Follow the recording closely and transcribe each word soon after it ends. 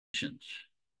nations.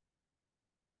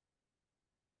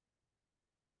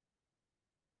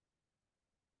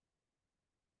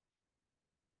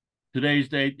 Today's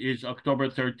date is October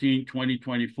 13,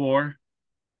 2024.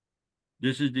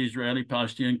 This is the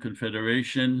Israeli-Palestinian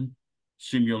Confederation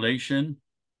simulation.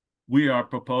 We are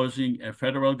proposing a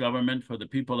federal government for the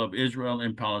people of Israel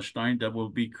and Palestine that will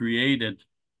be created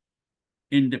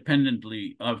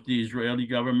independently of the Israeli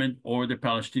government or the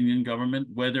Palestinian government,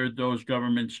 whether those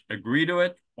governments agree to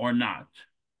it or not.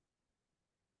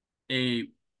 A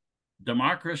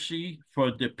democracy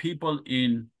for the people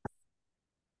in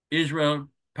Israel,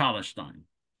 Palestine,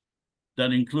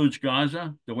 that includes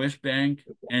Gaza, the West Bank,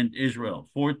 and Israel,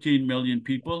 14 million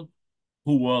people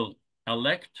who will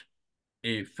elect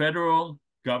a federal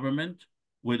government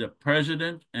with a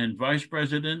president and vice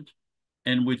president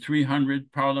and with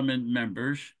 300 parliament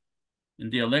members.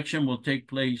 And the election will take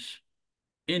place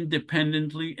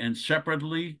independently and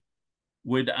separately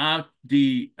without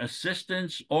the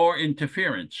assistance or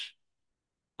interference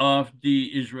of the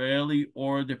Israeli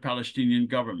or the Palestinian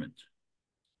government.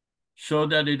 So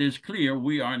that it is clear,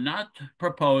 we are not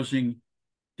proposing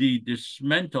the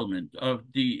dismantlement of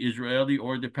the Israeli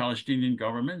or the Palestinian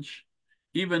governments,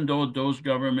 even though those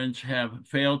governments have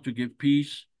failed to give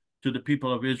peace to the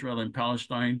people of Israel and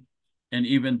Palestine, and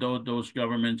even though those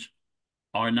governments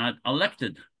are not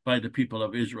elected by the people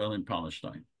of Israel and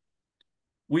Palestine.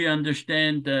 We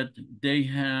understand that they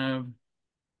have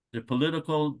the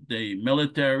political, the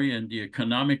military, and the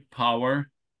economic power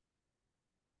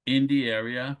in the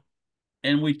area,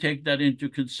 and we take that into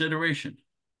consideration.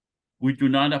 We do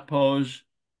not oppose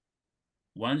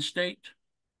one state,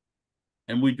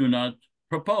 and we do not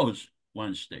propose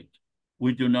one state.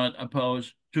 We do not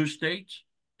oppose two states,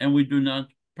 and we do not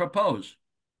propose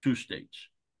two states.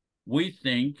 We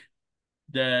think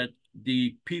that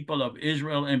the people of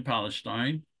Israel and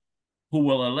Palestine, who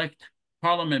will elect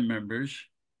parliament members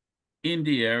in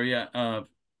the area of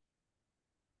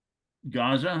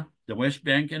Gaza, the West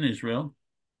Bank, and Israel,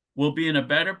 will be in a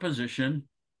better position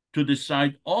to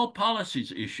decide all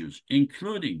policies issues,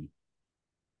 including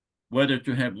whether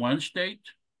to have one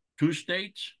state, two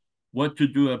states, what to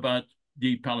do about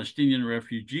the Palestinian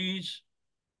refugees,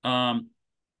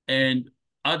 and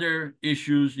other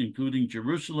issues, including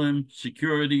Jerusalem,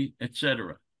 security,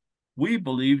 etc. We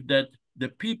believe that the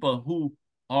people who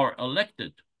are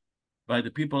elected by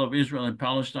the people of Israel and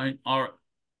Palestine are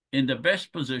in the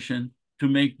best position to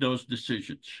make those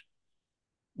decisions.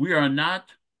 We are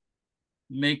not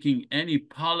making any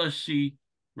policy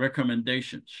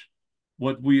recommendations.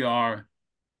 What we are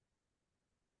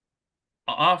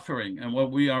offering and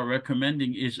what we are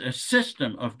recommending is a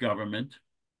system of government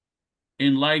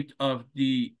in light of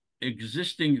the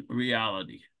existing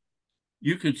reality.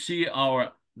 You could see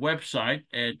our website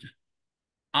at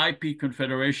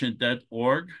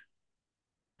ipconfederation.org,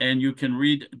 and you can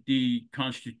read the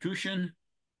Constitution,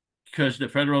 because the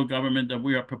federal government that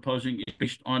we are proposing is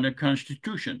based on a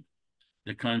Constitution.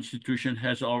 The Constitution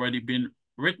has already been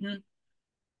written.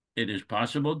 It is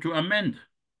possible to amend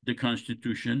the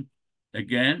Constitution,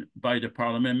 again, by the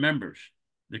parliament members.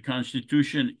 The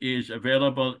Constitution is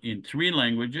available in 3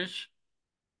 languages,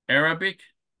 Arabic,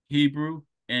 Hebrew,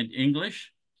 and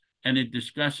English, and it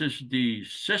discusses the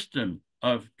system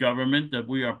of government that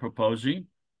we are proposing,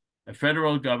 a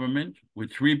federal government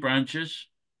with 3 branches,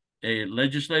 a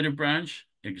legislative branch,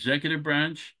 executive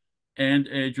branch, and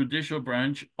a judicial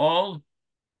branch, all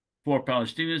for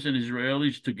Palestinians and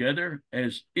Israelis together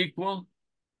as equal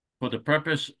for the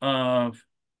purpose of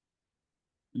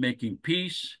making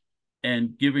peace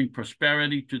and giving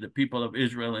prosperity to the people of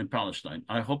Israel and Palestine.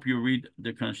 I hope you read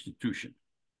the Constitution.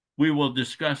 We will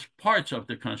discuss parts of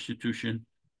the Constitution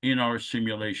in our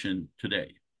simulation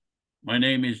today. My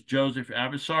name is Joseph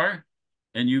Avasar,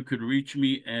 and you could reach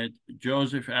me at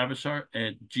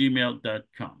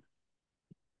josephavassar@gmail.com.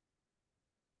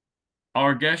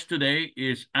 Our guest today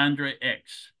is Andrey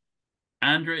X.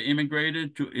 Andrey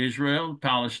immigrated to Israel,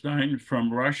 Palestine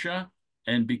from Russia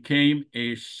and became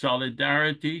a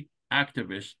solidarity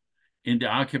activist in the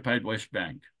occupied West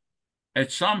Bank.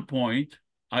 At some point,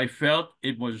 I felt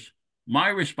it was my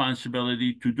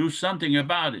responsibility to do something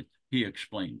about it, he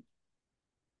explained.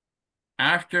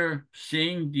 After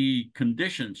seeing the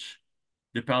conditions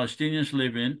the Palestinians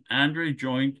live in, Andrey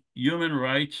joined human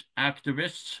rights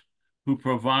activists who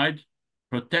provide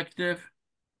protective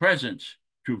presence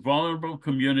to vulnerable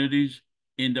communities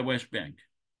in the West Bank.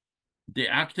 The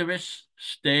activists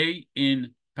stay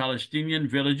in Palestinian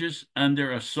villages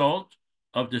under assault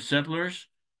of the settlers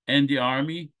and the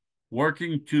army,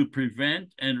 working to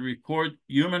prevent and record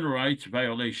human rights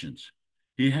violations.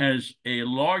 He has a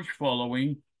large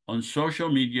following on social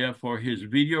media for his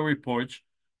video reports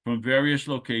from various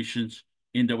locations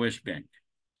in the West Bank.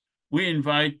 We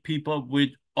invite people with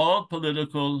all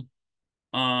political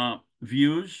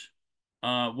views,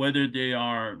 whether they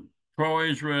are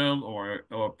pro-Israel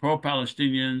or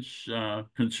pro-Palestinians,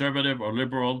 conservative or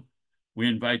liberal. We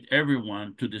invite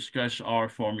everyone to discuss our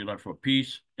formula for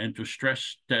peace and to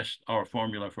stress test our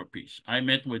formula for peace. I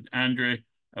met with Andrey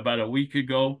about a week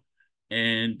ago,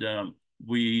 and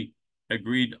we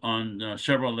agreed on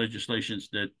several legislations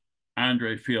that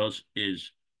Andrey feels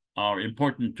are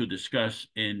important to discuss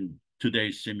in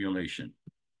today's simulation.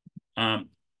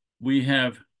 We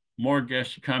have more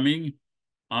guests coming.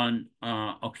 On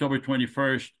October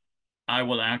 21st, I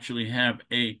will actually have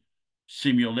a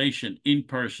simulation in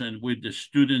person with the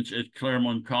students at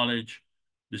Claremont College,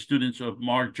 the students of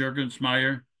Mark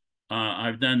Juergensmeyer.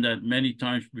 I've done that many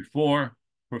times before.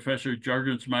 Professor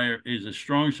Juergensmeyer is a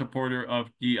strong supporter of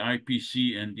the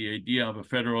IPC and the idea of a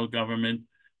federal government,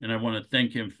 and I want to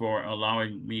thank him for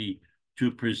allowing me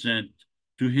to present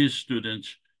to his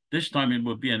students. This time it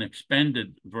will be an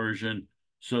expanded version,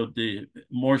 so the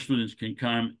more students can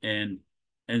come, and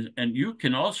you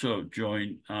can also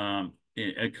join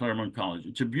at Claremont College.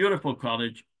 It's a beautiful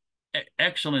college,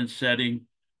 excellent setting,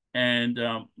 and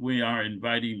we are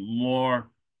inviting more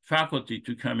faculty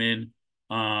to come in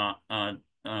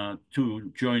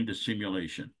to join the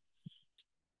simulation.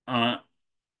 On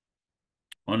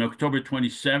October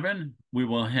 27, we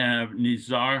will have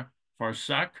Nizar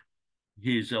Farsak.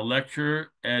 He's a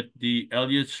lecturer at the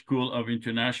Elliott School of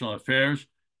International Affairs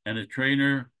and a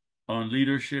trainer on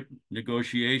leadership,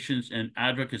 negotiations, and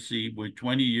advocacy with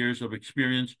 20 years of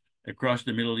experience across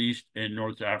the Middle East and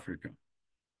North Africa.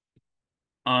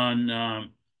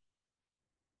 On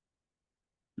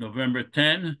November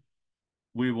 10,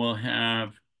 we will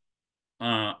have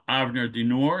Avner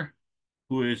Dinur,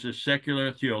 who is a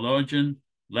secular theologian,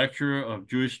 lecturer of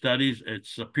Jewish studies at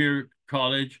Sapir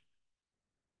College,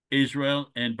 Israel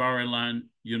and Bar-Ilan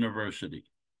University.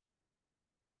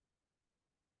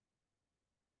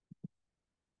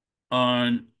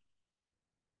 On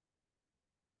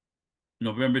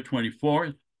November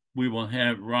 24th, we will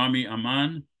have Rami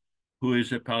Aman, who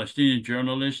is a Palestinian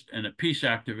journalist and a peace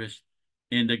activist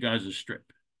in the Gaza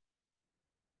Strip.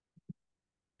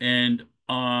 And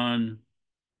on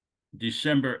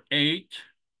December 8th,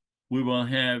 we will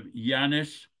have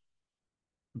Yanis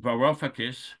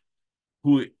Varoufakis,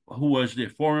 who was the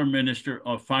former Minister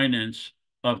of Finance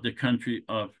of the country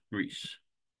of Greece.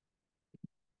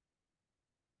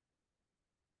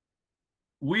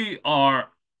 We are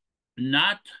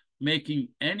not making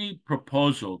any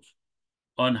proposals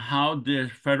on how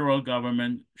the federal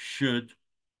government should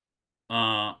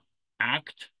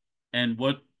act and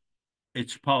what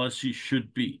its policy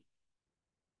should be.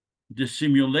 The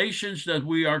simulations that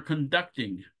we are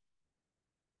conducting,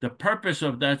 the purpose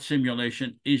of that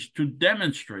simulation is to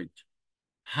demonstrate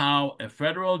how a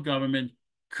federal government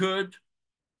could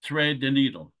thread the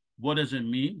needle. What does it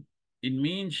mean? It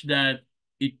means that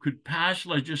it could pass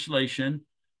legislation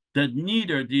that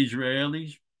neither the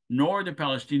Israelis nor the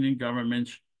Palestinian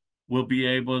governments will be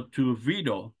able to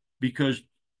veto, because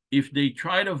if they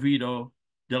try to veto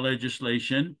the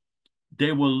legislation,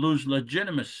 they will lose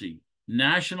legitimacy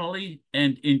nationally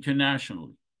and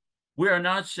internationally. We are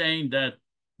not saying that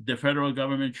the federal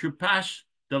government should pass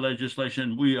the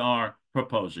legislation we are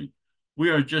proposing. We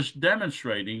are just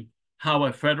demonstrating how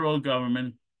a federal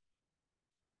government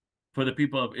for the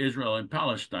people of Israel and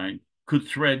Palestine could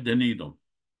thread the needle.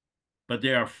 But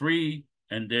they are free,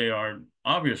 and they are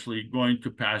obviously going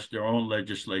to pass their own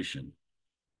legislation.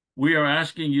 We are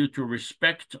asking you to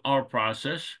respect our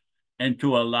process and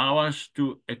to allow us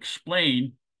to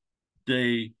explain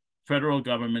the federal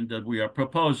government that we are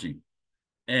proposing.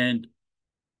 And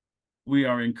we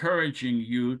are encouraging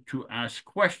you to ask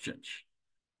questions.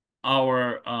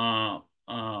 Our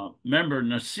member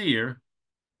Nasir,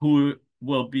 who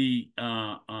will be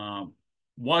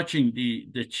watching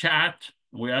the chat,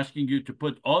 we're asking you to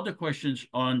put all the questions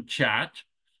on chat,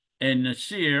 and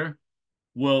Nasir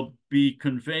will be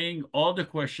conveying all the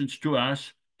questions to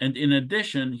us. And in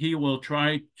addition, he will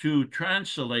try to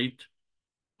translate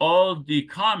all the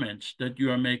comments that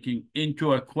you are making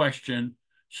into a question.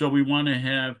 So we want to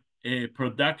have a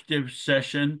productive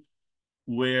session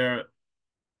where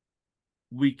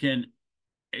we can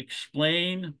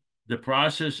explain the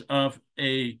process of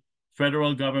a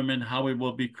federal government, how it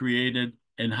will be created,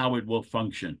 and how it will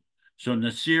function. So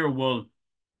Nasir will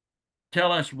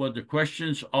tell us what the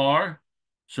questions are.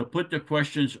 So put the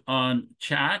questions on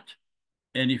chat.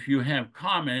 And if you have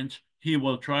comments, he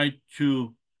will try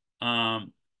to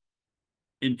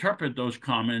interpret those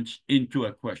comments into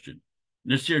a question.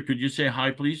 Nasir, could you say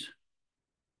hi, please?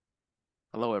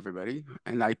 Hello, everybody.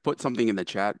 And I put something in the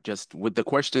chat just with the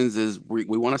questions is we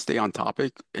want to stay on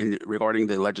topic and regarding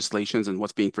the legislations and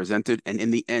what's being presented. And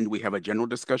in the end, we have a general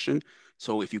discussion.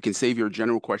 So if you can save your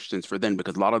general questions for then,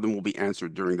 because a lot of them will be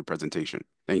answered during the presentation.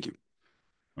 Thank you.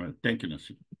 All right, thank you,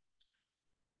 Nasir.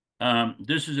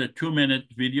 This is a 2-minute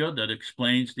video that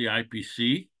explains the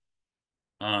IPC.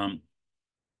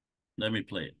 Let me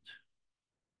play it.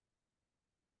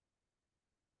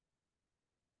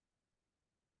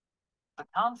 The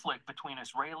conflict between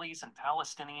Israelis and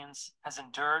Palestinians has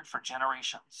endured for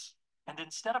generations, and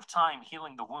instead of time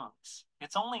healing the wounds,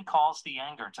 it's only caused the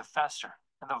anger to fester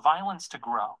and the violence to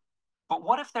grow. But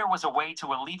what if there was a way to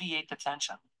alleviate the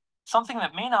tension? Something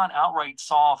that may not outright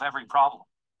solve every problem,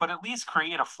 but at least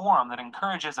create a forum that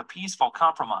encourages a peaceful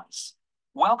compromise.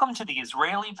 Welcome to the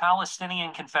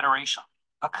Israeli-Palestinian Confederation,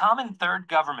 a common third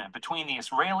government between the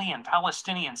Israeli and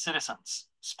Palestinian citizens,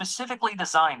 specifically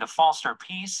designed to foster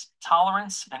peace,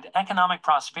 tolerance, and economic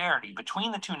prosperity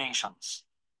between the two nations.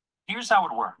 Here's how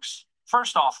it works.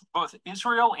 First off, both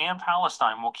Israel and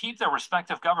Palestine will keep their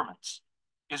respective governments.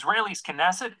 Israel's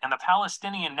Knesset and the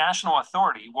Palestinian National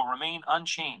Authority will remain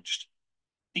unchanged.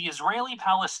 The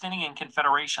Israeli-Palestinian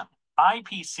Confederation,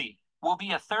 IPC, will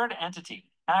be a third entity,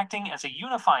 acting as a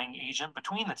unifying agent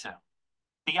between the two.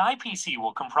 The IPC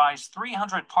will comprise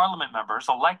 300 parliament members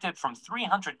elected from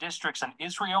 300 districts in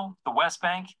Israel, the West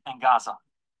Bank, and Gaza.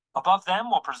 Above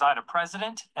them will preside a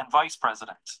president and vice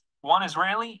president, one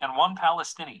Israeli and one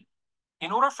Palestinian.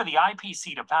 In order for the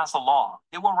IPC to pass a law,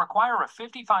 it will require a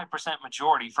 55%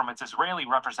 majority from its Israeli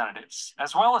representatives,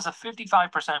 as well as a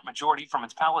 55% majority from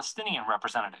its Palestinian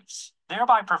representatives,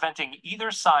 thereby preventing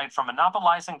either side from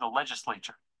monopolizing the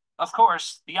legislature. Of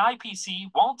course, the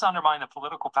IPC won't undermine the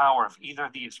political power of either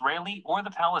the Israeli or the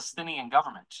Palestinian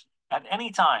government. At any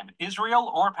time,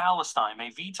 Israel or Palestine may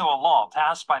veto a law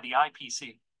passed by the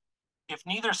IPC. If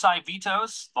neither side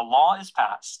vetoes, the law is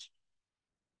passed,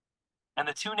 and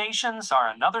the two nations are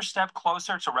another step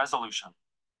closer to resolution.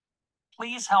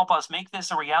 Please help us make this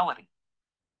a reality.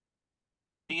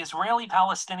 The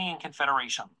Israeli-Palestinian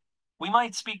Confederation. We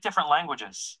might speak different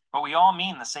languages, but we all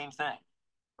mean the same thing.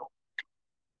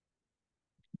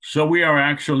 So we are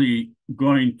actually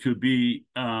going to be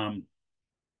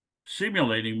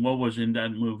simulating what was in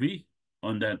that movie,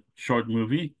 on that short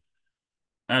movie.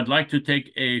 I'd like to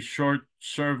take a short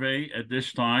survey at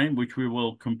this time, which we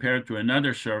will compare to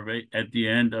another survey at the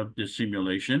end of the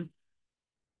simulation.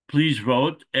 Please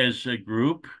vote as a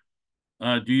group.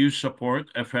 Do you support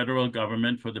a federal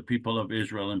government for the people of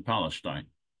Israel and Palestine?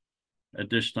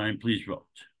 At this time, please vote.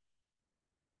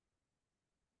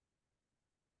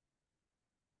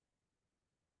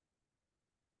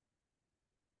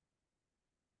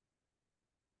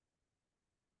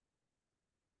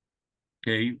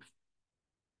 Okay,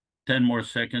 10 more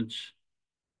seconds.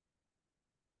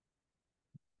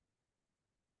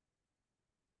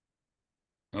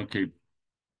 Okay,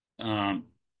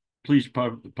 please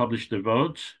publish the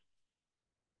votes.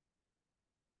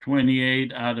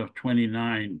 28 out of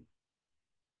 29,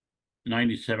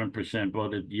 97%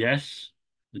 voted yes,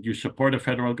 that you support a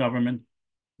federal government.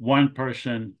 1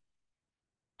 person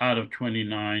out of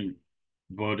 29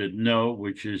 voted no,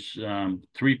 which is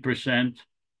 3%.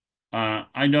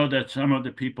 I know that some of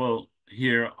the people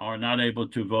here are not able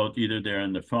to vote, either they're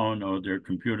on the phone or their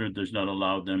computer does not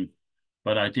allow them.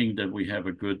 But I think that we have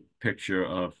a good picture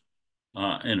of,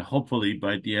 and hopefully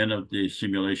by the end of the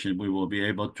simulation, we will be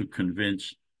able to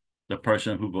convince the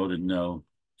person who voted no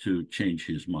to change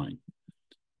his mind.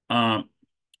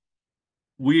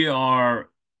 We are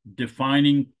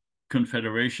defining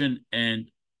confederation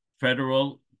and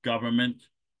federal government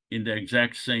in the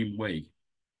exact same way.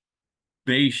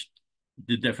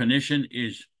 The definition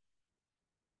is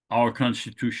our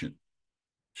Constitution.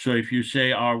 So if you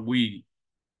say, are we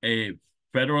a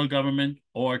federal government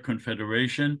or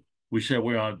confederation, we say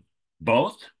we are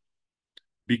both,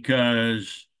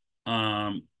 because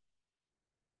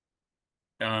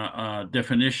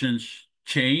definitions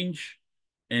change,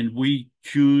 and we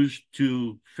choose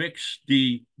to fix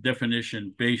the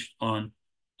definition based on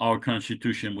our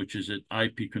Constitution, which is at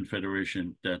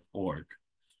ipconfederation.org.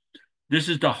 This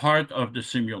is the heart of the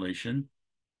simulation,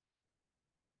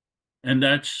 and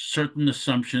that's certain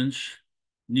assumptions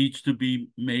needs to be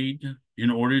made in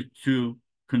order to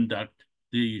conduct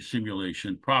the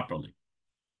simulation properly.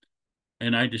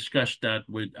 And I discussed that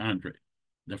with Andrey.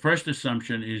 The first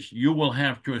assumption is you will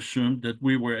have to assume that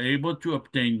we were able to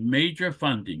obtain major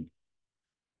funding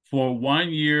for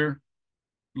 1 year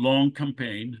long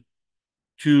campaign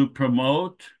to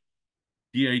promote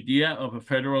the idea of a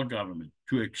federal government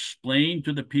to explain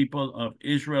to the people of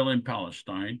Israel and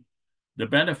Palestine the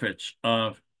benefits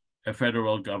of a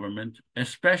federal government,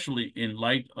 especially in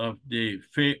light of the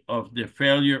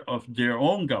failure of their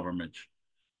own governments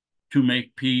to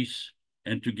make peace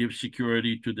and to give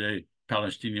security to the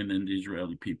Palestinian and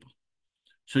Israeli people.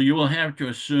 So you will have to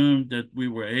assume that we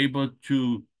were able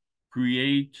to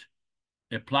create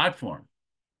a platform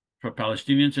for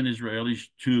Palestinians and Israelis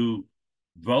to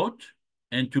vote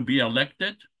and to be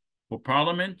elected for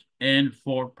parliament and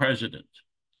for president.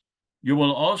 You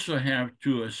will also have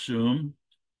to assume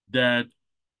that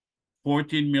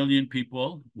 14 million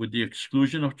people, with the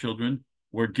exclusion of children,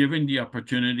 were given the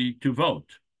opportunity to vote.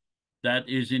 That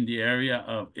is in the area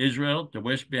of Israel, the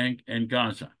West Bank, and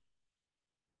Gaza.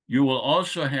 You will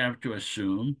also have to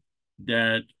assume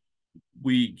that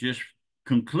we just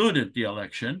concluded the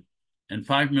election and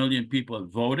 5 million people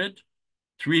voted,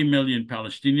 3 million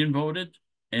Palestinian voted,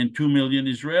 and 2 million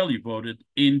Israeli voted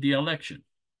in the election.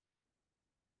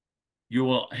 You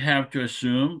will have to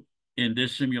assume in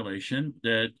this simulation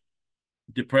that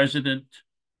the president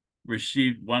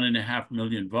received 1.5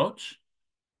 million votes,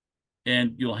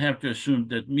 and you'll have to assume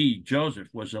that me, Joseph,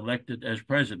 was elected as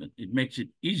president. It makes it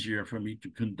easier for me to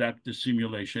conduct the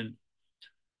simulation,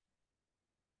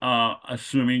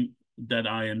 assuming that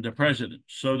I am the president,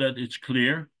 so that it's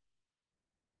clear.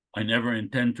 I never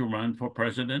intend to run for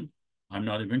president. I'm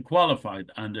not even qualified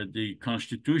under the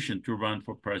Constitution to run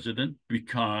for president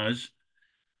because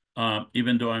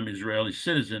even though I'm an Israeli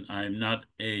citizen, I am not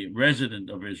a resident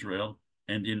of Israel.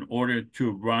 And in order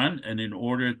to run and in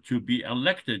order to be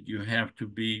elected, you have to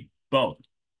be both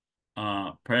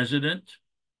president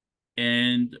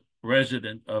and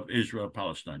resident of Israel,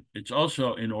 Palestine. It's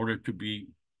also in order to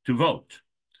vote.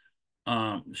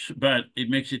 But it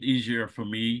makes it easier for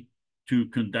me to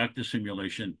conduct the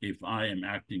simulation if I am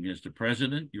acting as the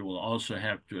president. You will also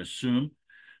have to assume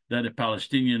that a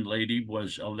Palestinian lady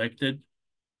was elected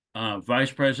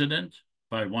vice president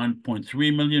by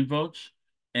 1.3 million votes,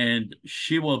 and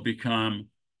she will become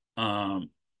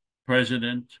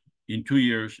president in 2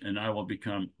 years, and I will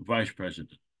become vice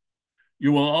president.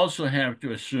 You will also have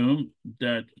to assume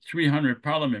that 300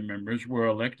 parliament members were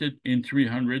elected in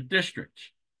 300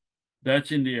 districts.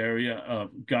 That's in the area of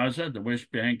Gaza, the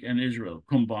West Bank, and Israel.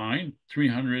 Combined,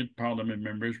 300 parliament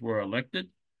members were elected.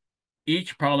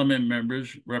 Each parliament member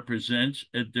represents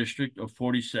a district of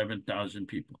 47,000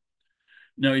 people.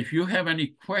 Now, if you have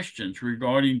any questions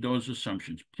regarding those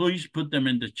assumptions, please put them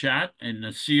in the chat, and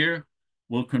Nasir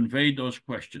will convey those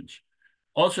questions.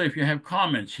 Also, if you have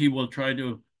comments, he will try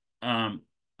to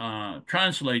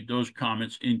translate those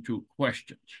comments into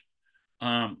questions.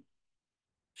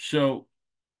 So,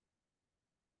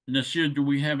 Nasir, do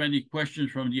we have any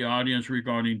questions from the audience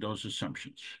regarding those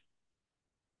assumptions?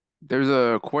 There's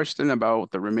a question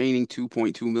about the remaining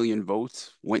 2.2 million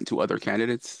votes went to other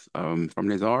candidates from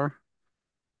Nizar.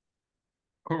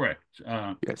 Correct.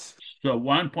 Yes. So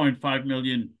 1.5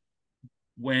 million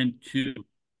went to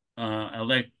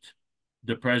elect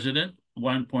the president.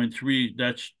 1.3,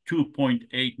 that's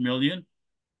 2.8 million.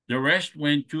 The rest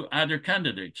went to other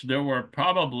candidates. There were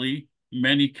probably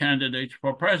many candidates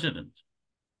for president.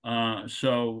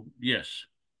 So yes.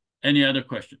 Any other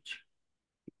questions?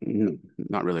 No,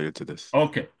 not related to this.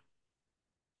 Okay.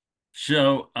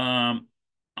 So I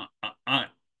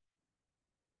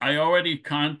already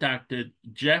contacted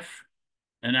Jeff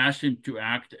and asked him to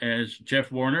act as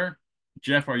Jeff Warner.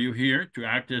 Jeff, are you here to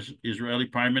act as Israeli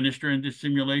Prime Minister in this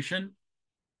simulation?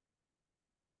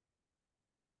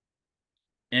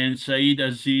 And Saeed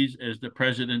Aziz as the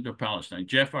President of Palestine.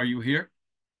 Jeff, are you here?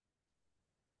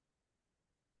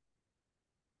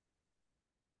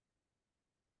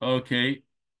 Okay.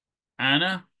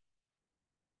 Anna?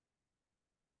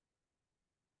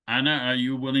 Anna, are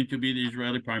you willing to be the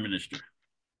Israeli Prime Minister?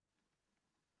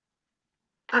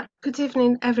 Good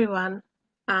evening, everyone.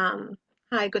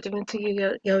 Hi, good evening to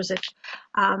you, Joseph.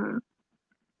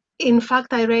 In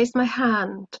fact, I raised my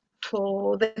hand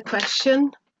for the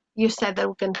question. You said that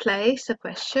we can place a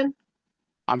question.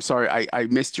 I'm sorry, I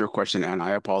missed your question, Anna.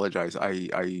 I apologize.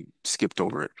 I skipped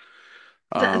over it.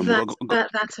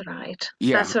 That's all right.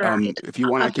 Yeah, that's all right. if you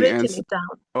want, I I've can written answer. it down.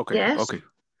 Okay, Yes. okay.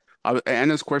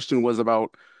 Anna's question was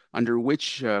about under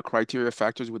which criteria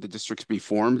factors would the districts be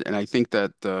formed, and I think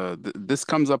that this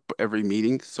comes up every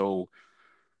meeting. So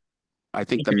I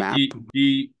think the map.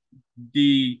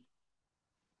 The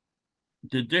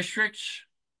districts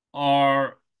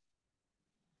are,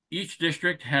 each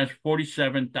district has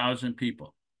 47,000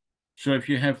 people. So if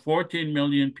you have 14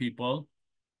 million people,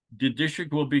 the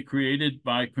district will be created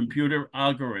by computer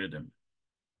algorithm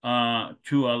to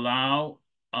allow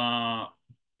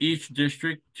each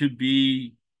district to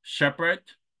be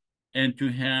separate and to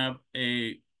have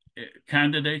a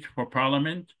candidate for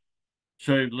parliament.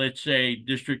 So let's say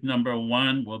district number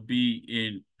 1 will be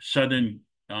in southern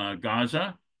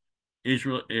Gaza.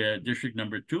 Israel district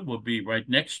number 2 will be right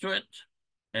next to it,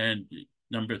 and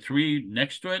number 3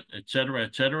 next to it,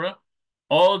 etc.,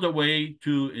 all the way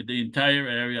to the entire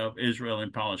area of Israel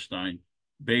and Palestine,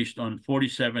 based on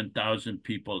 47,000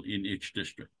 people in each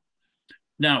district.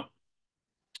 Now,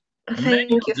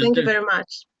 Thank you very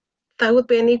much. That would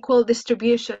be an equal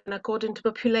distribution according to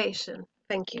population.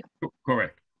 Thank you.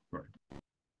 Correct.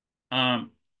 All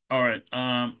right.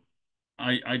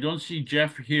 I don't see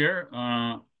Jeff here.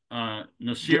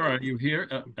 Nasir, are you here?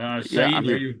 Saeed, I'm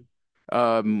here.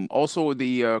 are you? Also,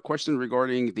 the question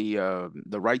regarding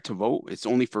the right to vote, it's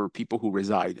only for people who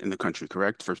reside in the country,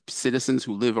 correct? For citizens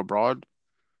who live abroad?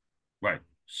 Right.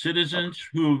 Citizens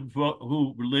who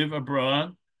live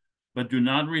abroad but do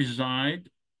not reside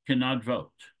cannot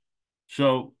vote.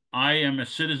 So I am a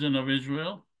citizen of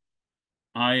Israel.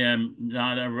 I am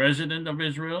not a resident of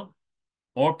Israel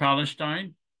or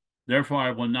Palestine. Therefore,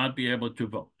 I will not be able to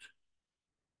vote.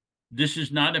 This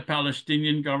is not a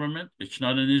Palestinian government. It's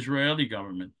not an Israeli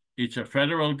government. It's a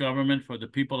federal government for the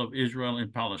people of Israel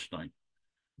and Palestine.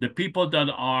 The people that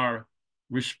are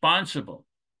responsible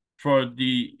for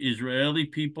the Israeli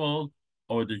people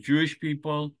or the Jewish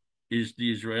people is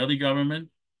the Israeli government.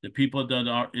 The people that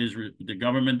are the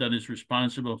government that is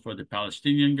responsible for the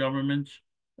Palestinian government,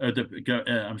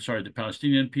 the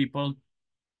Palestinian people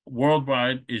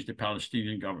worldwide is the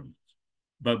Palestinian government.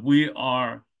 But we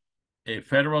are a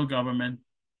federal government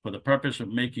for the purpose of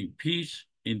making peace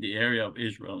in the area of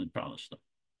Israel and Palestine.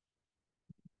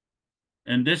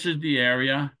 And this is the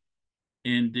area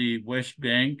in the West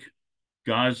Bank,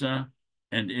 Gaza,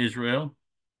 and Israel.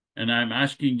 And I'm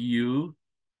asking you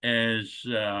as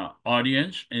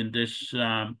audience in this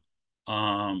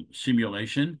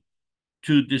simulation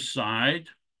to decide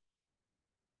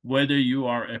whether you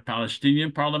are a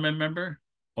Palestinian parliament member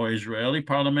or Israeli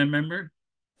parliament member,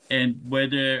 and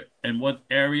whether and what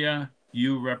area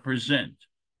you represent.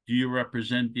 Do you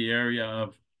represent the area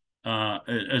of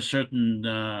a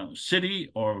certain city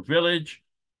or village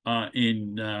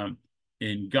in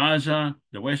Gaza,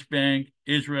 the West Bank,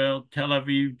 Israel, Tel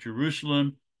Aviv,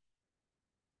 Jerusalem?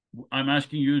 I'm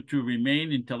asking you to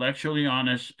remain intellectually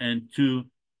honest and to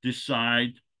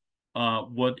decide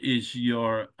what is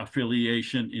your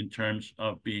affiliation in terms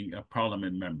of being a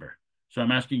parliament member. So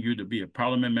I'm asking you to be a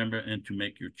parliament member and to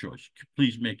make your choice.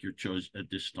 Please make your choice at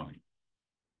this time.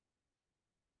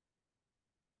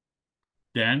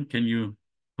 Dan, can you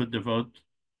put the vote?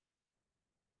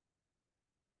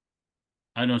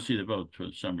 I don't see the vote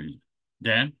for some reason.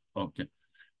 Dan? Okay.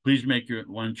 Please make your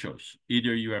one choice.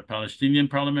 Either you are a Palestinian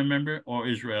parliament member or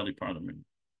Israeli parliament.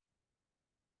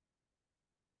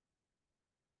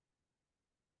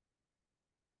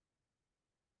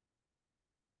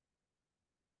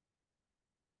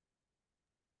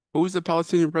 Who's the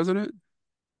Palestinian president?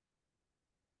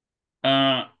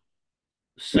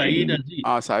 Saeed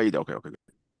Aziz. Saeed. Okay.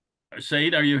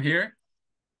 Saeed, are you here?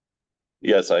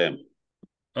 Yes, I am.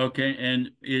 Okay,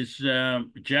 and is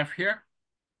Jeff here?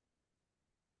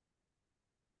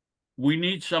 We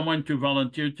need someone to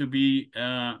volunteer to be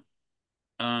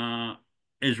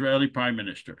Israeli Prime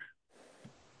Minister.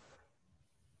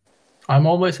 I'm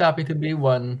always happy to be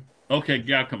one. Okay,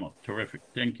 Giacomo, terrific.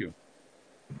 Thank you.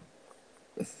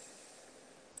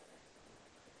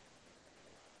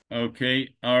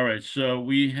 Okay, all right. So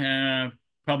we have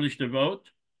published a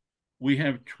vote. We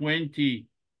have 20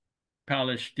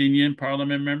 Palestinian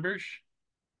parliament members,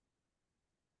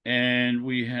 and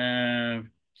we have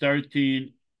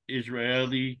 13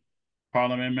 Israeli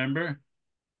parliament member.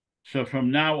 So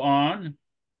from now on,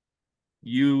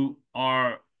 you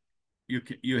have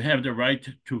the right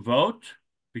to vote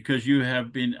because you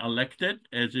have been elected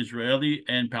as Israeli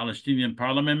and Palestinian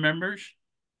parliament members,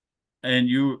 and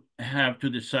you have to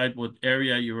decide what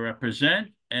area you represent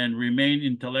and remain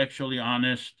intellectually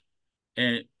honest.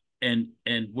 And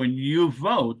when you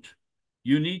vote,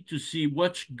 you need to see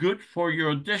what's good for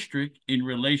your district in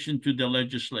relation to the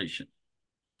legislation.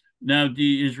 Now,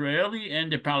 the Israeli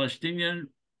and the Palestinian,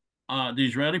 the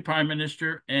Israeli prime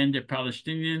minister and the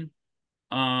Palestinian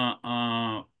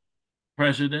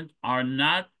president are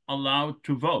not allowed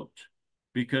to vote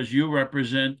because you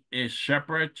represent a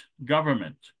separate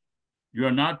government. You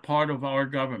are not part of our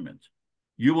government.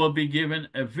 You will be given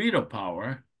a veto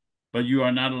power, but you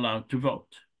are not allowed to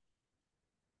vote.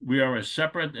 We are a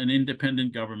separate and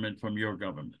independent government from your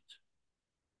government.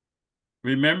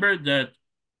 Remember that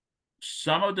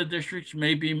some of the districts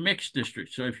may be mixed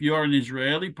districts. So if you're an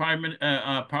Israeli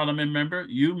parliament member,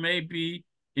 you may be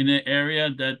in an area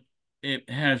that it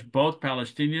has both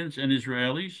Palestinians and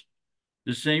Israelis.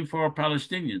 The same for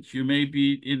Palestinians. You may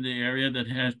be in the area that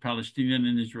has Palestinian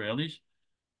and Israelis.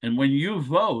 And when you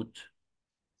vote,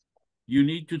 you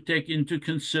need to take into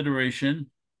consideration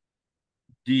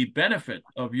the benefit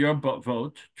of your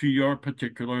vote to your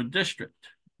particular district.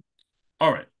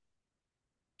 All right.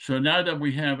 So now that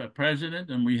we have a president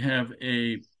and we have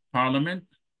a parliament,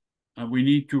 we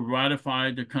need to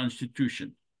ratify the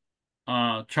Constitution.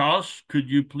 Charles, could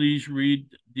you please read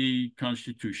the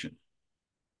Constitution?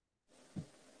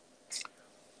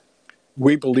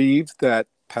 We believe that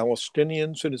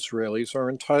Palestinians and Israelis are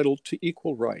entitled to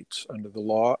equal rights under the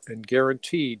law and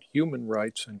guaranteed human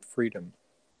rights and freedom.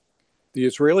 The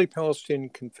Israeli-Palestinian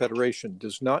Confederation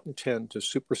does not intend to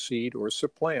supersede or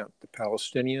supplant the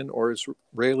Palestinian or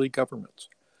Israeli governments,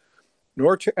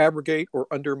 nor to abrogate or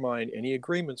undermine any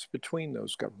agreements between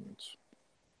those governments.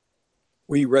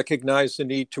 We recognize the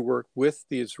need to work with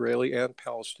the Israeli and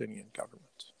Palestinian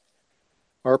governments.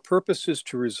 Our purpose is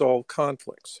to resolve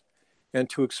conflicts and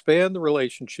to expand the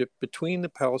relationship between the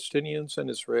Palestinians and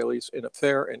Israelis in a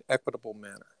fair and equitable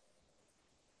manner.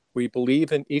 We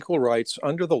believe in equal rights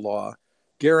under the law,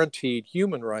 guaranteed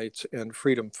human rights and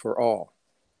freedom for all.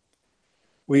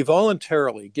 We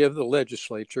voluntarily give the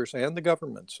legislatures and the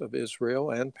governments of Israel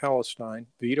and Palestine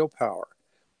veto power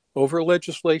over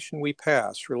legislation we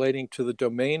pass relating to the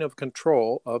domain of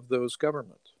control of those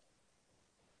governments.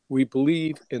 We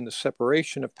believe in the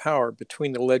separation of power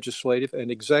between the legislative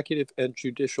and executive and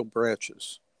judicial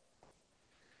branches.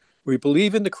 We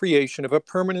believe in the creation of a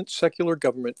permanent secular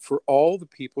government for all the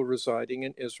people residing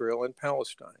in Israel and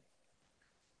Palestine.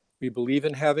 We believe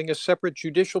in having a separate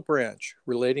judicial branch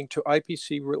relating to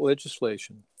IPC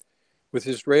legislation with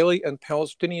Israeli and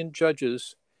Palestinian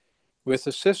judges with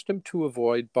a system to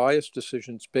avoid biased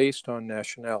decisions based on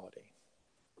nationality.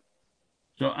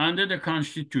 So under the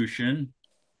Constitution,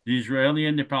 the Israeli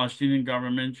and the Palestinian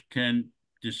governments can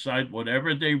decide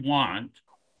whatever they want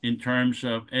in terms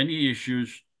of any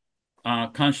issues.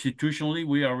 Constitutionally,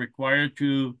 we are required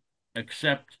to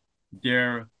accept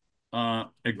their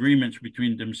agreements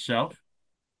between themselves.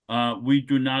 We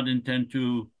do not intend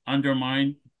to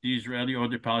undermine the Israeli or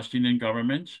the Palestinian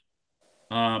governments.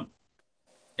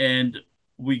 And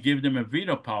we give them a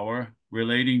veto power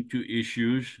relating to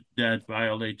issues that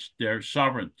violates their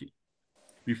sovereignty.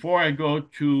 Before I go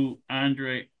to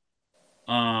Andrey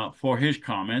for his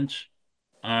comments,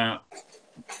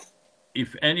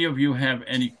 if any of you have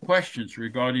any questions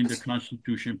regarding the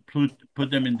Constitution, put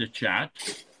them in the chat.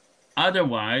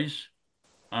 Otherwise,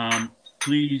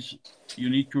 please, you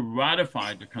need to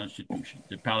ratify the Constitution,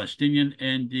 the Palestinian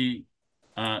and the,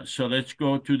 so let's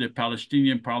go to the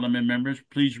Palestinian parliament members.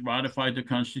 Please ratify the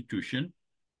Constitution,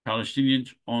 Palestinians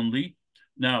only.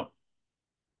 Now,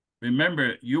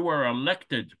 remember, you were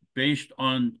elected based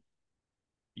on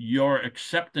your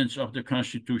acceptance of the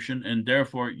Constitution, and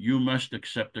therefore you must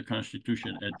accept the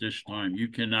Constitution at this time. You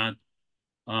cannot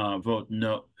vote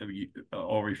no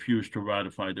or refuse to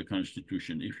ratify the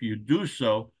Constitution. If you do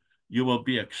so, you will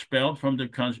be expelled from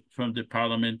the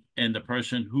parliament, and the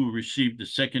person who received the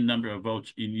second number of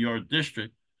votes in your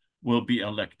district will be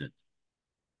elected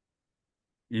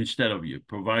instead of you,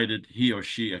 provided he or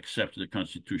she accepts the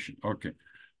Constitution. Okay,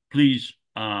 please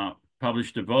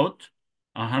publish the vote.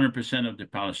 100% of the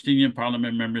Palestinian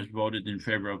parliament members voted in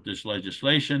favor of this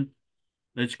legislation.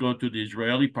 Let's go to the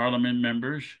Israeli parliament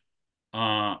members.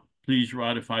 Please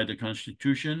ratify the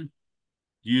Constitution.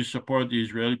 Do you support the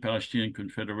Israeli-Palestinian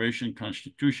Confederation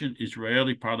Constitution?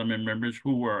 Israeli parliament members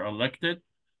who were elected,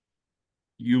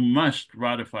 you must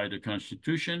ratify the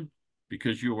Constitution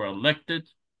because you were elected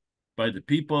by the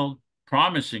people,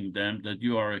 promising them that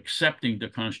you are accepting the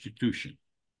Constitution.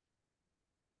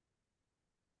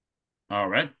 All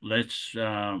right, let's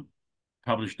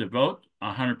publish the vote.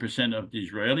 100% of the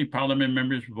Israeli parliament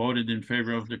members voted in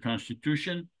favor of the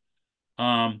Constitution.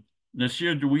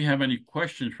 Nasir, do we have any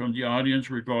questions from the audience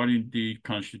regarding the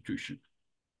Constitution?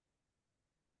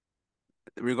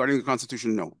 Regarding the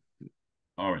Constitution, no.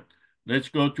 All right, let's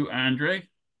go to Andrey.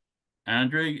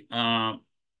 Andrey,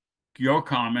 your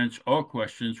comments or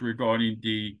questions regarding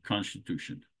the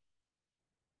Constitution.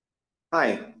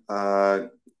 Hi,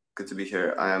 good to be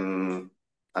here. I'm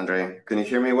Andrey. Can you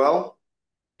hear me well?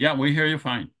 Yeah, we hear you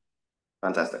fine.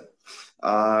 Fantastic.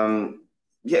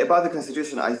 Yeah, about the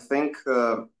Constitution, I think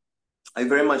I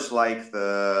very much like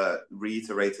the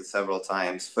reiterated several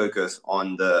times focus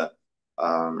on the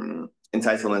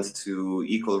entitlement to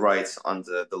equal rights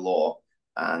under the law.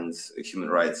 and human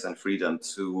rights and freedom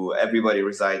to everybody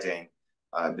residing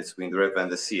between the river and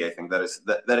the sea. I think that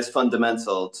is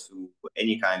fundamental to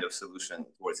any kind of solution,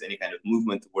 towards any kind of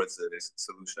movement towards this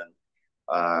solution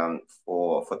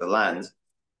for the land.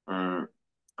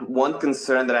 One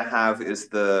concern that I have is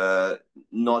the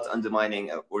not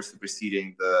undermining or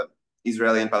superseding the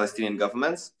Israeli and Palestinian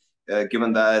governments,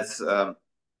 given that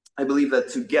I believe that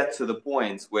to get to the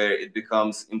point where it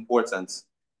becomes important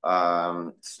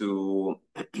to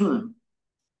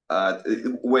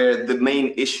where the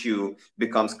main issue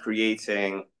becomes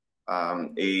creating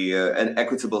an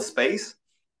equitable space.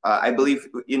 I believe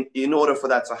in order for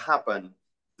that to happen,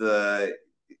 the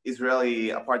Israeli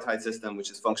apartheid system, which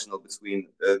is functional between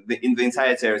in the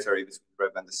entire territory between the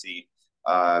river and the sea,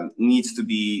 needs to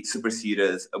be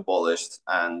superseded, abolished,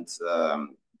 and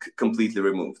completely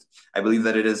removed. I believe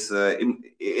that it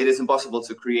is impossible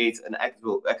to create an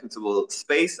equitable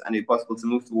space, and impossible to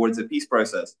move towards a peace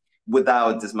process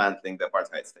without dismantling the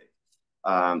apartheid state.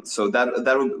 So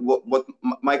what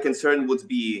my concern would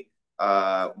be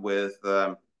with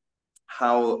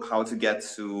how to get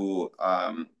to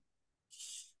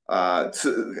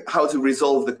how to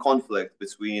resolve the conflict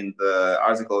between the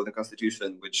article of the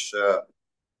Constitution, which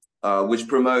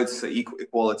promotes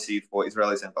equality for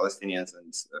Israelis and Palestinians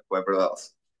and whoever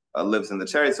else lives in the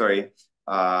territory,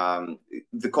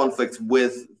 the conflict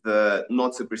with the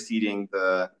not superseding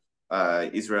the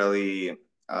Israeli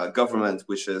government,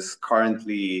 which is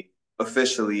currently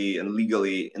officially and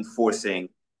legally enforcing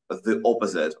the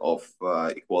opposite of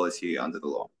equality under the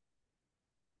law.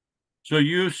 So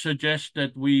you suggest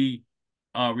that we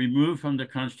remove from the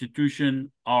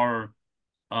Constitution our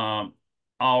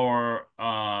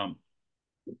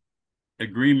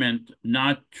agreement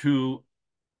not to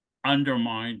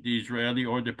undermine the Israeli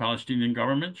or the Palestinian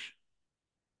governments?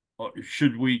 Or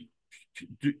should we?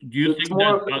 Do you think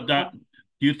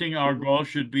do you think our goal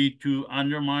should be to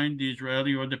undermine the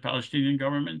Israeli or the Palestinian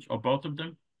governments, or both of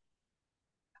them?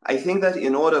 I think that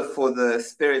in order for the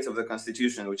spirit of the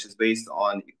Constitution, which is based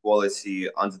on equality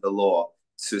under the law,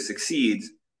 to succeed,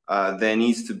 there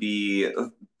needs to be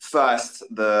first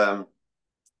the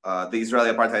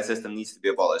Israeli apartheid system needs to be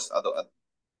abolished.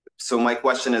 So my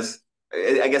question is,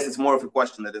 I guess it's more of a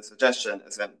question than a suggestion,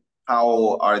 is that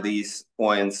how are these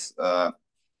points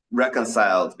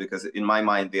reconciled? Because in my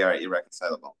mind, they are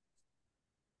irreconcilable.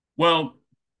 Well,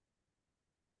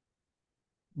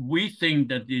 we think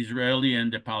that the Israeli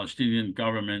and the Palestinian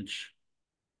governments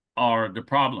are the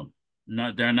problem.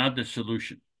 They're not the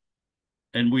solution.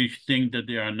 And we think that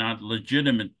they are not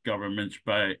legitimate governments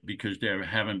because they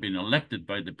haven't been elected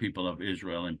by the people of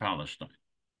Israel and Palestine.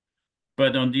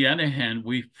 But on the other hand,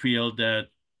 we feel that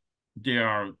they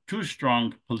are too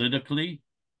strong politically,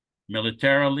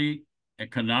 militarily,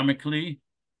 economically,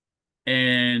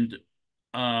 and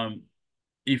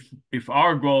if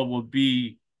our goal will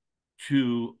be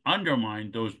to undermine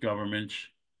those governments,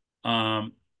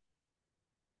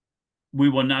 we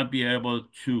will not be able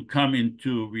to come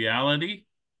into reality,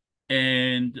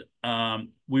 and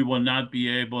we will not be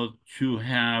able to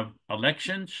have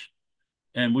elections,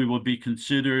 and we will be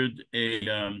considered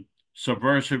a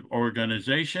subversive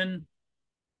organization,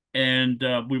 and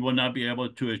we will not be able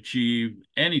to achieve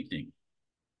anything.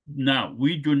 Now,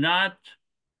 we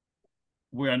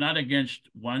are not against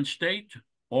one state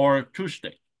or two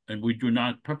states, and we do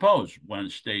not propose one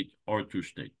state or two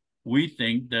states. We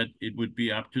think that it would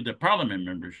be up to the parliament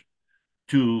members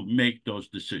to make those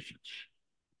decisions.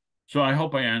 So I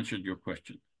hope I answered your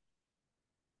question.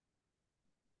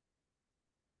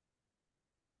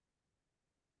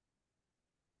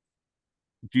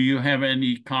 Do you have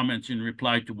any comments in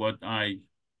reply to what I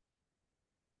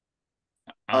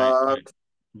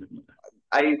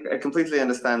completely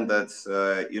understand that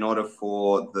in order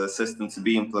for the system to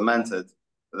be implemented,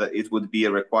 that it would be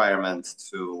a requirement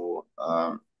to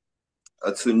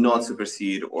not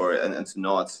supersede and to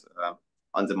not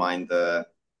undermine the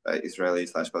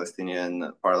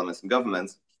Israeli/Palestinian parliaments and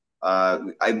governments.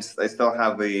 I still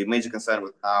have a major concern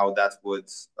with how that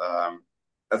would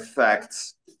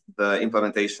affect the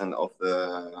implementation of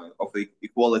the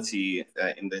equality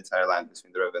in the entire land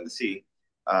between the river and the sea,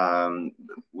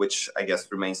 which I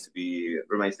guess remains to be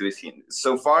seen.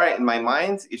 So far, in my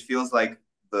mind, it feels like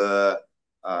the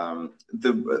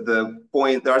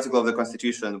article of the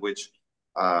Constitution which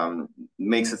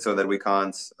makes it so that we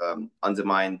can't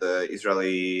undermine the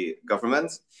Israeli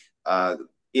government.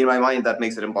 In my mind, that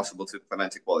makes it impossible to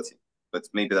implement equality, but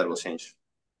maybe that will change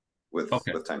with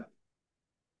time.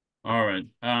 All right.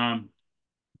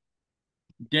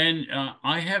 Then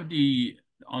I have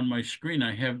on my screen,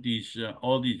 I have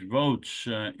all these votes.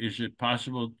 Is it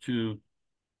possible to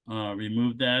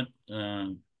remove that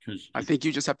because I think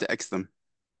you just have to X them.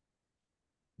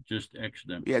 just X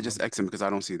them. Yeah, just X them because I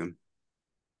don't see them.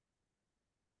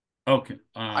 Okay.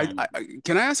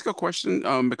 Can I ask a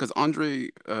question? Because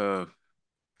Andrey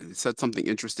said something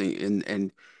interesting,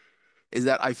 and is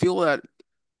that I feel that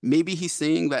maybe he's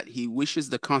saying that he wishes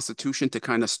the Constitution to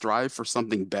kind of strive for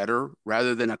something better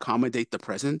rather than accommodate the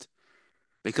present.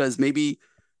 Because maybe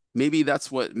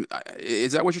that's what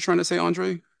is that what you're trying to say,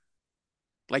 Andrey?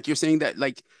 Like you're saying that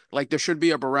like there should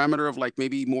be a barometer of like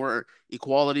maybe more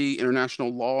equality,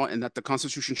 international law, and that the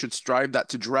Constitution should strive that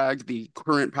to drag the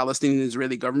current Palestinian and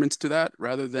Israeli governments to that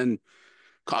rather than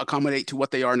accommodate to what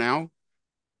they are now.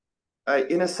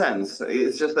 In a sense,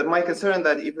 it's just that my concern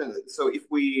that even so, if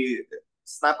we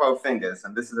snap our fingers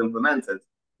and this is implemented,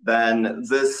 then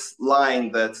this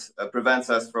line that prevents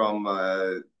us from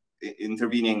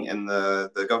intervening in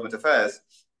the government affairs,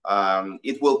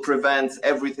 it will prevent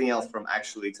everything else from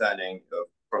actually turning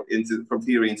from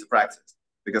theory into practice.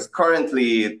 Because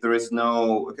currently there is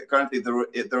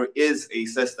a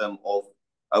system of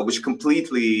which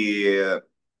completely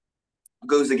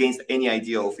goes against any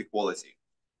idea of equality.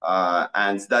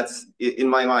 And that's, in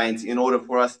my mind, in order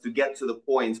for us to get to the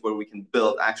point where we can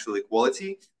build actual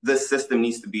equality, this system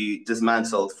needs to be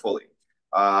dismantled fully.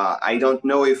 I don't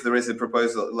know if there is a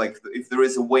proposal, like if there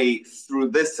is a way through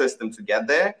this system to get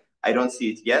there. I don't see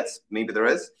it yet. Maybe there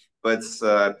is. But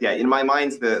yeah, in my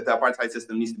mind, the apartheid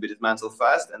system needs to be dismantled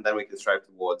first, and then we can strive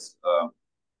towards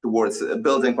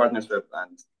building partnership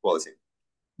and equality.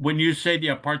 When you say the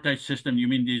apartheid system, you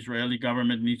mean the Israeli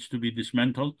government needs to be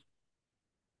dismantled?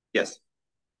 Yes.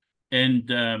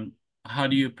 And how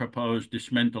do you propose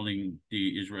dismantling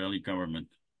the Israeli government?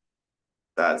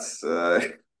 That's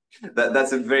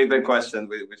that's a very big question,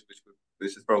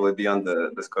 which is probably beyond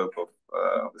the scope of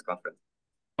this conference.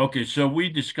 Okay, so we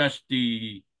discussed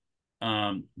the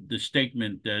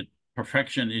statement that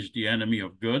perfection is the enemy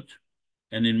of good,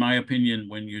 and in my opinion,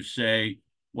 when you say,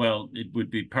 well, it would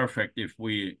be perfect if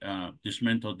we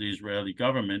dismantle the Israeli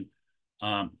government,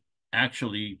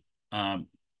 actually,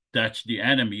 that's the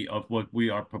enemy of what we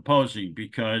are proposing,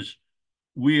 because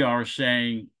we are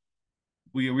saying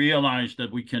we realize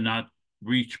that we cannot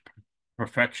reach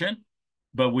perfection,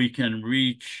 but we can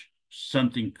reach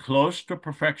something close to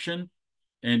perfection.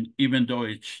 And even though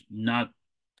it's not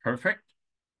perfect,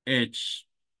 it's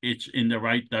in the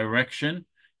right direction.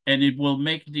 And it will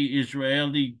make the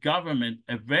Israeli government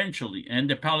eventually, and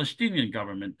the Palestinian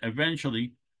government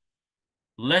eventually,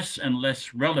 less and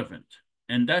less relevant.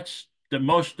 And that's the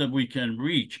most that we can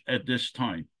reach at this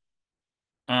time.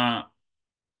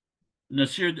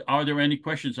 Nasir, are there any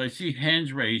questions? I see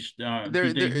hands raised.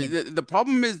 The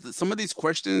problem is that some of these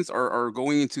questions are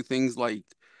going into things like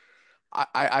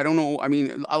I don't know. I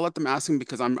mean, I'll let them ask him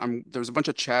because there's a bunch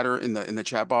of chatter in the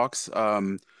chat box.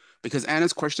 Because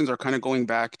Anna's questions are kind of going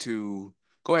back to.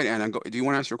 Go ahead, Anna. Do you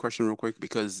want to ask your question real quick?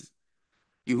 Because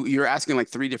you're asking like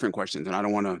 3 different questions, and I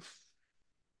don't want to.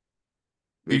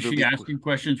 Is she asking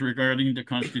questions regarding the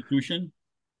Constitution?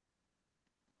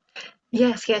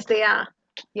 Yes, they are,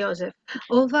 Joseph.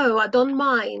 Although I don't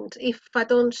mind if I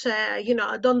don't share,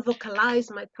 I don't vocalize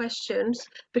my questions,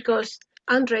 because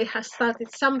Andrey has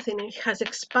started something and has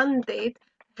expanded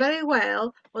very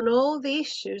well on all the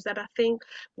issues that I think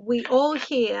we all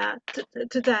here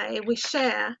today, we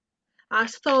share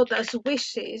as thought, as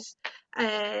wishes.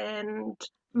 And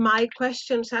my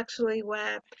questions actually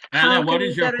were, Anna, what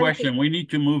is your question? We need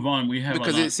to move on. We have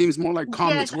because it seems more like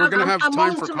comments. Yes, We're going to have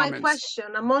time for my comments. question.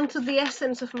 I'm on to the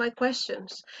essence of my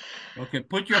questions. Okay,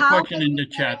 put your question in the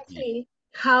chat, please.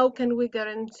 How can we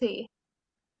guarantee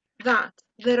that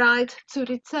the right to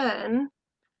return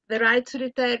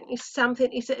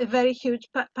is a very huge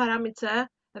parameter,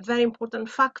 a very important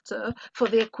factor for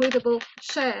the equitable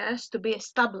shares to be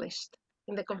established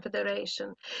in the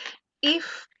Confederation?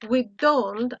 If we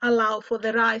don't allow for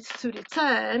the right to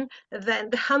return, then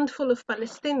the handful of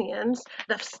Palestinians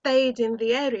that have stayed in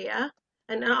the area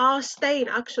and are staying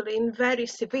actually in very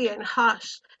severe and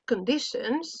harsh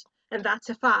conditions, and that's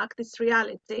a fact, it's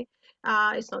reality,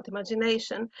 it's not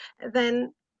imagination,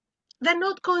 then they're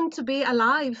not going to be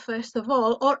alive, first of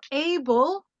all, or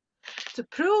able to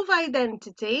prove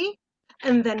identity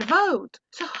and then vote.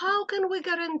 So how can we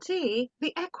guarantee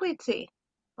the equity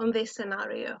on this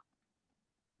scenario?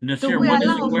 Nasir, Do we what is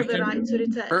allow the for the right to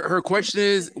return? Her question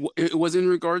is, it was in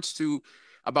regards to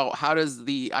about how does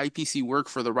the IPC work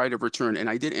for the right of return? And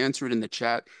I did answer it in the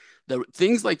chat. The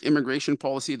things like immigration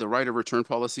policy, the right of return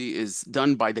policy is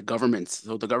done by the governments.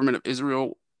 So the government of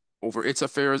Israel over its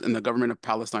affairs and the government of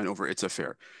Palestine over its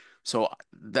affair. So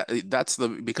that's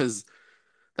because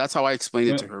That's how I explained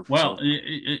it to her. Well, so.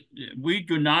 we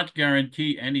do not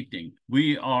guarantee anything.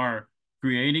 We are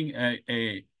creating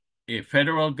a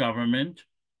federal government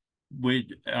with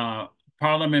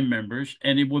parliament members,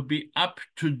 and it would be up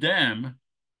to them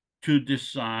to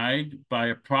decide by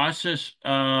a process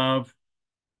of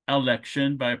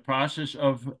election, by a process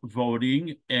of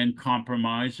voting and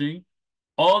compromising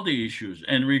all the issues.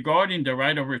 And regarding the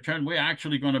right of return, we're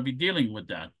actually going to be dealing with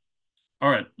that. All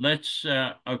right, let's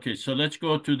okay, so let's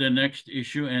go to the next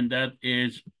issue, and that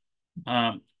is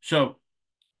so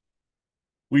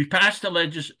we passed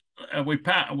the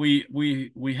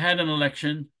we had an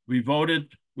election, we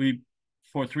voted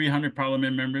for 300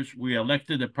 parliament members, we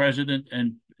elected a president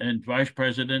and vice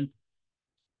president,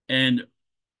 and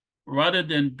rather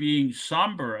than being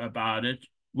somber about it,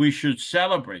 we should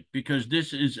celebrate because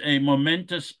this is a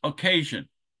momentous occasion.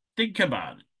 Think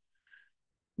about it.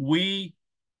 We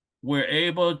were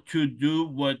able to do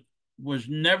what was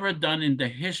never done in the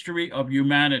history of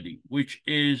humanity, which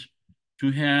is to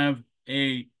have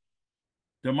a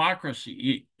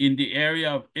democracy in the area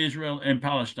of Israel and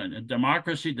Palestine, a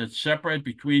democracy that's separate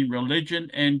between religion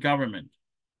and government.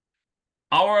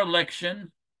 Our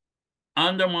election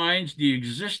undermines the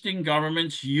existing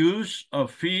government's use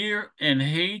of fear and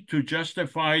hate to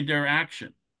justify their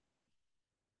action.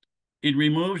 It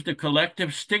removes the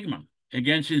collective stigma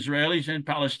against Israelis and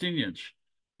Palestinians,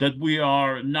 that we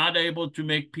are not able to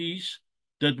make peace,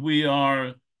 that we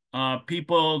are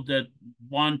people that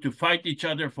want to fight each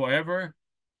other forever.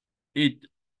 It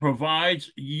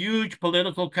provides huge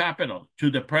political capital to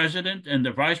the president and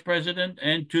the vice president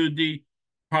and to the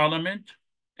parliament,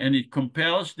 and it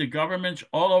compels the governments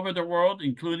all over the world,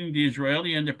 including the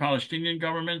Israeli and the Palestinian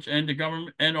governments and the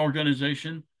government and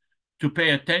organization, to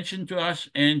pay attention to us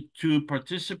and to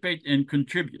participate and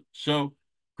contribute. So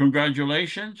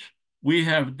congratulations. We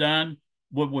have done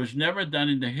what was never done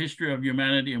in the history of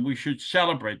humanity, and we should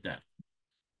celebrate that.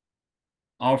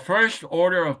 Our first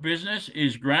order of business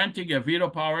is granting a veto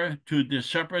power to the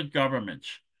separate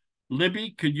governments.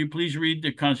 Libby, could you please read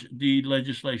the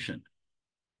legislation?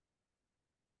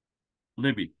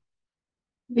 Libby.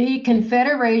 The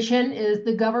Confederation is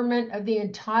the government of the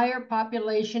entire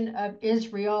population of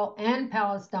Israel and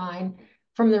Palestine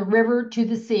from the river to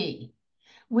the sea.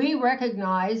 We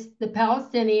recognize the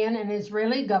Palestinian and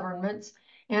Israeli governments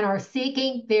and are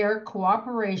seeking their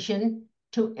cooperation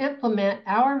to implement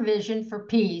our vision for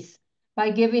peace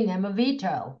by giving them a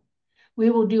veto. We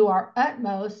will do our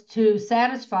utmost to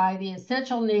satisfy the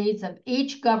essential needs of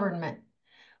each government.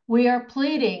 We are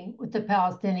pleading with the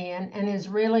Palestinian and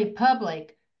Israeli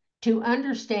public to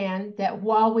understand that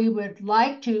while we would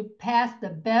like to pass the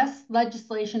best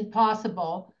legislation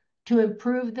possible to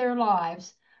improve their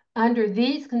lives, under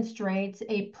these constraints,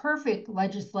 a perfect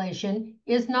legislation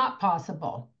is not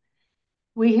possible.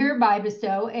 We hereby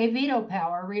bestow a veto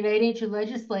power relating to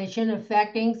legislation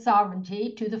affecting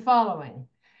sovereignty to the following: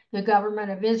 the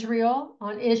government of Israel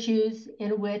on issues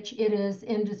in which it is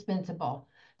indispensable,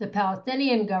 the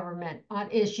Palestinian government on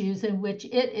issues in which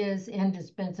it is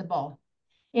indispensable.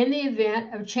 In the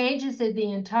event of changes in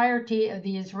the entirety of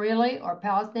the Israeli or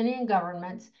Palestinian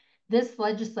governments, this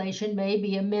legislation may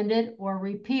be amended or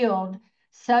repealed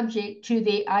subject to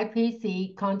the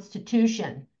IPC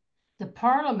Constitution. The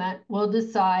Parliament will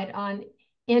decide on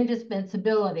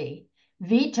indispensability.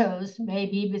 Vetoes may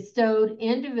be bestowed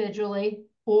individually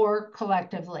or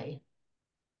collectively.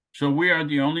 So we are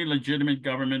the only legitimate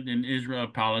government in Israel,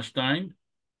 Palestine,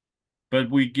 but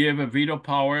we give a veto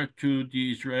power to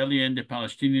the Israeli and the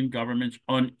Palestinian governments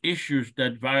on issues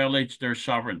that violates their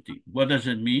sovereignty. What does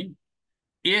it mean?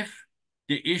 If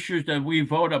the issues that we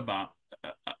vote about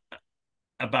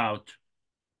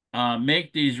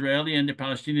make the Israeli and the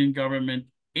Palestinian government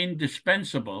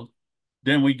indispensable,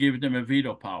 then we give them a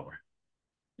veto power.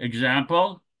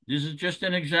 Example, this is just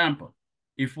an example.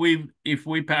 If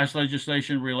we pass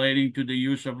legislation relating to the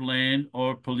use of land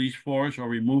or police force or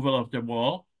removal of the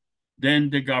wall,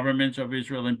 then the governments of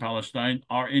Israel and Palestine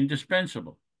are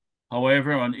indispensable.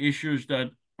 However, on issues that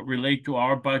relate to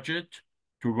our budget,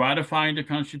 to ratifying the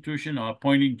Constitution or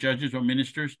appointing judges or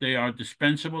ministers, they are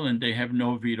dispensable and they have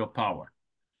no veto power.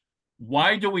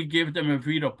 Why do we give them a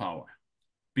veto power?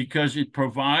 Because it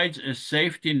provides a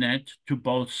safety net to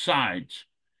both sides.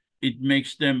 It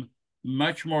makes them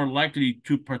much more likely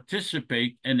to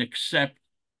participate and accept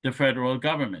the federal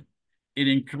government. It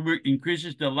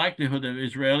increases the likelihood of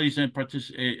Israelis and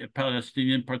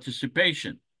Palestinian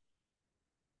participation.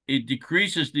 It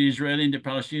decreases the Israeli and the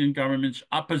Palestinian government's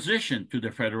opposition to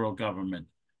the federal government.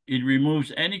 It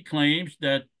removes any claims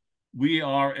that we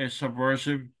are a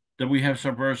subversive that we have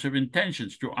subversive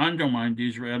intentions to undermine the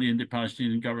Israeli and the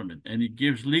Palestinian government. And it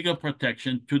gives legal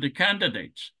protection to the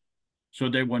candidates so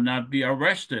they will not be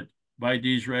arrested by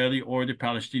the Israeli or the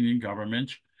Palestinian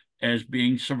governments as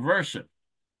being subversive.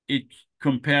 It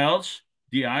compels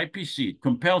the IPC,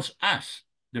 compels us,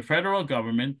 the federal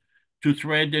government, to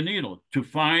thread the needle, to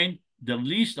find the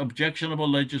least objectionable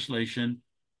legislation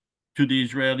to the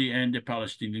Israeli and the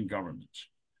Palestinian governments.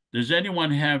 Does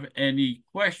anyone have any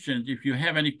questions? If you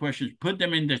have any questions, put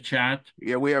them in the chat.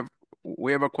 Yeah, we have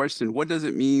a question. What does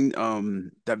it mean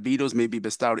that vetoes may be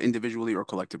bestowed individually or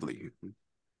collectively?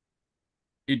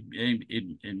 It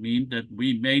means that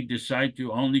we may decide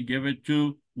to only give it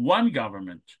to one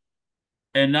government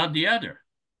and not the other,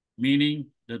 meaning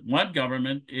that one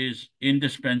government is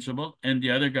indispensable and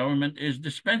the other government is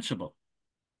dispensable,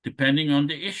 depending on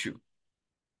the issue.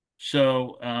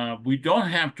 So we don't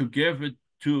have to give it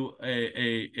to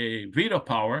a veto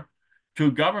power to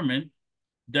a government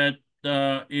that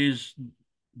is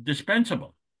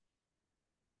dispensable.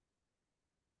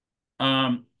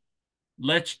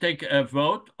 Let's take a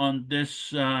vote on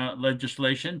this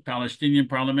legislation. Palestinian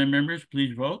parliament members,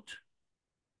 please vote.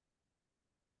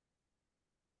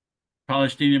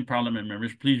 Palestinian parliament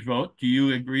members, please vote. Do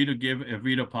you agree to give a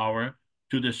veto power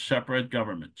to the separate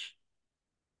governments?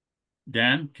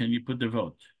 Dan, can you put the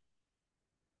vote?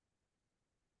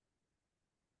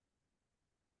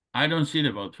 I don't see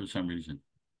the vote for some reason.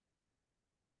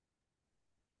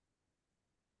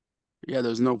 Yeah,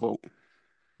 there's no vote.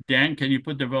 Dan, can you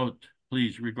put the vote,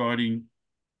 please, regarding...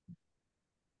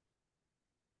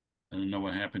 I don't know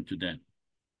what happened to Dan.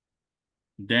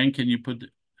 Dan, can you put...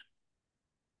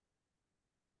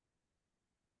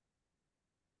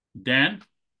 Dan,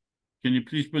 can you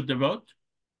please put the vote?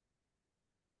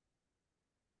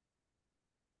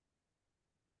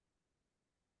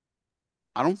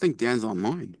 I don't think Dan's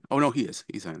online. Oh, no, he is.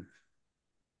 He's on.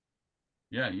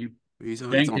 Yeah, he's on.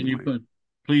 Dan, can you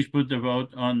please put the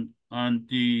vote on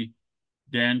the...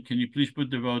 Dan, can you please put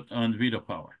the vote on veto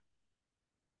power?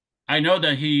 I know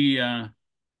that he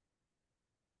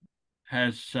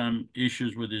has some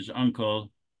issues with his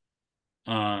uncle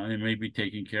and may be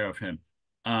taking care of him.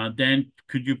 Dan,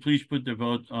 could you please put the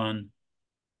vote on...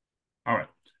 All right.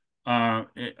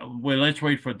 Well, let's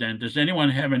wait for Dan. Does anyone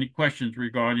have any questions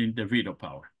regarding the veto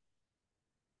power?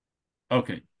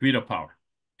 Okay, veto power.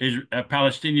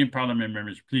 Palestinian parliament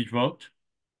members, please vote.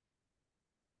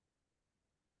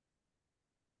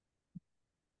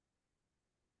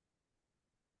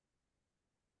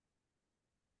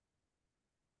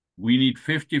 We need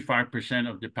 55%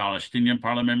 of the Palestinian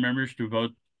parliament members to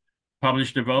vote,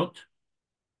 publish the vote.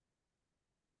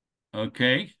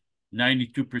 Okay,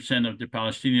 92% of the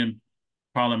Palestinian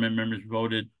parliament members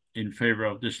voted in favor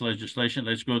of this legislation.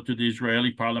 Let's go to the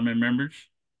Israeli parliament members.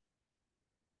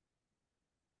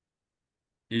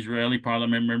 Israeli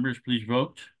parliament members, please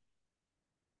vote.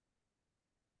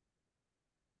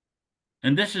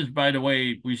 And this is, by the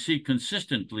way, we see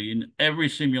consistently in every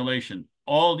simulation.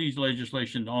 All these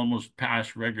legislation almost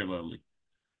pass regularly.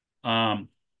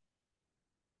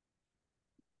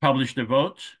 Publish the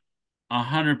votes.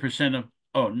 100% of,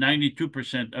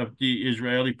 92% of the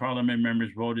Israeli parliament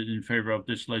members voted in favor of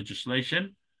this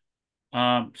legislation.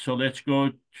 So let's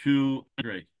go to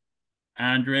Andrey.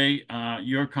 Andrey,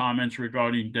 your comments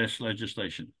regarding this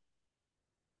legislation.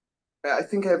 I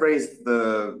think I raised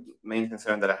the main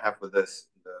concern that I have with this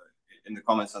in the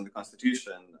comments on the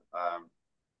Constitution.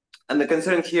 And the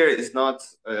concern here is not,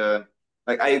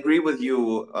 like, I agree with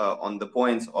you on the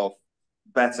point of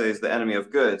better is the enemy of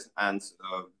good. And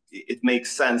it makes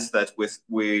sense that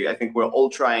I think we're all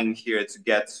trying here to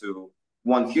get to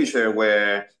one future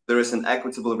where there is an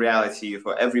equitable reality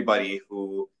for everybody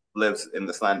who lives in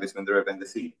this land between the river and the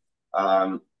sea.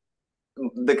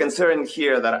 The concern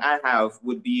here that I have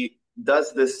would be,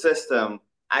 does this system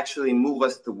actually move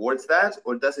us towards that,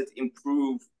 or does it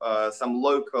improve some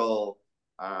local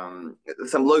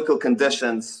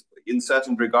conditions in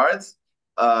certain regards?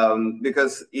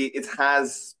 Because it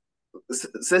has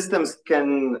systems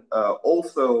can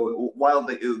also, while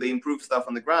they improve stuff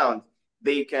on the ground,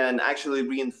 they can actually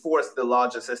reinforce the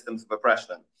larger systems of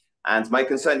oppression. And my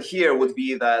concern here would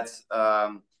be that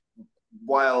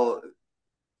while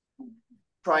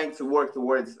trying to work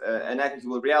towards an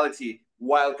equitable reality,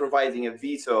 while providing a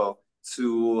veto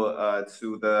to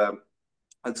the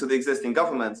existing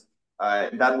government,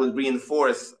 that would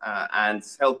reinforce and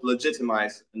help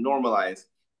legitimize and normalize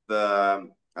the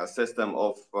system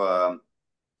of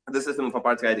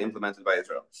apartheid implemented by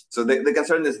Israel. So the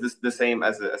concern is the same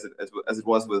as it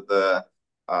was with the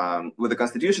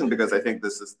Constitution, because I think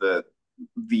this is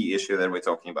the issue that we're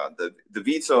talking about. The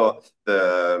veto,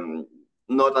 the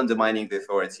not undermining the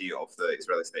authority of the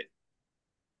Israeli state.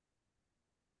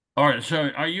 All right,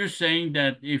 so are you saying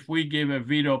that if we give a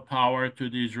veto power to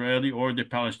the Israeli or the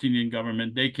Palestinian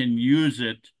government, they can use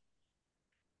it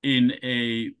in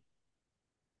a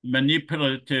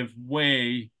manipulative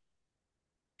way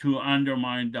to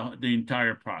undermine the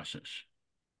entire process?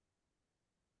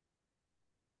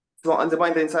 To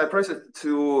undermine the entire process,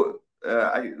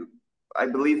 I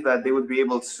believe that they would be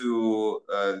able to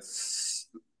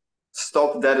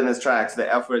stop dead in its tracks the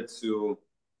effort to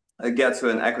get to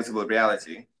an equitable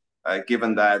reality,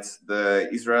 given that the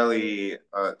Israeli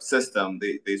system,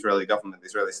 the Israeli government, the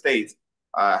Israeli state,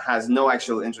 has no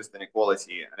actual interest in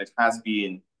equality, and it has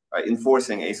been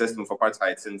enforcing a system of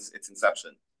apartheid since its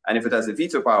inception. And if it has a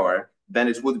veto power, then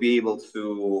it would be able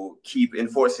to keep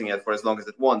enforcing it for as long as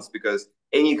it wants, because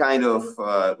any kind of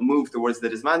move towards the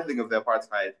dismantling of the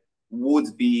apartheid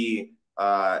would be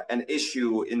an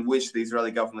issue in which the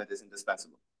Israeli government is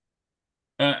indispensable.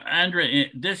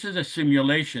 Andrey, this is a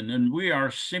simulation, and we are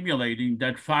simulating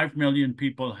that 5 million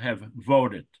people have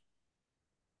voted.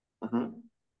 Mm-hmm.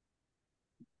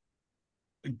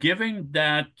 Given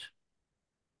that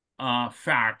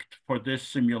fact for this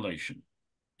simulation,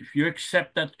 if you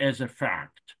accept that as a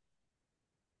fact,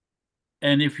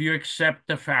 and if you accept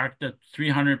the fact that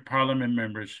 300 parliament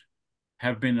members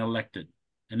have been elected,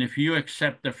 and if you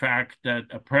accept the fact that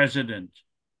a president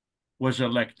was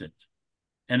elected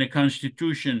and a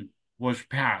constitution was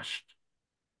passed,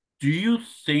 do you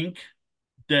think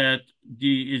that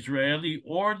the Israeli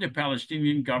or the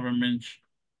Palestinian governments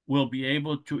will be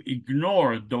able to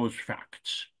ignore those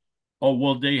facts? Or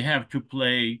will they have to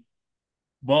play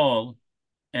ball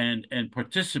and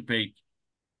participate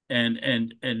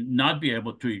and not be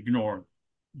able to ignore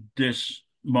this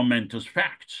momentous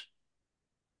facts?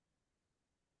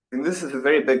 And this is a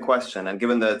very big question, and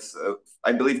given that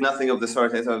I believe nothing of the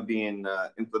sort has ever been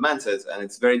implemented, and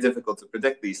it's very difficult to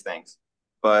predict these things.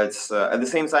 But at the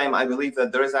same time, I believe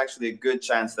that there is actually a good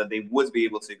chance that they would be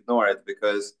able to ignore it,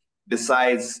 because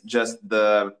besides just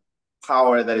the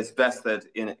power that is vested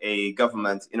in a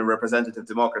government, in a representative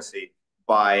democracy,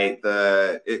 by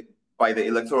the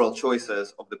electoral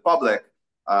choices of the public,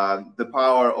 the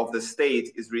power of the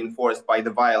state is reinforced by the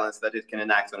violence that it can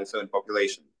enact on its own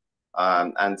population.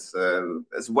 As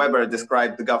Weber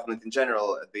described the government in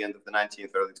general at the end of the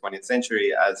 19th, early 20th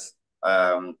century as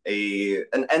an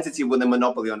entity with a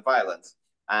monopoly on violence.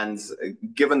 And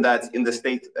given that in the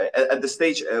state, at the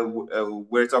stage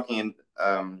we're talking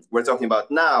about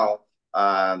now,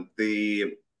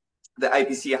 the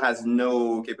IPC has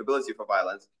no capability for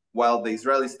violence, while the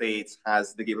Israeli state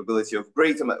has the capability of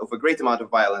a great amount of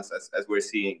violence, as we're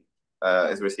seeing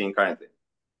currently.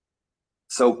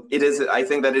 So I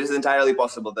think that it is entirely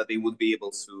possible that they would be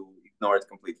able to ignore it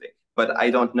completely. But I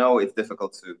don't know. It's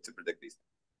difficult to predict these things.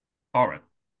 All right.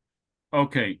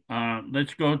 Okay.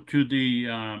 Let's go to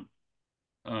the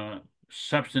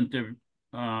substantive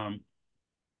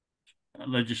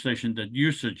legislation that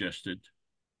you suggested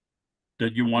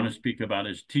that you want to speak about,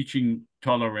 is teaching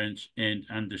tolerance and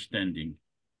understanding.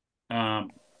 Charles,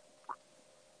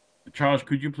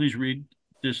 could you please read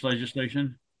this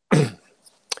legislation?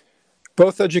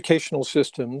 Both educational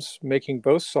systems, making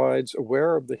both sides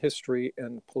aware of the history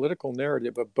and political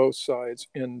narrative of both sides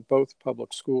in both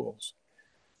public schools,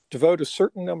 devote a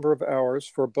certain number of hours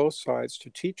for both sides to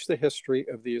teach the history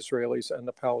of the Israelis and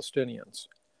the Palestinians,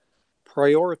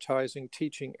 prioritizing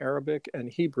teaching Arabic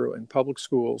and Hebrew in public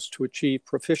schools to achieve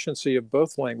proficiency of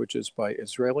both languages by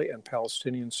Israeli and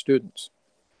Palestinian students.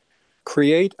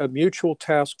 Create a mutual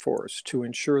task force to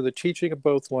ensure the teaching of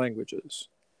both languages.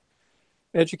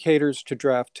 Educators to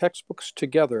draft textbooks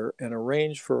together and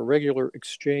arrange for a regular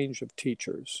exchange of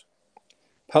teachers.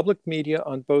 Public media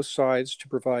on both sides to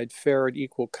provide fair and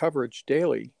equal coverage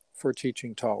daily for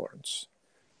teaching tolerance.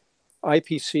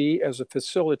 IPC as a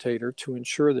facilitator to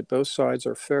ensure that both sides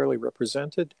are fairly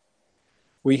represented.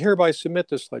 We hereby submit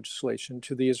this legislation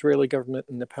to the Israeli government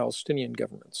and the Palestinian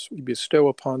governments. We bestow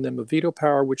upon them a veto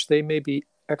power which they may be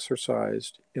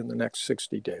exercised in the next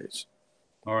 60 days.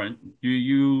 All right. Do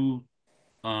you,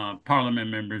 Parliament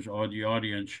members or the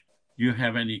audience, you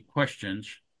have any questions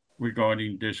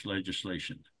regarding this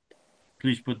legislation?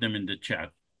 Please put them in the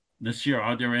chat. Nasir,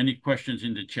 are there any questions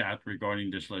in the chat regarding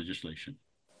this legislation?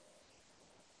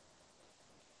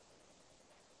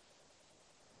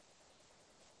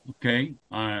 Okay,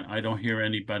 I don't hear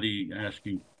anybody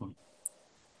asking.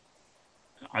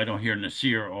 I don't hear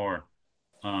Nasir or,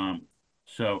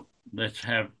 so let's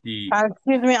have the.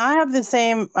 Excuse me, I have the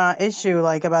same issue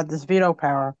like about this veto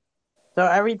power. So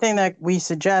everything that we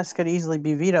suggest could easily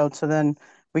be vetoed. So then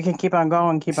we can keep on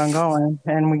going,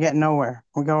 and we get nowhere.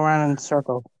 We go around in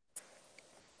circles.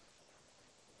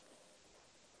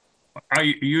 Are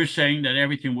you saying that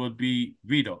everything will be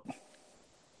vetoed?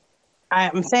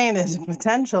 I'm saying there's a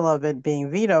potential of it being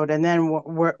vetoed, and then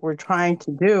what we're trying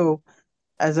to do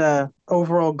as a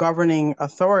overall governing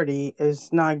authority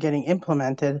is not getting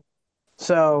implemented.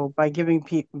 So by giving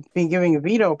a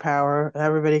veto power,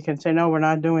 everybody can say, no, we're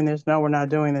not doing this. No, we're not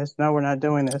doing this. No, we're not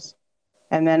doing this.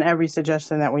 And then every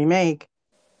suggestion that we make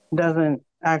doesn't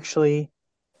actually,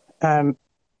 get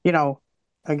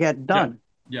done.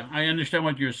 Yeah, I understand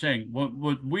what you're saying.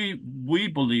 What we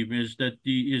believe is that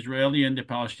the Israeli and the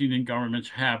Palestinian governments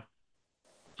have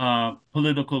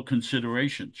political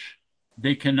considerations.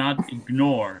 They cannot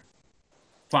ignore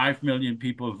 5 million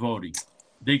people voting.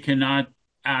 They cannot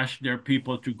ask their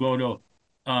people to go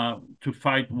to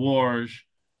fight wars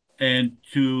and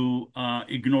to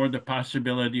ignore the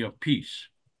possibility of peace.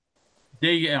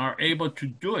 They are able to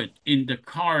do it in the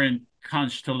current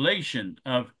constellation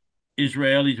of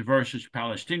Israelis versus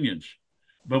Palestinians.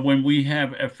 But when we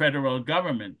have a federal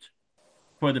government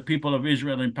for the people of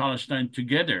Israel and Palestine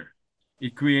together,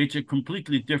 it creates a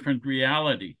completely different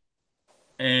reality.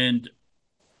 And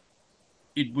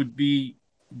it would be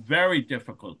very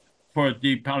difficult for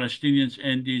the Palestinians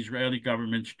and the Israeli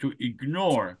governments to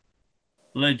ignore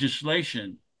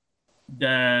legislation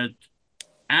that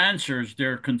answers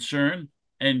their concern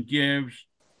and gives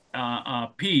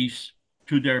peace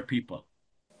to their people.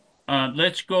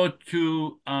 Let's go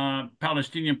to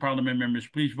Palestinian parliament members.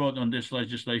 Please vote on this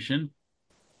legislation.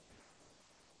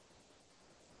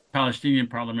 Palestinian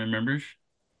parliament members.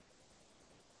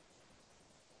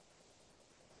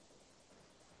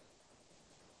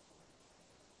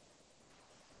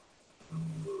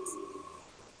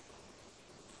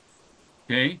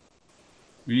 Okay.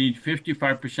 We need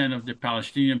 55% of the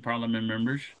Palestinian parliament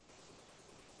members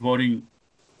voting,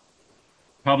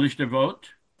 publish the vote.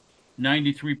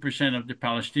 93% of the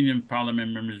Palestinian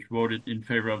parliament members voted in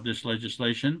favor of this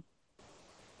legislation.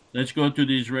 Let's go to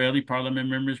the Israeli parliament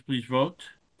members. Please vote.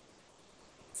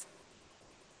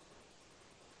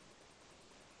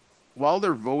 While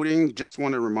they're voting, just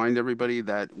want to remind everybody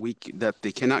that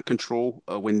they cannot control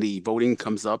when the voting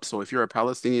comes up. So if you're a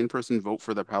Palestinian person, vote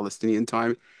for the Palestinian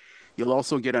time. You'll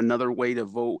also get another way to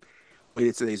vote when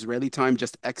it's the Israeli time.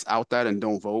 Just X out that and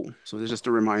don't vote. So this is just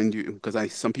to remind you,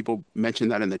 because some people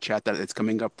mentioned that in the chat that it's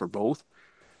coming up for both.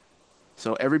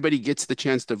 So everybody gets the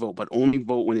chance to vote, but only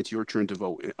vote when it's your turn to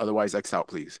vote. Otherwise, X out,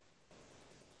 please.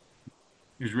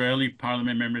 Israeli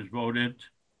parliament members voted,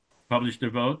 published the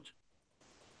vote.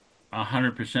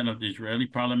 100% of the Israeli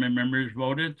parliament members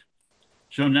voted.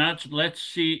 So now let's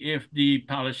see if the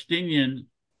Palestinian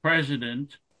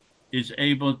president is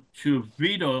able to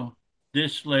veto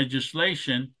this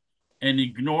legislation and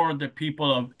ignore the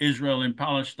people of Israel and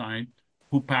Palestine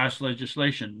who passed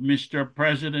legislation. Mr.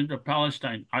 President of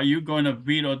Palestine, are you going to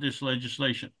veto this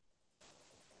legislation?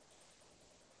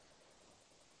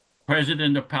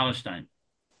 President of Palestine.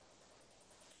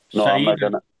 No, Saeed?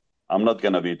 I'm not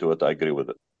gonna veto it. I agree with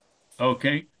it.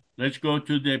 Okay, let's go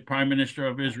to the Prime Minister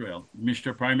of Israel.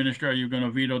 Mr. Prime Minister, are you going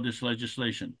to veto this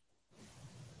legislation?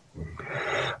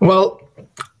 Well,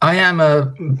 I am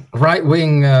a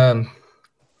right-wing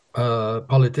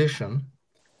politician,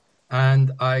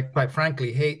 and I quite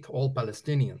frankly hate all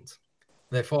Palestinians.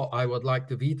 Therefore, I would like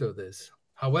to veto this.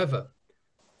 However,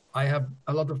 I have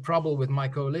a lot of trouble with my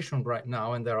coalition right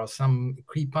now, and there are some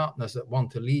key partners that want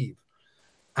to leave.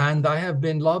 And I have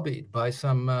been lobbied by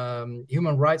some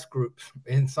human rights groups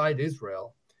inside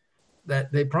Israel that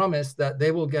they promise that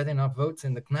they will get enough votes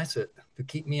in the Knesset to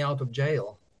keep me out of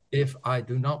jail if I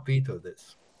do not veto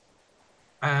this.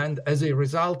 And as a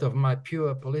result of my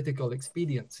pure political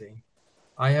expediency,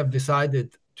 I have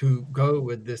decided to go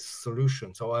with this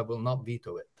solution, so I will not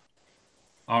veto it.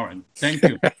 All right, thank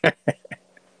you.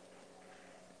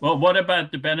 Well, what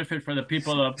about the benefit for the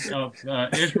people of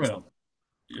Israel?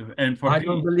 And for I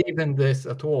don't believe in this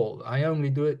at all. I only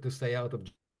do it to stay out of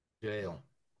jail.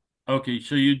 Okay,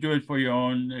 so you do it for your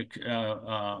own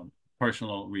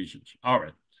personal reasons. All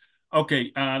right.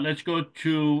 Okay, let's go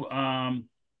to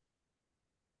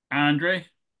Andrey.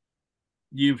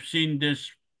 You've seen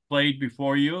this played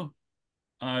before you.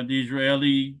 The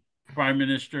Israeli Prime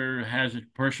Minister has a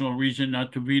personal reason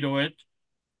not to veto it.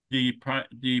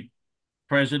 The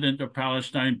President of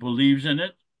Palestine believes in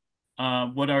it.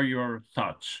 What are your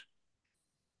thoughts?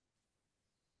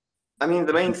 I mean,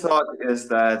 the main thought is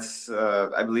that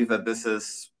I believe that this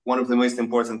is one of the most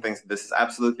important things. This is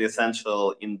absolutely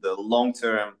essential in the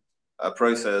long-term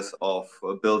process of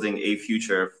building a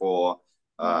future for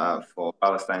for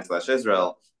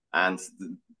Palestine/Israel, and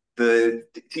the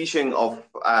teaching of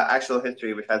actual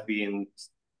history, which has been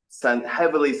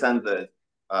heavily censored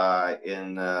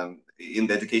in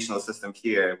the educational system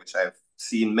here, which I've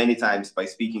seen many times by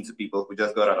speaking to people who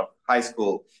just got out of high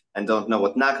school and don't know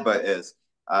what Nakba is.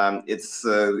 I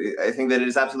think that it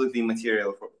is absolutely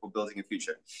material for building a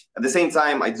future. At the same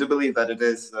time, I do believe that it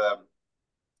is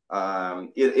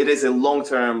a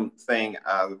long-term thing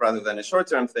rather than a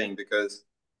short-term thing, because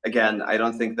again, I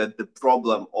don't think that the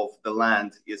problem of the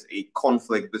land is a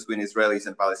conflict between Israelis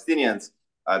and Palestinians,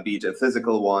 be it a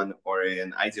physical one or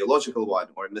an ideological one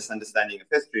or a misunderstanding of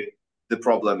history. The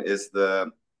problem is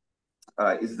the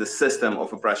system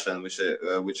of oppression,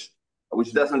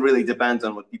 which doesn't really depend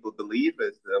on what people believe.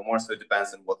 It more so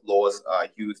depends on what laws are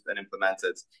used and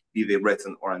implemented, be they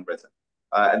written or unwritten.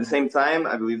 At the same time,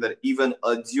 I believe that even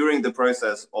during the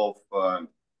process of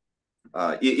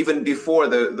even before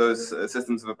those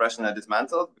systems of oppression are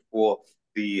dismantled, before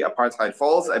the apartheid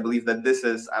falls, I believe that this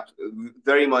is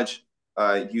very much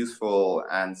useful,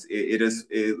 and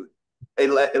a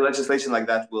legislation like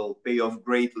that will pay off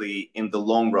greatly in the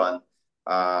long run,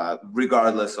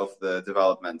 regardless of the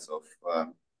developments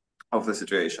of the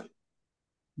situation.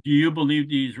 Do you believe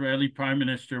the Israeli Prime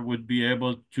Minister would be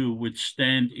able to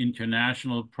withstand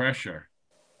international pressure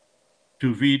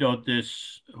to veto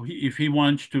this, if he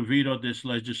wants to veto this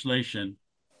legislation?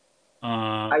 Go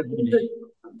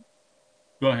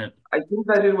ahead. I think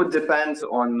that it would depend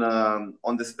on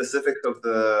the specifics of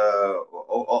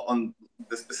on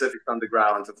the specifics on the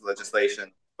ground of the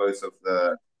legislation, both of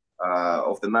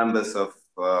the members of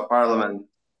parliament.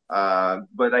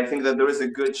 But I think that there is a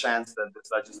good chance that this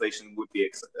legislation would be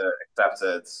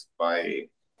accepted by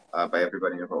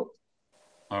everybody involved.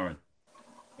 All right.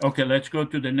 Okay, let's go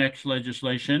to the next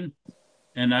legislation,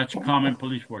 and that's common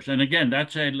police force. And again,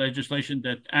 that's a legislation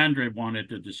that Andrey wanted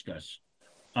to discuss,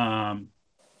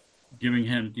 giving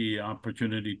him the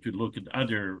opportunity to look at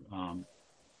other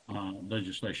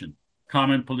legislation.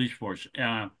 Common police force.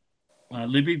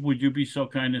 Libby, would you be so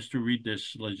kind as to read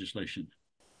this legislation?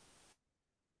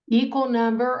 Equal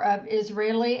number of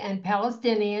Israeli and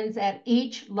Palestinians at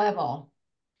each level.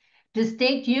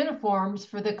 Distinct uniforms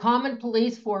for the common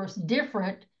police force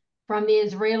different from the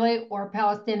Israeli or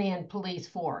Palestinian police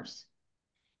force.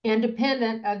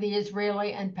 Independent of the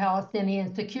Israeli and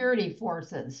Palestinian security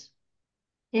forces.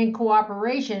 In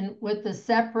cooperation with the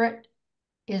separate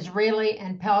Israeli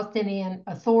and Palestinian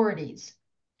authorities.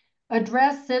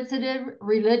 Address sensitive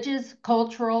religious,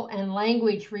 cultural, and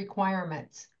language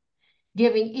requirements,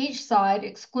 giving each side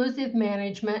exclusive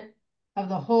management of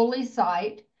the holy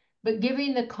site, but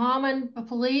giving the common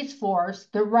police force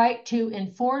the right to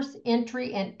enforce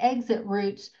entry and exit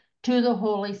routes to the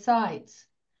holy sites.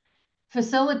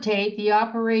 Facilitate the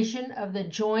operation of the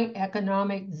joint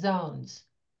economic zones.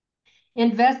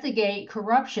 Investigate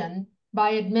corruption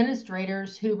by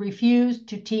administrators who refuse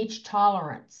to teach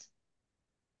tolerance.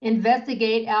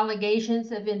 Investigate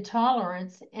allegations of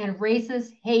intolerance and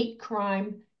racist hate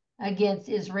crime against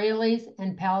Israelis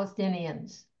and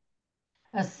Palestinians.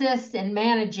 Assist in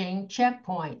managing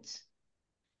checkpoints.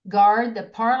 Guard the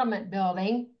Parliament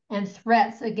building and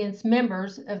threats against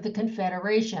members of the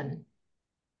Confederation.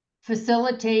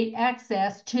 Facilitate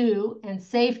access to and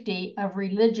safety of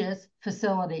religious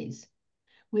facilities.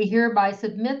 We hereby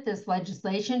submit this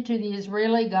legislation to the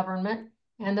Israeli government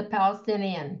and the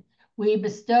Palestinian. We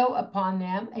bestow upon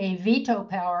them a veto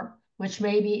power which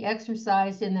may be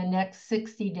exercised in the next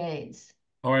 60 days.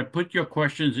 All right, put your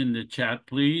questions in the chat,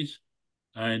 please.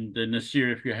 And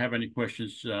Nasir, if you have any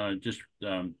questions, just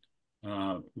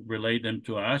relay them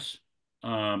to us.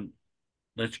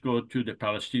 Let's go to the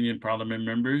Palestinian parliament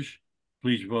members.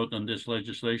 Please vote on this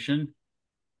legislation.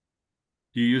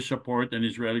 Do you support an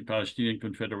Israeli-Palestinian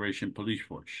Confederation police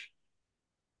force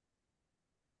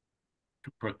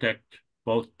to protect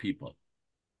both people?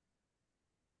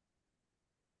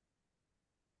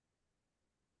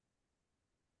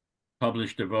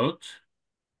 Publish the vote.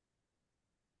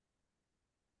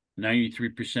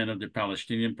 93% of the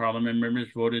Palestinian parliament members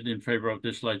voted in favor of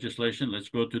this legislation. Let's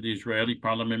go to the Israeli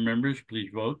parliament members. Please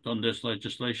vote on this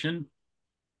legislation.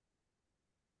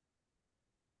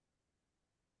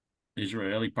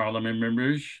 Israeli parliament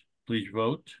members, please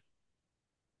vote.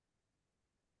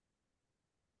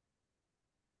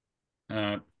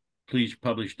 Please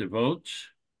publish the votes.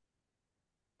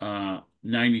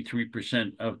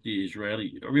 93% of the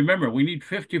Israeli. Remember, we need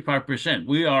 55%.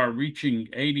 We are reaching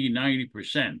 80,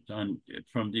 90%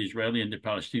 from the Israeli and the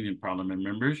Palestinian parliament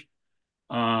members.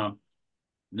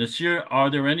 Nasir, are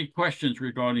there any questions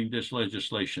regarding this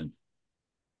legislation?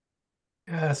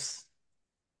 Yes.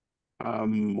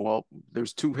 Well,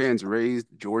 there's two hands raised.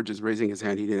 George is raising his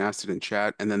hand. He didn't ask it in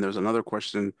chat. And then there's another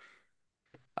question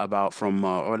about from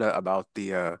Oda about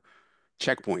the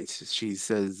checkpoints. She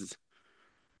says,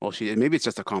 well, maybe it's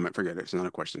just a comment. Forget it. It's not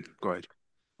a question. Go ahead.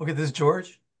 Okay, this is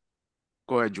George.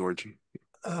 Go ahead, George.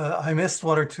 I missed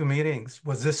one or two meetings.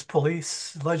 Was this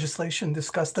police legislation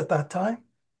discussed at that time?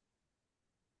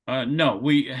 No,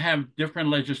 we have different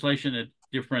legislation at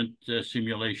different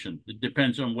simulation. It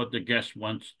depends on what the guest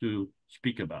wants to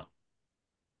speak about.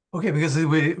 Okay, because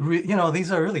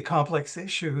these are really complex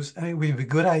issues. I mean, it would be a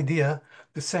good idea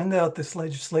to send out this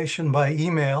legislation by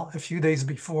email a few days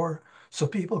before so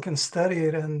people can study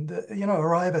it and,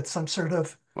 arrive at some sort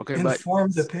of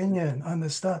informed opinion on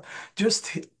this stuff.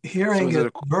 Just hearing it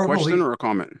a verbally. Question or a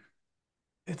comment?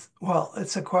 It's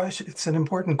a question. It's an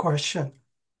important question.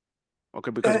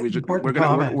 Okay, because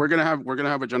we're gonna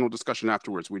have a general discussion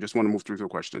afterwards. We just want to move through the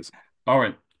questions. All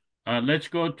right, let's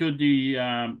go to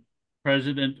the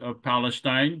President of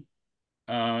Palestine.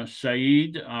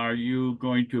 Saeed, are you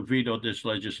going to veto this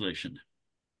legislation?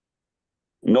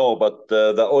 No, but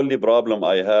the only problem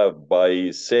I have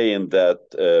by saying that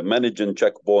managing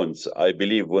checkpoints, I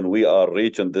believe when we are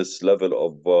reaching this level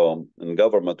of in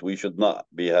government, we should not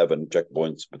be having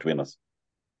checkpoints between us.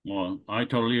 Well, I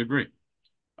totally agree.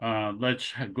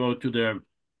 Let's go to the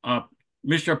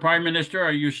Mr. Prime Minister,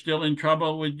 are you still in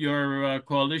trouble with your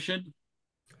coalition?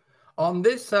 On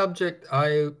this subject,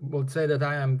 I would say that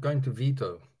I am going to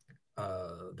veto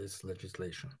this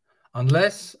legislation,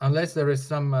 unless there is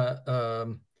some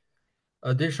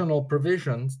additional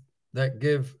provisions that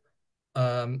give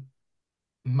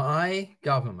my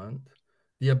government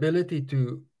the ability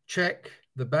to check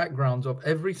the backgrounds of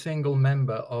every single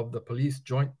member of the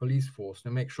joint police force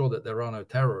to make sure that there are no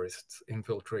terrorists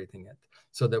infiltrating it,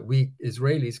 so that we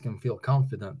Israelis can feel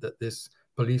confident that this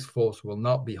police force will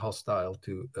not be hostile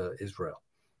to Israel.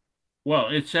 Well,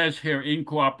 it says here in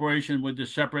cooperation with the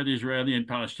separate Israeli and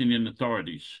Palestinian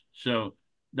authorities. So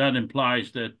that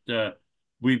implies that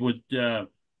we would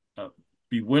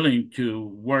be willing to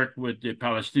work with the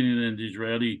Palestinian and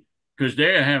Israeli, because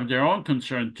they have their own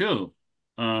concern too,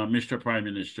 Mr. Prime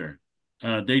Minister.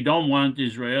 They don't want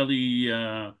Israeli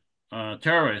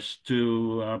terrorists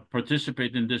to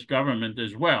participate in this government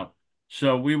as well.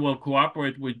 So we will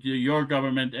cooperate with your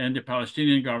government and the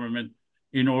Palestinian government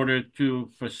in order to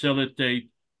facilitate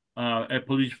a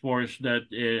police force that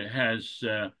has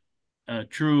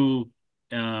true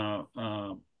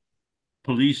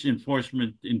police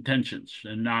enforcement intentions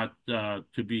and not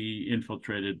to be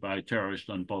infiltrated by terrorists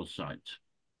on both sides.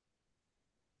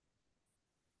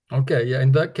 Okay, yeah,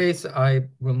 in that case, I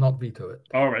will not veto it.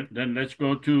 All right, then let's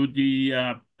go to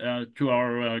the to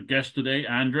our guest today,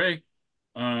 Andrey.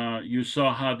 You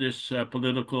saw how this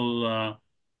political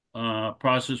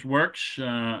process works.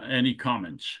 Any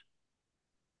comments?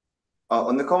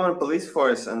 On the common police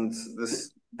force, and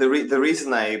the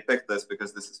reason I picked this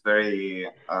because this is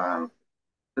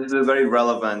this is a very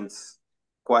relevant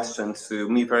question to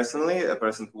me personally, a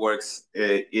person who works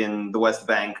in the West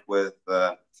Bank with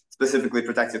specifically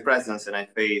protected presence, and I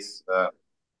face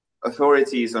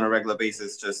authorities on a regular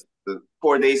basis. Just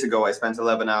 4 days ago, I spent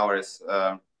 11 hours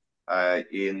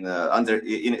in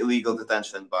illegal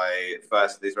detention by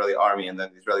first the Israeli army and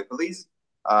then the Israeli police.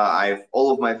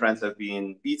 All of my friends have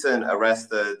been beaten,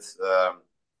 arrested,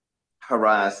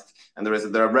 harassed, and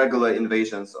there are regular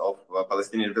invasions of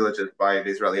Palestinian villages by the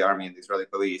Israeli army and the Israeli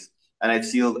police. And I've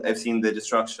seen the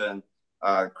destruction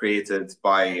created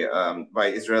by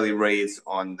Israeli raids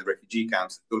on the refugee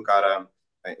camps in Tulkarem,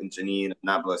 in Jenin,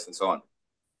 Nablus, and so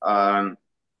on.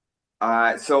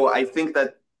 So I think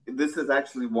that this is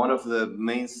actually one of the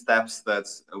main steps that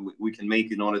we can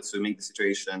make in order to make the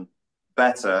situation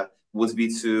better, would be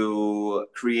to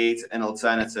create an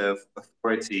alternative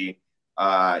authority,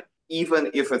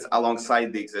 even if it's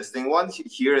alongside the existing one.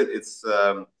 Here, it's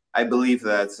I believe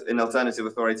that an alternative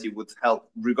authority would help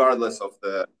regardless of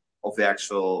the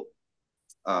actual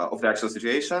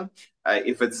situation.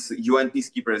 If it's UN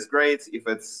peacekeeper is great. If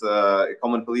it's a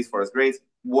common police force, great.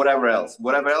 Whatever else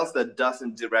that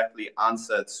doesn't directly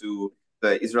answer to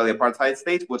the Israeli apartheid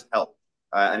state would help,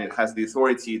 and it has the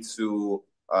authority to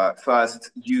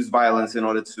first use violence in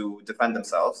order to defend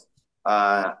themselves,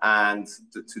 and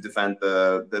to defend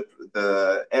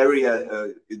the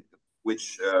area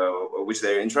which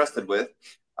they're entrusted with,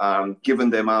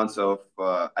 given the amounts of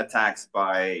attacks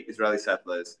by Israeli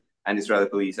settlers and Israeli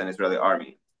police and Israeli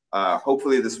army.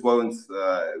 Hopefully this won't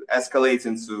escalate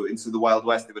into the Wild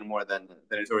West even more than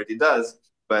it already does,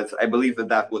 but I believe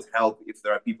that would help if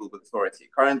there are people with authority.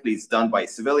 Currently, it's done by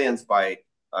civilians, by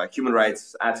human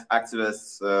rights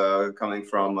activists coming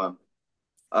from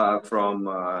from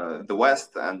the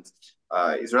West and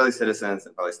Israeli citizens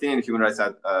and Palestinian human rights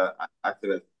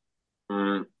activists.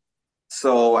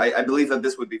 So I believe that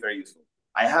this would be very useful.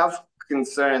 I have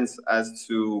concerns as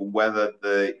to whether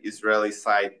the Israeli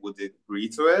side would agree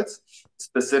to it,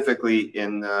 specifically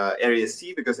in Area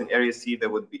C, because in Area C, there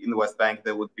would be, in the West Bank,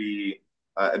 there would be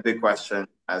a big question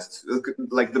as to,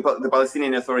 like, the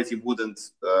Palestinian Authority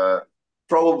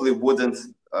probably wouldn't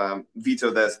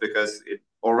veto this because it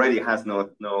already has no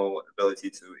ability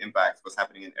to impact what's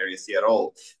happening in Area C at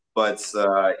all. But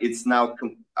it's now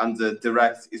under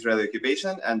direct Israeli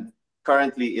occupation, and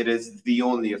currently it is the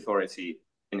only authority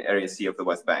in Area C of the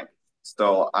West Bank.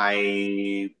 So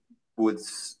there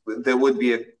would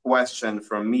be a question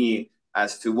from me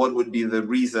as to what would be the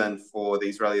reason for the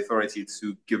Israeli Authority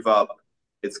to give up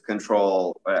its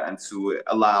control and to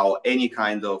allow any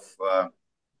kind of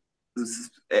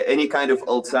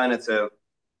alternative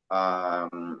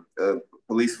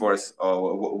police force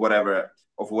or whatever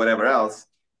else,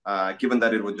 given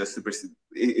that it would just supersede,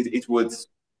 it would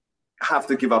have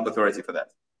to give up authority for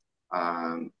that.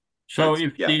 So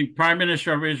if the Prime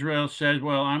Minister of Israel says,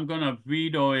 well, I'm going to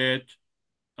veto it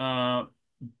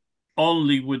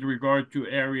only with regard to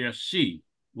Area C,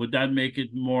 would that make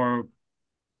it more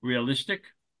realistic?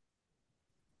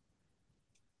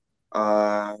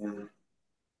 I'm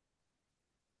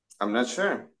not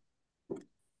sure.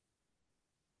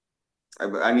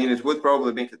 I mean, it would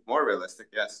probably make it more realistic,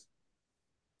 yes.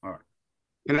 All right.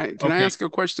 Can I ask a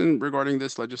question regarding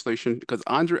this legislation? Because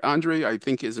Andrey, I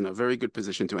think, is in a very good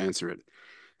position to answer it,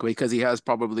 because he has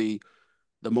probably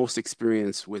the most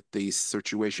experience with the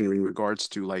situation in regards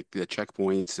to like the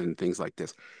checkpoints and things like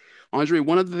this. Andrey,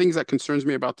 one of the things that concerns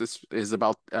me about this is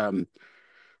about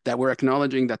that we're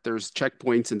acknowledging that there's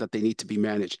checkpoints and that they need to be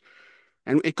managed.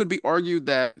 And it could be argued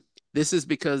that this is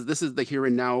because this is the here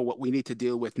and now, what we need to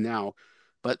deal with now.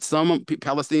 But some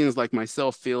Palestinians like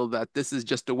myself feel that this is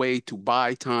just a way to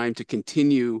buy time to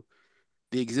continue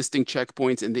the existing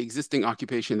checkpoints and the existing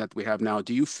occupation that we have now.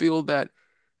 Do you feel that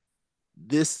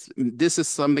this is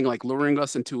something like luring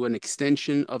us into an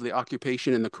extension of the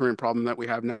occupation and the current problem that we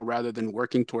have now, rather than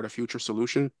working toward a future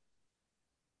solution?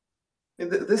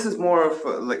 This is more of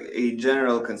like a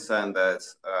general concern that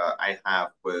I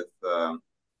have with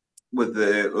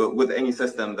any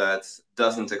system that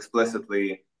doesn't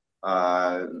explicitly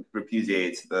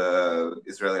repudiate the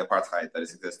Israeli apartheid that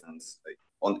is existence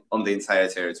on the entire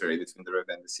territory between the river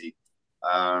and the sea.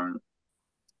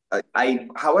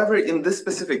 However, in this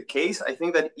specific case, I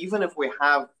think that even if we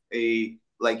have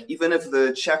even if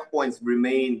the checkpoints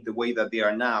remain the way that they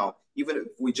are now, even if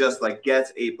we just like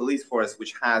get a police force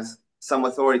which has some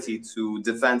authority to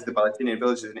defend the Palestinian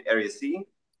villages in Area C,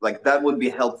 like that would be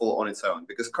helpful on its own,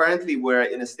 because currently we're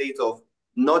in a state of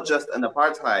not just an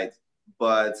apartheid,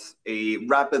 but a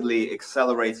rapidly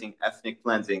accelerating ethnic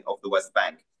cleansing of the West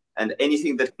Bank. And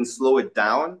anything that can slow it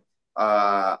down,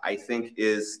 I think,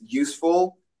 is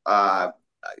useful.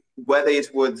 Whether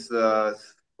it would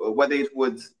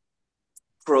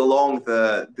prolong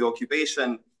the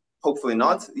occupation, hopefully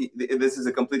not. This is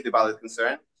a completely valid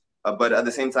concern. But at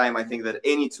the same time, I think that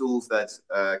any tools that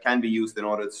can be used in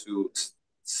order to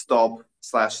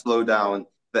stop/slow down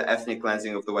the ethnic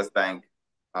cleansing of the West Bank,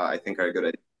 I think are a good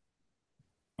idea.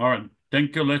 All right,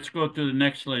 thank you. Let's go to the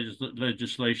next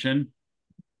legislation,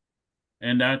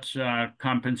 and that's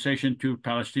compensation to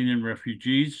Palestinian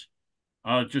refugees.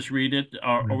 I'll just read it.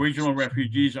 Our original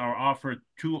refugees are offered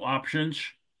two options.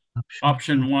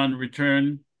 Option one,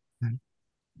 return.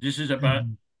 This is about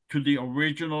to the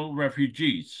original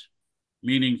refugees,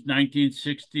 meaning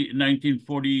 1960,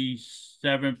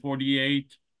 1947,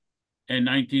 48, and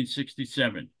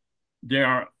 1967.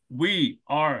 We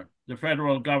are the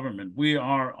federal government. We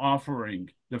are offering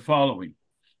the following: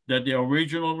 that the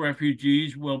original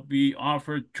refugees will be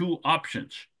offered two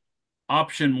options.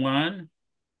 Option one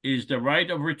is the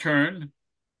right of return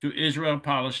to Israel,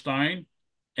 Palestine,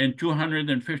 and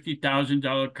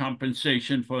 $250,000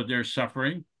 compensation for their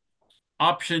suffering.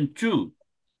 Option two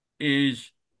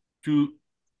is to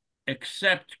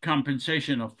accept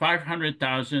compensation of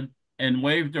 $500,000 and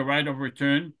waive the right of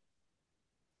return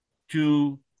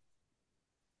to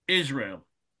Israel,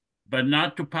 but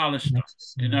not to Palestine.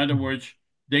 In other words,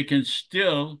 they can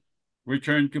still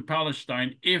return to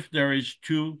Palestine if there is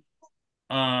two-state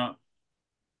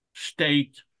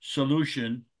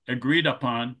solution agreed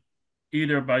upon,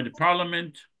 either by the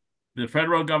parliament, the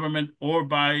federal government, or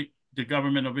by the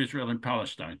government of Israel and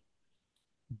Palestine.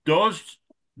 Those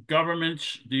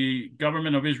governments, the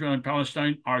government of Israel and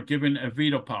Palestine, are given a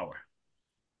veto power.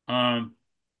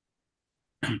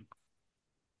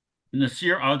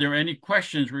 Nasir, are there any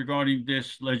questions regarding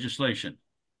this legislation?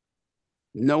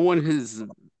 No one has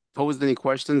posed any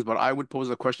questions, but I would pose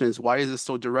a question is why is this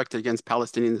so directed against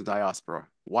Palestinians in diaspora?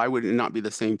 Why would it not be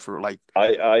the same for like I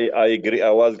agree. I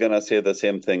was gonna say the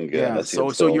same thing, yeah,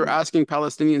 Nassim. so you're asking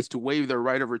Palestinians to waive their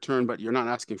right of return, but you're not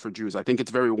asking for Jews. I think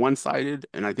it's very one-sided,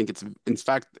 and I think it's in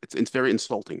fact it's very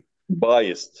insulting.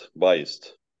 Biased.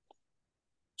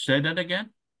 Say that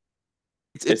again.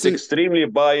 It's extremely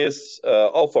biased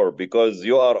offer because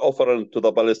you are offering to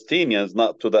the Palestinians,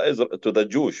 not to the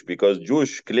Jewish, because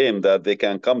Jewish claim that they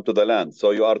can come to the land.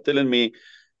 So you are telling me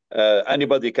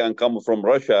anybody can come from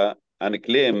Russia and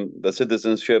claim the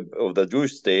citizenship of the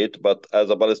Jewish state, but as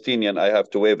a Palestinian, I have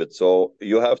to waive it. So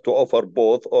you have to offer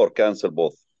both or cancel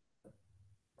both.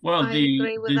 Well, the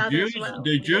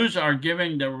Jews Yeah. are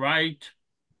giving the right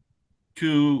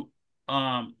to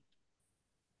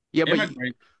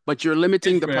immigrate. But you're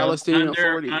limiting Israel the Palestinian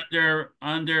Authority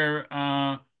under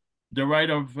the right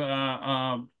of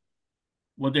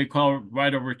what they call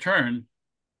right of return.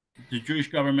 The Jewish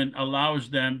government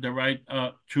allows them the right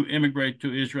to immigrate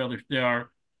to Israel if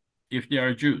they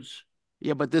are Jews.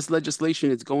 Yeah, but this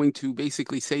legislation is going to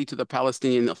basically say to the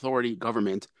Palestinian Authority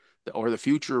government or the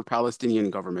future Palestinian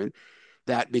government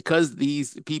that because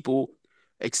these people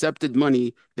accepted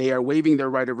money, they are waiving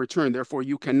their right of return. Therefore,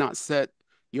 you cannot set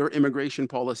your immigration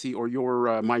policy or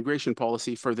your migration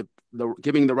policy for the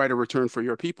giving the right of return for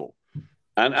your people.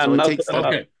 And so it takes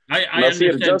okay. I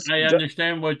understand. I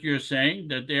understand what you're saying,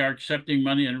 that they are accepting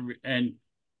money and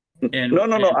no.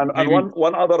 And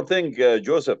one other thing,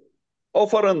 Joseph,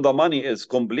 offering the money is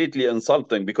completely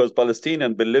insulting because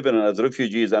Palestinians been living as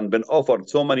refugees and been offered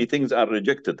so many things and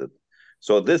rejected it.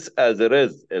 So this, as it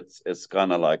is, it's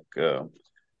kind of like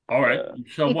all right.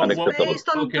 So it's based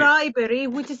on bribery,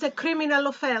 which is a criminal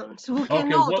offense. We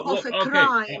cannot offer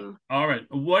crime. All right.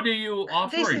 What are you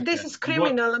offering? This is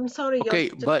criminal. I'm sorry. Okay,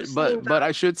 but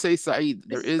I should say, Saeed,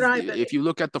 there is bribery. If you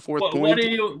look at the fourth point. What are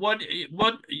you? What?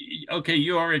 Okay,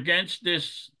 you are against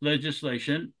this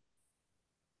legislation.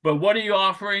 But what are you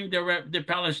offering the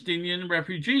Palestinian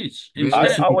refugees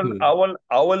instead?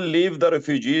 I will leave the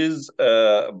refugees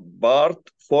part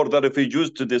for the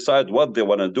refugees to decide what they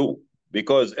want to do.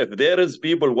 Because if there is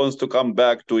people wants to come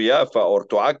back to Jaffa or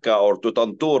to Akka or to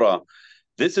Tantura,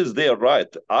 this is their right.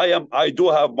 I do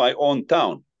have my own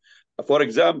town. For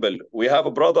example, we have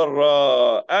a brother,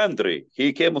 Andrey.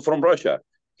 He came from Russia.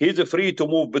 He's free to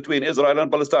move between Israel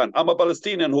and Palestine. I'm a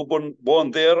Palestinian who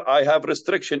born there. I have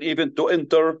restriction even to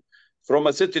enter from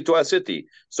a city to a city.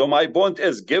 So my point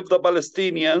is give the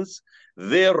Palestinians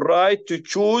their right to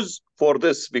choose for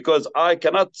this, because I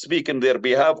cannot speak in their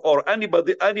behalf, or any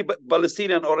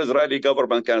Palestinian or Israeli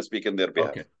government can speak in their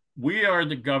behalf. Okay. We are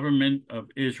the government of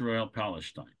Israel,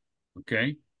 Palestine.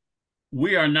 Okay.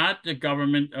 We are not the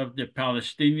government of the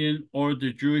Palestinian or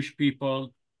the Jewish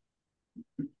people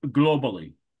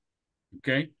globally.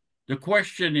 Okay. The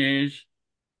question is,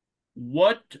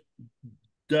 what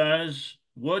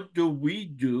do we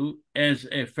do as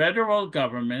a federal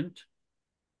government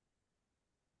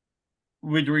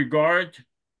with regard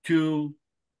to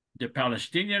the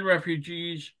Palestinian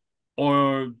refugees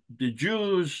or the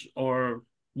Jews or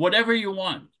whatever you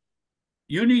want?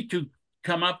 You need to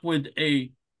come up with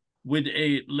a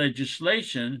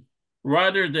legislation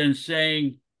rather than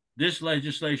saying this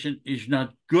legislation is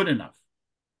not good enough.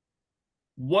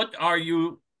 What are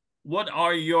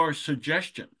your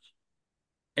suggestions?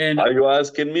 And are you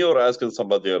asking me or asking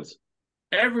somebody else?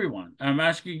 Everyone. I'm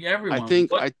asking everyone. I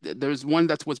think there's one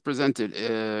that was presented.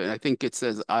 I think it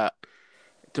says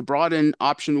to broaden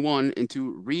option 1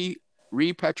 into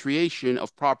repatriation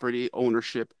of property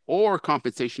ownership or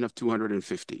compensation of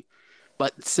 250.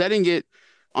 But setting it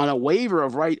on a waiver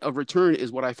of right of return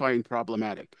is what I find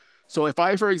problematic. So if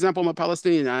I, for example, am a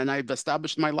Palestinian and I've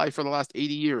established my life for the last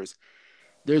 80 years,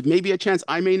 there's maybe a chance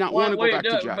I may not want to go back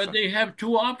to Jaffa. But they have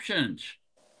two options.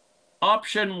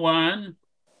 Option 1,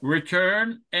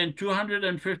 return and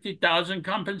 250,000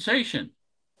 compensation.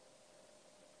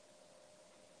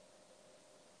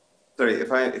 Sorry,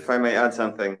 if I may add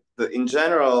something. In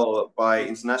general, by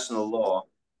international law,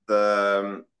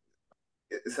 the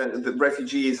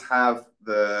refugees have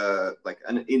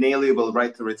an inalienable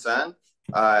right to return,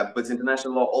 but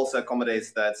international law also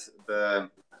accommodates that the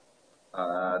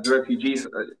refugees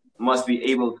must be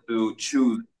able to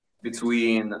choose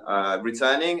between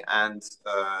returning and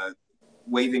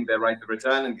waiving their right to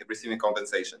return and receiving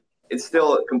compensation. It's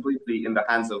still completely in the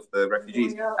hands of the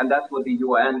refugees, and that's what the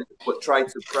UN tried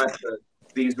to pressure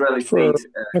the Israeli state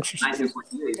in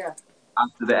 1948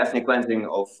 after the ethnic cleansing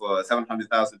of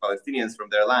 700,000 Palestinians from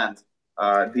their land.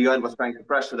 The UN was trying to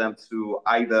pressure them to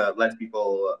either let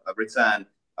people return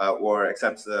or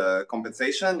accept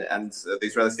compensation, and the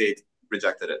Israeli state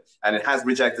rejected it, and it has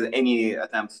rejected any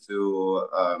attempts to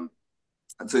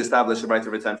establish a right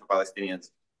of return for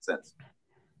Palestinians since.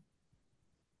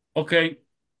 Okay,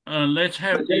 let's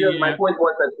have my point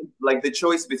was that like the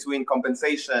choice between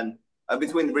compensation,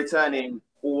 between returning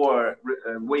or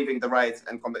waiving the rights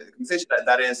and compensation,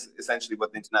 that is essentially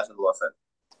what the international law said.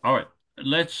 All right,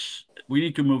 we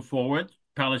need to move forward.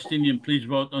 Palestinian, please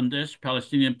vote on this.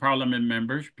 Palestinian parliament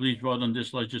members, please vote on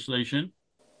this legislation.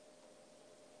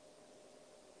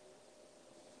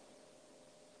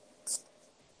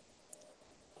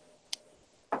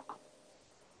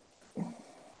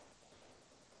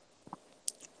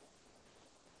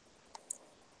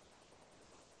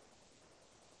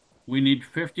 We need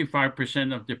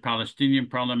 55% of the Palestinian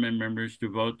parliament members to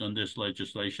vote on this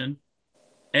legislation.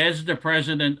 As the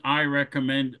president, I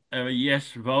recommend a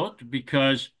yes vote,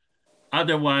 because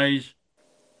otherwise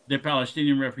the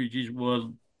Palestinian refugees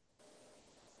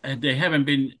they haven't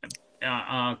been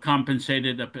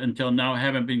compensated up until now,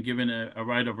 haven't been given a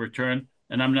right of return,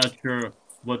 and I'm not sure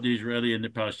what the Israeli and the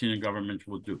Palestinian governments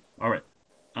will do. All right,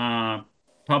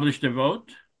 publish the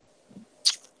vote.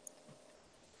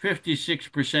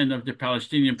 56% of the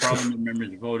Palestinian parliament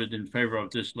members voted in favor of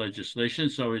this legislation,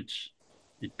 so it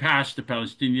passed the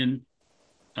Palestinian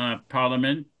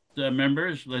parliament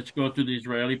members. Let's go to the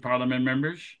Israeli parliament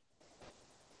members.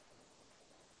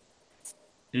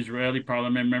 Israeli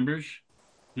parliament members,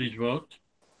 please vote.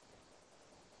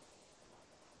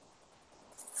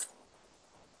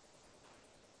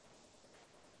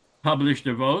 Publish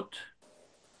the vote.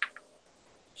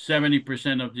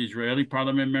 70% of the Israeli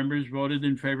parliament members voted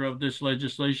in favor of this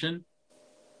legislation.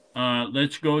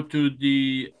 Let's go to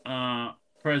the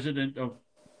president of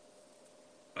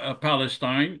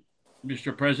Palestine.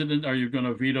 Mr. President, are you going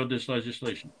to veto this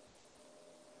legislation?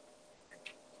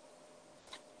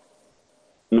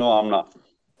 No, I'm not.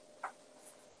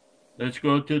 Let's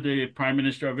go to the Prime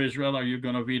Minister of Israel. Are you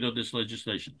going to veto this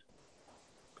legislation?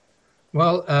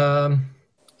 Well,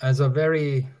 as a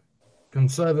very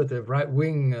conservative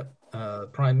right-wing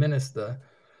prime minister,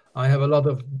 I have a lot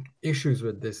of issues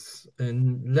with this,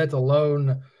 and let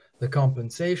alone the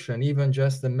compensation, even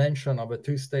just the mention of a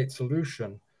two-state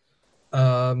solution.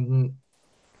 The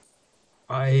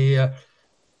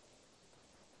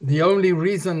only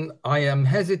reason I am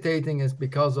hesitating is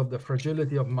because of the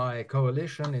fragility of my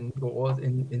coalition,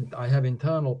 I have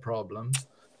internal problems.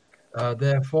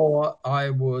 Therefore,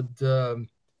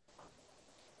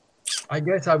 I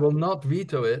guess I will not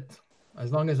veto it,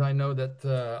 as long as I know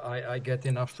that I get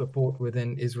enough support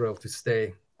within Israel to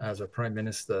stay as a prime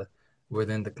minister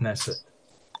within the Knesset.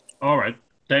 All right,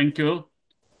 thank you.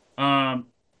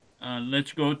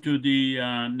 Let's go to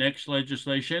the next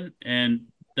legislation, and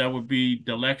that would be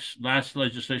the last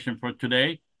legislation for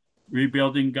today,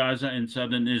 rebuilding Gaza and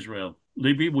Southern Israel.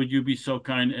 Libby, would you be so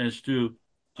kind as to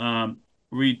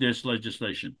read this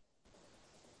legislation?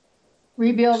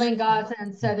 Rebuilding Gaza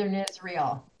and Southern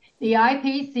Israel. The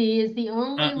IPC is the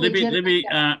only Libby,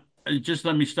 just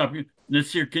let me stop you.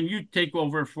 Nasir, can you take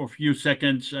over for a few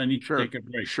seconds? I need to take a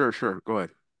break. Sure. Go ahead.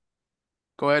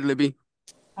 Go ahead, Libby.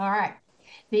 All right.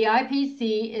 The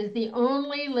IPC is the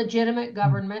only legitimate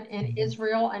government in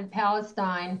Israel and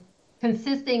Palestine,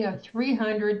 consisting of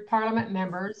 300 parliament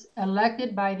members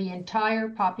elected by the entire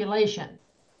population.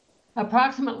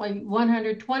 Approximately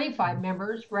 125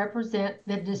 members represent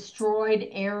the destroyed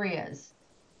areas.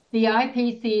 The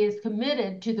IPC is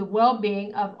committed to the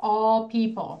well-being of all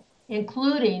people,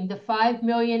 including the 5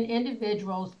 million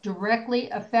individuals directly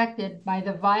affected by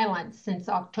the violence since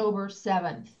October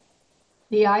 7th.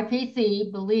 The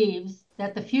IPC believes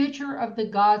that the future of the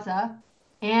Gaza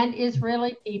and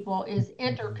Israeli people is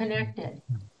interconnected.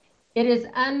 It is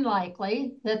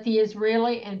unlikely that the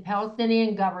Israeli and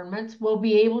Palestinian governments will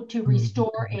be able to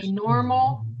restore a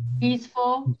normal,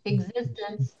 peaceful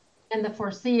existence in the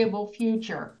foreseeable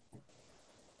future.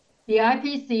 The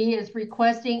IPC is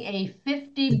requesting a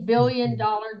 $50 billion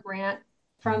grant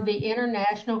from the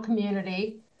international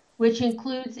community, which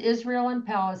includes Israel and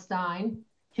Palestine,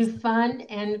 to fund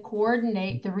and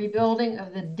coordinate the rebuilding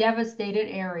of the devastated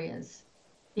areas.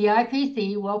 The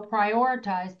IPC will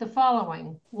prioritize the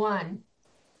following. 1,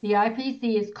 the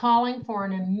IPC is calling for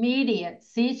an immediate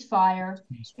ceasefire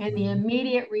and the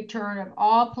immediate return of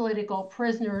all political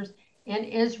prisoners in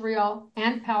Israel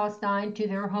and Palestine to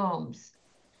their homes.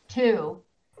 2,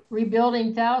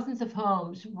 rebuilding thousands of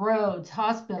homes, roads,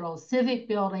 hospitals, civic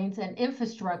buildings, and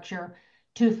infrastructure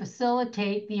to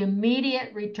facilitate the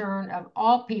immediate return of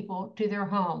all people to their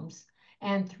homes.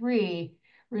 And 3,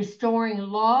 restoring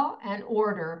law and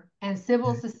order and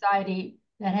civil society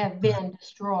that have been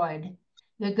destroyed.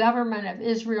 the government of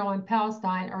Israel and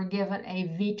Palestine are given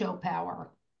a veto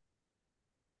power.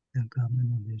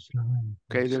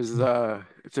 Okay,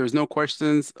 if there's no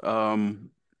questions,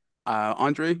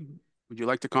 Andrey, would you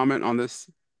like to comment on this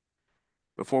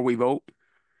before we vote?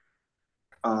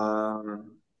 I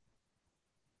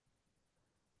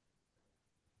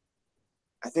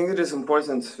think it is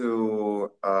important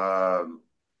to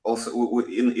also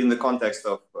in the context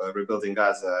of rebuilding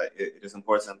Gaza, it is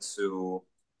important to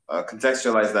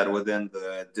contextualize that within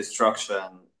the destruction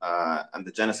and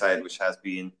the genocide which has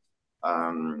been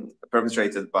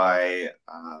perpetrated by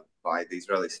the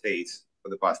Israeli state for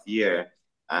the past year,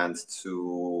 and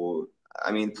to,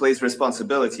 I mean, place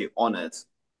responsibility on it.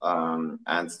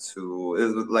 And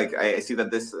to, like, I see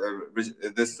that this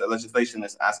legislation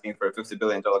is asking for a $50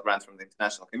 billion grant from the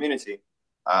international community.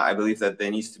 I believe that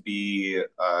there needs to be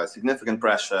significant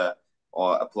pressure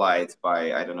or applied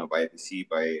by, I don't know, by IPC,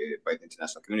 by the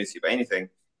international community, by anything,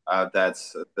 that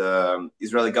the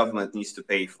Israeli government needs to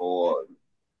pay for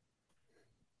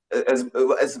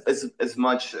as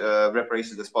much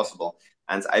reparations as possible.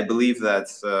 And I believe that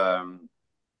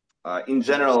in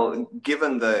general,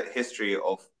 given the history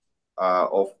of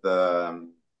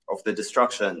the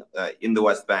destruction in the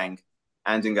West Bank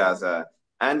and in Gaza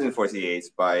and in 48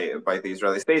 by the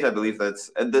Israeli state, I believe that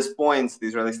at this point the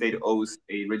Israeli state owes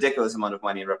a ridiculous amount of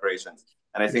money in reparations.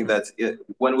 And I think that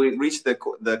when we reach the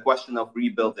question of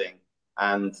rebuilding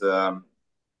and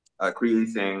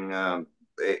creating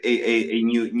a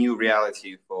new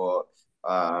reality for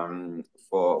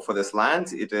this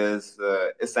land, it is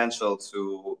essential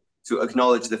to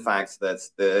acknowledge the fact that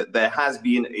there has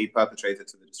been a perpetrator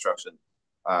to the destruction,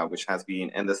 which has been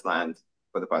in this land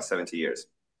for the past 70 years.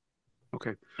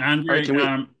 Okay. Andrey, go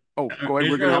ahead.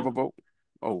 We're going to have a vote.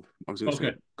 Oh, I was going to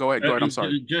say. Go ahead. I'm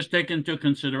sorry. Just take into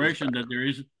consideration that there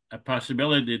is a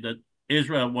possibility that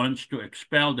Israel wants to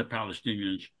expel the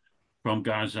Palestinians from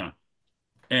Gaza.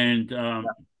 And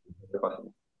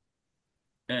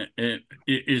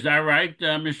is that right,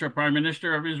 Mr. Prime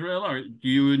Minister of Israel? Or do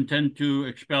you intend to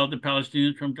expel the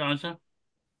Palestinians from Gaza?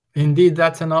 Indeed,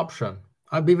 that's an option.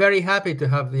 I'd be very happy to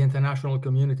have the international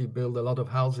community build a lot of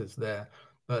houses there,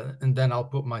 and then I'll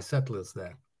put my settlers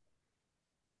there.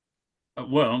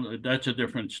 Well, that's a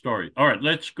different story. All right,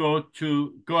 let's go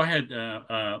ahead,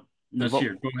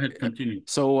 Nasir. Go ahead, continue.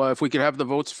 So if we could have the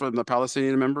votes from the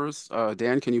Palestinian members,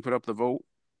 Dan, can you put up the vote?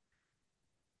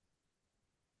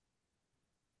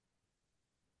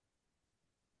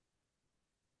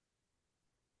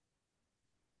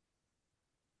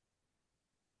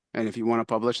 And if you want to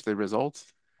publish the results.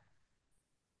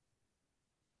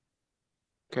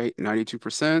 Okay,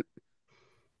 92%.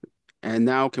 And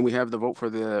now can we have the vote for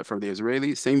the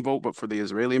Israeli? Same vote, but for the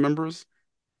Israeli members?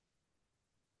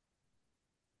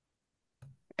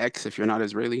 X if you're not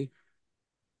Israeli.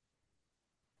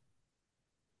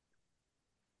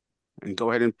 And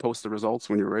go ahead and post the results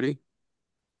when you're ready.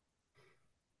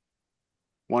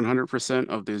 100%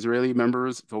 of the Israeli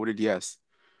members voted yes.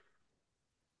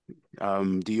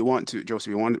 Do you want to, Joseph,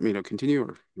 you want me to continue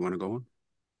or you want to go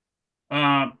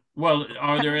on? Well,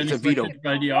 are there any questions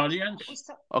by the audience?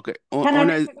 Okay.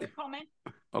 Can I comment?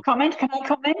 Okay. Can I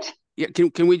comment? Yeah,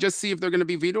 can we just see if they're going to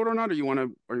be vetoed or not, or you want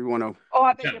to? Oh,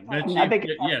 I beg your pardon. I beg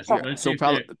your pardon. Yes. So,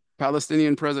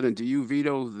 Palestinian president, do you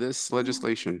veto this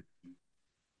legislation?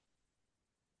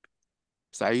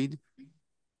 Saeed?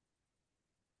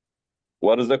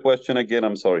 What is the question again?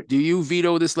 I'm sorry. Do you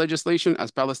veto this legislation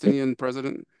as Palestinian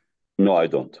president? No, I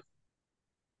don't.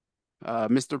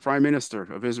 Mr. Prime Minister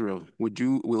of Israel,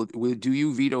 do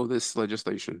you veto this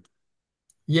legislation?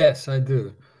 Yes, I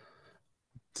do.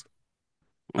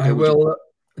 Okay, I will.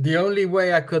 The only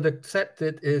way I could accept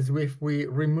it is if we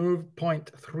remove point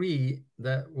 3,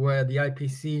 where the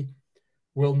IPC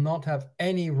will not have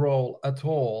any role at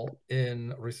all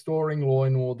in restoring law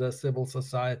and order, civil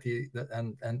society,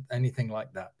 and anything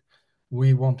like that.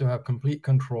 We want to have complete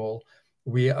control.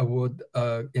 We would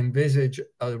envisage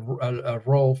a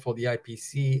role for the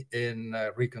IPC in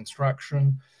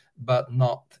reconstruction, but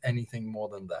not anything more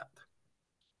than that.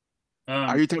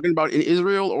 Are you talking about in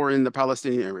Israel or in the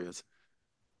Palestinian areas?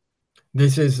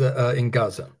 This is in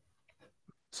Gaza.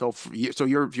 So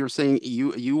you're saying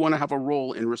you want to have a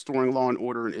role in restoring law and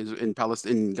order in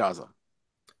Palestine, in Gaza?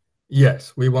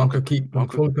 Yes, we want to keep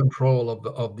full control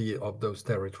of those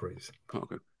territories.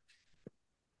 Okay.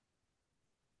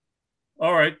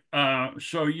 All right.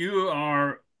 So you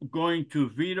are going to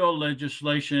veto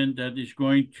legislation that is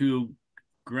going to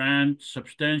grant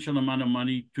substantial amount of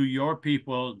money to your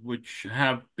people, which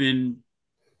have been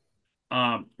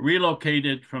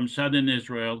relocated from Southern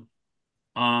Israel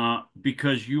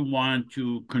because you want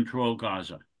to control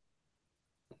Gaza.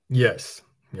 Yes,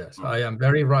 yes. I am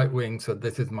very right-wing, so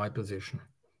this is my position.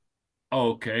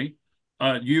 Okay.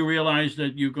 Do you realize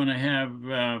that you're going to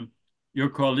have your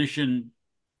coalition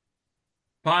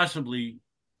possibly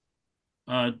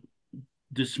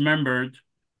dismembered,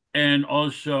 and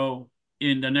also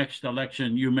in the next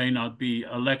election you may not be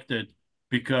elected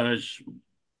because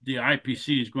the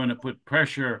IPC is going to put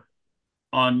pressure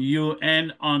on you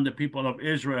and on the people of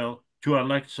Israel to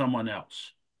elect someone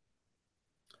else?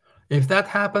 If that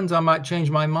happens, I might change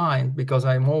my mind because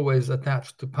I'm always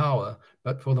attached to power.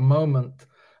 But for the moment,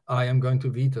 I am going to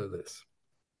veto this.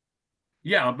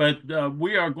 Yeah, but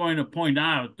we are going to point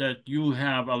out that you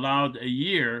have allowed a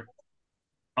year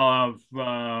of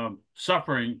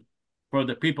suffering for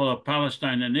the people of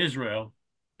Palestine and Israel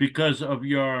because of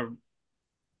your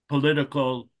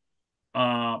political,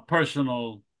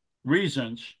 personal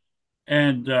reasons.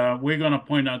 And we're going to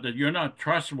point out that you're not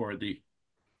trustworthy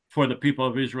for the people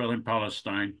of Israel and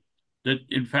Palestine, that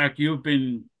in fact you've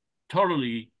been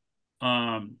totally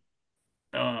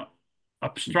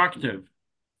obstructive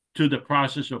to the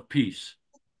process of peace.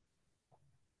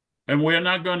 And we're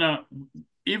not going to,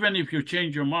 even if you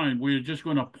change your mind, we're just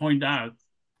going to point out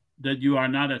that you are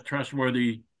not a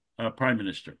trustworthy prime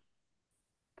minister.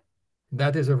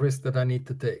 That is a risk that I need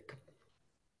to take.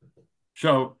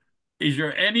 So is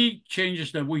there any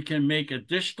changes that we can make at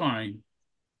this time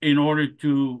in order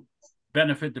to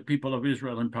benefit the people of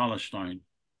Israel and Palestine?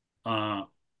 Can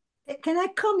I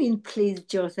come in, please,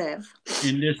 Joseph?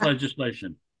 In this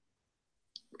legislation?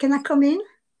 Can I come in?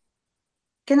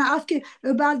 Can I ask you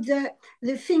about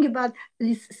the thing about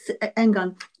this, hang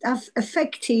on,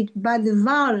 affected by the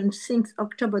violence since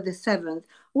October the 7th?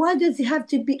 Why does it have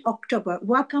to be October?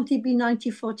 Why can't it be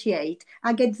 1948?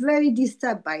 I get very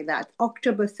disturbed by that.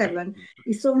 October 7th.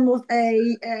 It's almost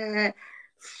a,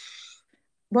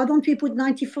 why don't we put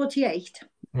 1948?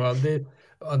 Well, this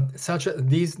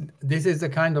is the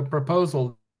kind of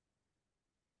proposal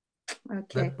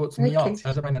that puts me off.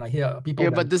 As I hear people.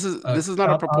 Yeah, but this is not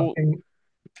a proposal.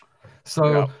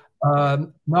 So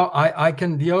no, I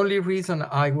can. The only reason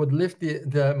I would lift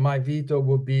my veto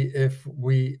would be if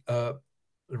we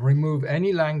remove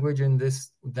any language in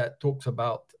this that talks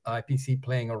about IPC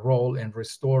playing a role in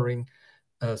restoring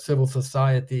civil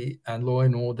society and law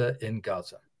and order in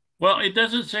Gaza. Well, it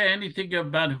doesn't say anything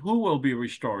about who will be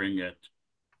restoring it.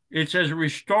 It says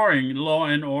restoring law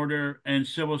and order and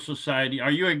civil society.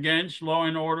 Are you against law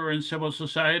and order and civil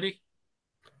society?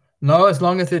 No, as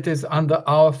long as it is under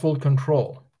our full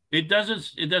control. It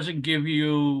doesn't give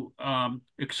you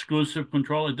exclusive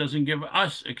control. It doesn't give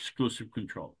us exclusive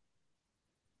control.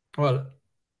 Well,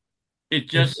 it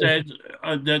just said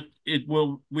that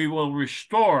we will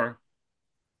restore.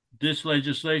 This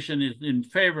legislation is in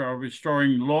favor of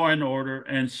restoring law and order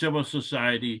and civil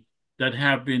society that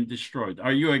have been destroyed.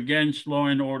 Are you against law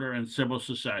and order and civil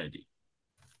society?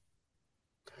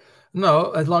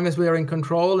 No, as long as we are in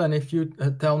control, and if you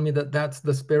tell me that that's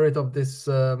the spirit of this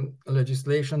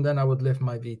legislation, then I would lift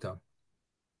my veto.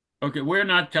 Okay, we're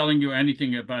not telling you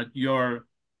anything about your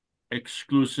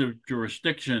exclusive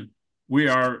jurisdiction.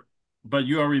 But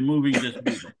you are removing this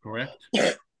veto, correct?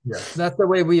 Yes, that's the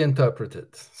way we interpret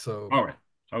it. So. All right.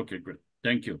 Okay, good.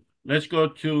 Thank you. Let's go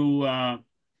to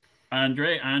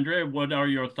Andrey. Andrey, what are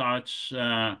your thoughts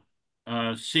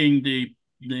seeing the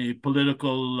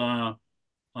political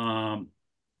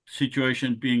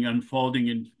situation being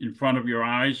unfolding in front of your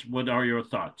eyes? What are your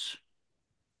thoughts?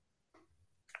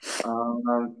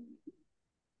 I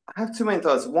have two main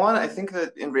thoughts. One, I think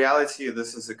that in reality,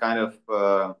 this is the kind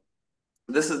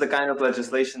of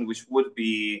legislation which would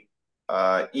be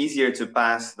easier to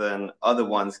pass than other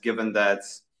ones, given that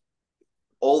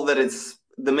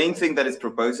the main thing that it's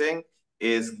proposing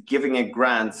is giving a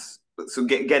grant, so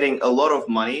getting a lot of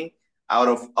money out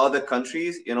of other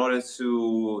countries in order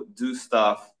to do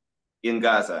stuff in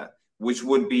Gaza, which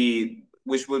would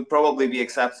probably be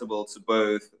acceptable to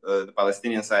both the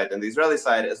Palestinian side and the Israeli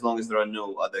side, as long as there are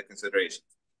no other considerations.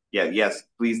 Yeah, yes,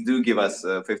 please do give us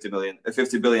 $50 billion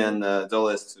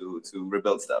to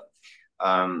rebuild stuff.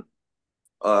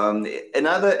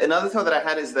 Another thought that I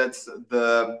had is that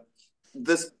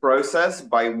this process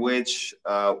by which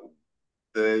the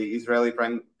Israeli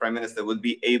prime minister would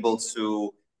be able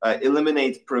to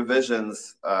eliminate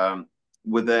provisions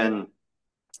within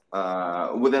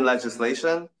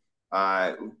legislation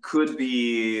could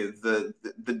be the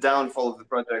downfall of the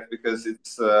project, because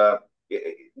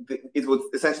it would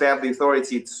essentially have the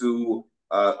authority to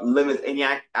limit any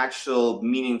actual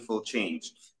meaningful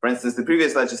change. For instance, the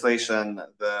previous legislation,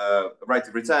 the right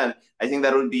to return, I think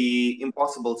that would be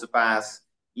impossible to pass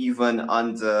even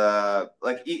under,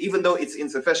 even though it's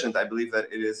insufficient. I believe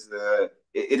that it is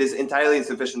it is entirely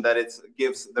insufficient that it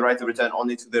gives the right of return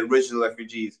only to the original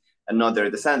refugees and not their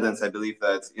descendants. I believe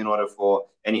that in order for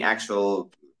any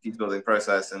actual peace building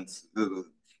process and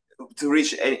to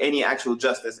reach any actual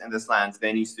justice in this land,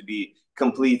 there needs to be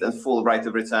complete and full right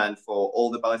of return for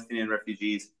all the Palestinian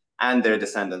refugees and their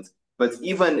descendants. But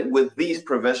even with these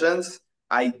provisions,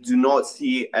 I do not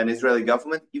see an Israeli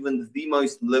government, even the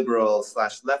most liberal /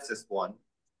 leftist one,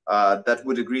 that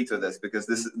would agree to this, because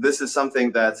this is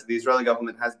something that the Israeli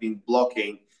government has been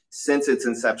blocking since its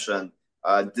inception,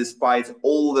 despite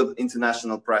all the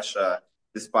international pressure,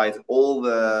 despite all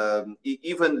the,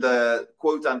 even the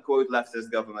quote unquote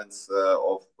leftist governments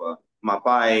of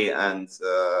Mapai and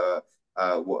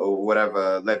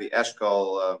whatever, Levi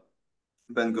Eshkol,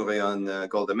 Ben Gurion,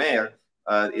 Golda Meir,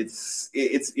 it's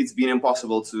been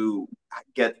impossible to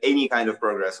get any kind of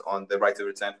progress on the right to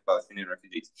return for Palestinian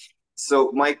refugees.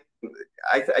 So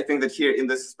I think that here in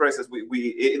this process,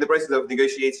 we in the process of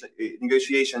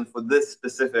negotiation for this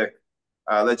specific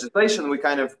legislation, we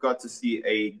kind of got to see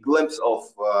a glimpse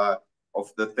of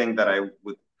the thing that I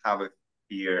would have a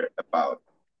fear about.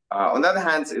 On the other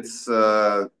hand, it's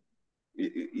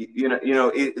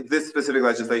this specific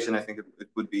legislation, I think it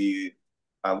would be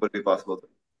possible.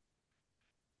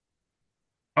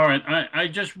 All right, I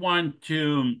just want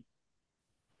to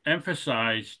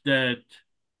emphasize that,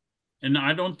 and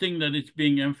I don't think that it's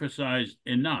being emphasized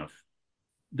enough,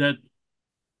 that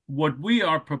what we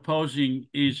are proposing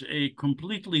is a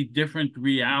completely different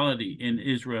reality in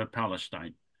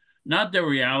Israel-Palestine. Not the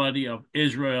reality of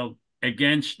Israel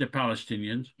against the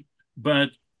Palestinians, but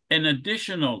an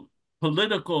additional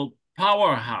political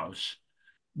powerhouse,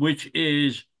 which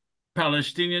is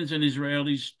Palestinians and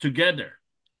Israelis together.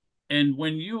 And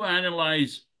when you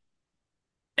analyze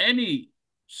any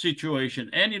situation,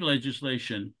 any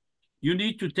legislation, you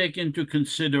need to take into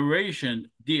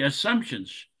consideration the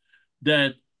assumptions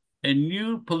that a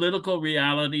new political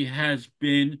reality has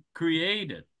been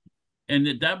created.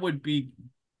 And that would be,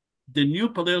 the new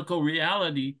political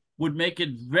reality would make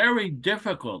it very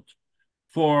difficult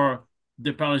for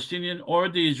the Palestinian or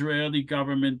the Israeli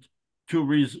government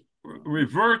to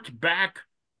revert back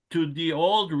to the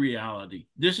old reality.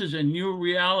 This is a new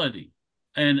reality.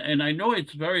 And I know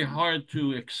it's very hard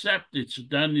to accept. It's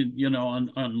done,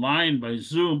 online by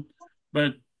Zoom,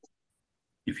 but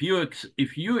if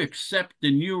you accept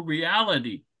the new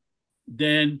reality,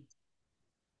 then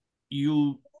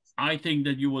I think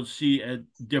that you will see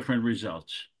different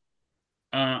results.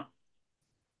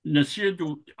 Nasir,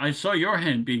 I saw your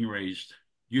hand being raised.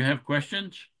 Do you have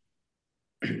questions?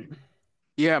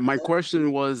 Yeah, my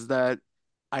question was that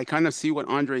I kind of see what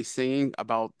Andrey's saying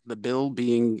about the bill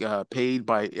being paid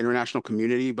by international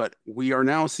community, but we are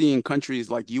now seeing countries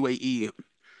like UAE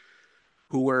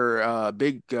who were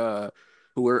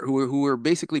who were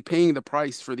basically paying the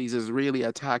price for these Israeli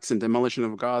attacks and demolition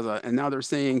of Gaza, and now they're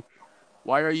saying,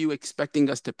 why are you expecting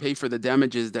us to pay for the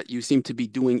damages that you seem to be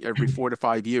doing every 4 to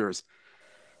 5 years?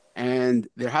 And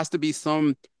there has to be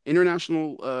some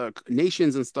international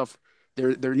nations and stuff.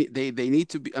 They need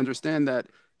to understand that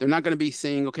they're not going to be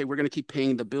saying, okay, we're going to keep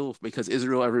paying the bill because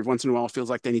Israel every once in a while feels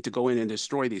like they need to go in and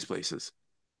destroy these places.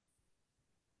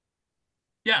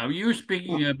 Yeah, you're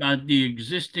speaking about the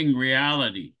existing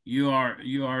reality. You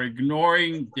are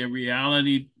ignoring the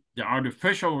reality, the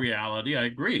artificial reality. I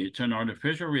agree, it's an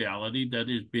artificial reality that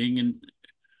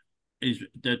is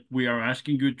that we are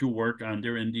asking you to work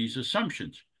under in these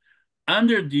assumptions.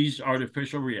 Under these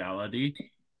artificial reality,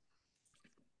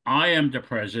 I am the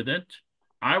president.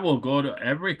 I will go to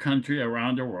every country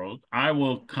around the world. I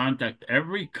will contact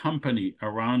every company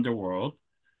around the world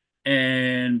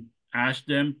and ask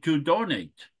them to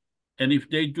donate. And if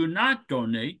they do not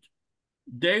donate,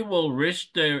 they will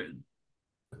risk their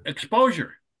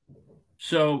exposure.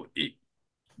 So,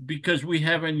 because we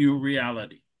have a new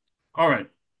reality. All right.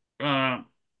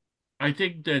 I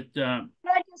think that... Can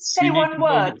I just say one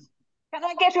word? Can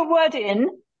I get a word in?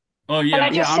 Oh, yeah.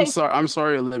 I'm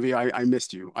sorry, Olivia. I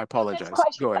missed you. I apologize.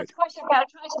 Go ahead. That's quite okay. I'll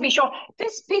try to be short.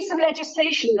 This piece of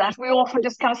legislation that we often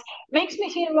discuss makes me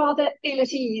feel rather ill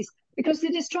at ease, because the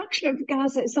destruction of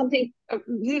Gaza is something,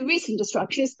 the recent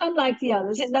destruction is unlike the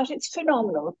others in that it's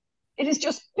phenomenal. It is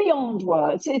just beyond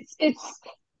words. It's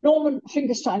Norman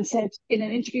Finkelstein said in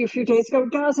an interview a few days ago,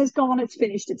 Gaza's gone, it's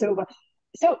finished, it's over.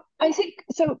 So I think,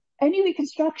 any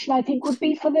reconstruction, I think, would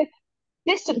be for the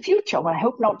distant future. Well, I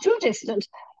hope not too distant,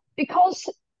 because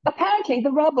apparently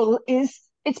the rubble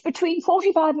it's between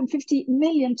 45 and 50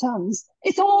 million tons.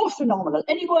 It's all phenomenal.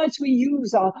 Any words we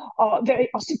use are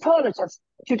superlative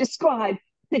to describe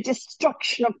the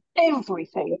destruction of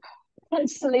everything.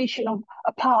 constellation of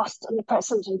a past and a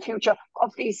present and future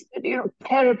of these,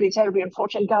 terribly, terribly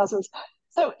unfortunate Gazans.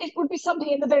 So it would be something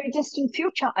in the very distant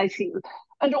future, I feel.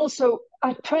 And also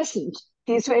at present,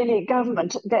 the Israeli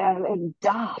government, they're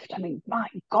daft. I mean, my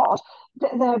God,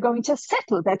 they're going to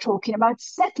settle. They're talking about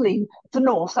settling the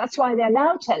north. That's why they're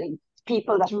now telling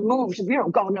people that have moved,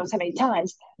 God knows how many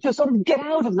times, to sort of get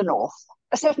out of the north,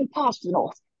 a certain part of the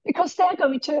north, because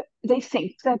they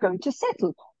think they're going to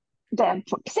settle. They're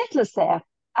settlers there,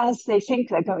 as they think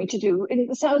they're going to do in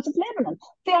the south of Lebanon.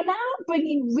 They are now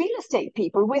bringing real estate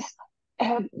people with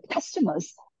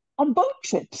customers on boat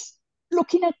trips,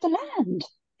 looking at the land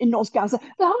in North Gaza.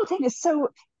 The whole thing is so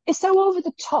over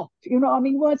the top.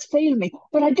 Words fail me.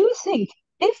 But I do think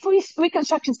if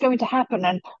reconstruction is going to happen,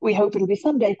 and we hope it'll be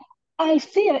someday, I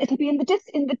fear it'll be in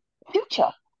the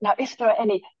future. Now, if there are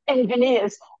any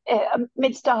engineers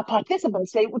amidst our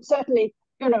participants, they would certainly,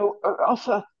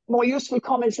 offer more useful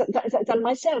comments than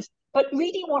myself. But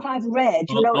reading what I've read,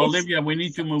 Olivia, we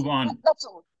need to move on. That's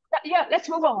all. Yeah, let's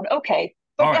move on. Okay.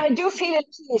 But right. I do feel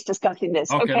it's discussing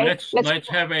this. Okay, let's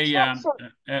have a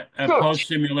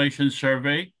post-simulation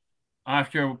survey.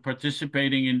 After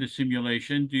participating in the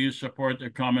simulation, do you support a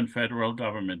common federal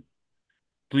government?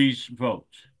 Please vote.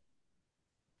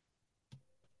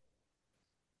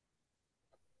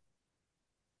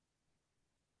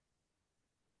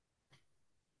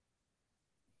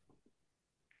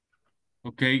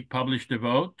 Okay, publish the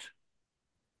vote.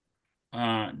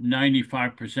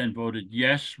 95% voted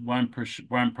yes. One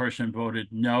person voted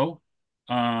no.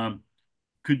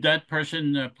 Could that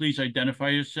person please identify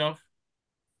yourself?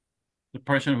 The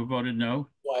person who voted no.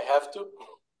 Do I have to?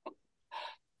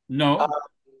 No.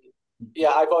 Yeah,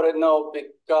 I voted no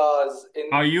because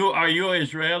Are you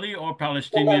Israeli or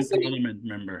Palestinian parliament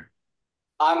member?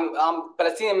 I'm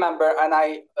Palestinian member, and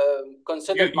I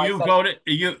consider myself.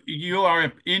 You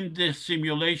are in this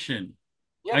simulation.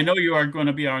 Yes. I know you are going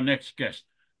to be our next guest,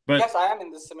 but yes, I am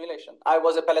in this simulation. I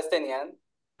was a Palestinian.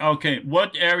 Okay,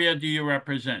 what area do you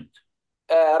represent?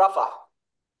 Rafah.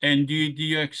 And do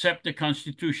you accept the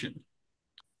Constitution?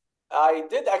 I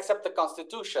did accept the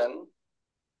Constitution,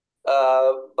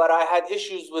 but I had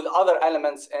issues with other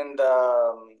elements in the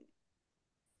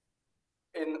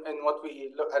in what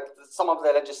we look at, some of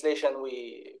the legislation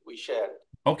we shared.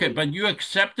 Okay, but you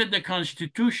accepted the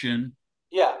Constitution.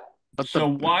 Yeah. So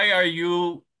why are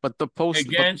you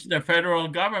against the federal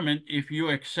government if you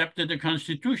accepted the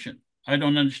Constitution? I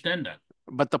don't understand that.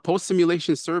 But the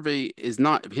post-simulation survey is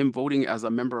not him voting as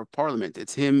a member of parliament.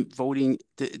 It's him voting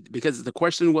because the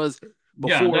question was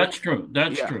before. Yeah, that's true.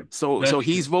 That's true. So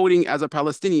he's voting as a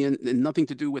Palestinian and nothing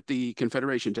to do with the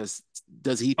Confederation. Just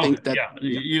does he think that?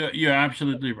 Yeah, you're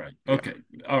absolutely right. Okay,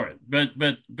 all right,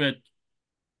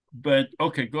 but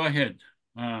okay, go ahead.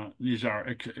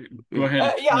 Nizar, go ahead.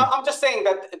 I'm just saying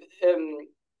that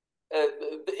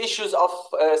the issues of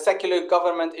secular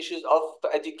government, issues of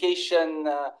education,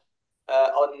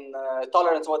 on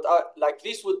tolerance, like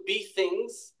these would be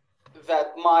things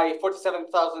that my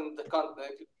 47,000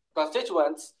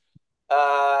 constituents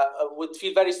would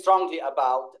feel very strongly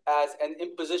about as an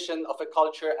imposition of a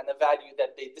culture and a value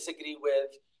that they disagree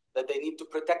with, that they need to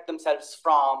protect themselves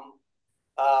from.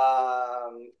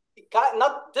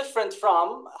 Not different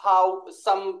from how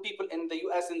some people in the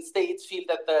US and states feel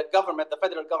that the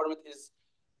federal government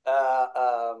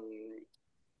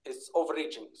is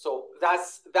overreaching. So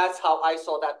that's how I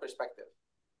saw that perspective.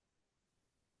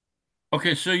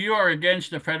 Okay, so you are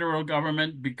against the federal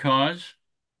government because?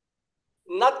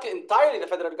 Not entirely the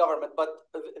federal government, but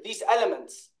these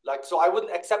elements, so I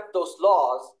wouldn't accept those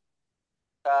laws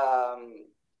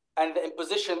and the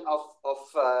imposition of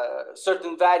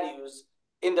certain values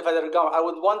in the federal government. I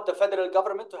would want the federal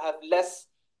government to have less,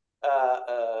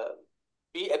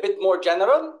 be a bit more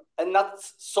general and not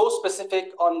so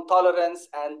specific on tolerance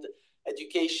and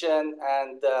education,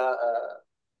 and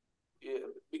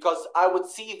because I would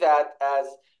see that as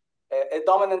a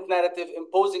dominant narrative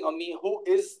imposing on me who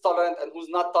is tolerant and who's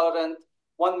not tolerant.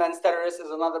 One man's terrorist is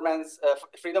another man's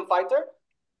freedom fighter.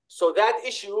 So that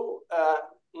issue,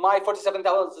 my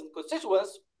 47,000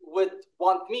 constituents would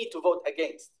want me to vote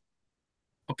against.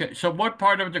 Okay, so what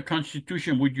part of the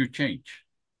Constitution would you change?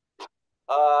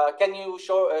 Can you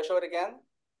show it again?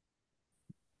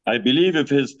 I believe if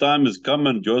his time is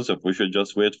coming, Joseph, we should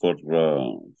just wait for.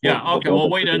 Okay. We'll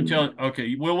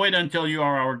wait until you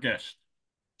are our guest.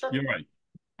 Sure. You're right.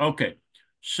 Okay.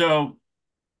 So,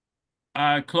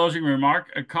 closing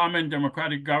remark: a common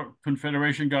democratic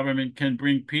confederation government can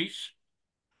bring peace.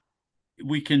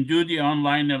 We can do the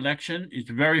online election. It's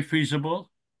very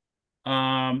feasible.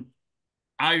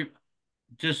 I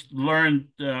just learned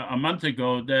a month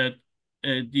ago that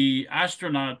the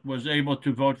astronaut was able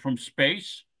to vote from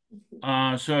space.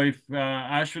 So if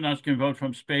astronauts can vote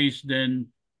from space, then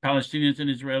Palestinians and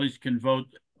Israelis can vote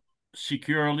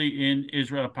securely in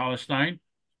Israel, Palestine.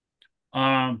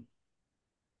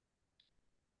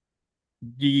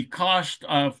 The cost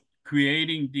of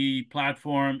creating the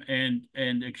platform and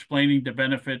explaining the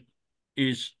benefit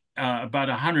is about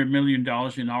 $100 million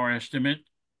in our estimate.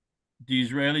 The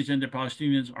Israelis and the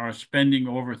Palestinians are spending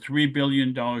over $3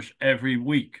 billion every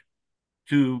week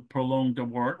to prolong the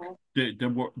work,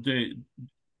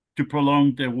 to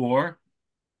prolong the war.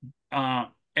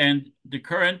 And the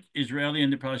current Israeli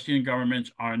and the Palestinian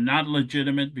governments are not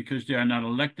legitimate because they are not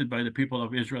elected by the people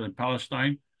of Israel and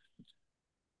Palestine.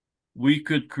 We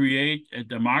could create a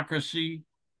democracy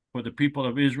for the people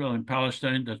of Israel and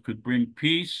Palestine that could bring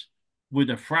peace with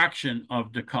a fraction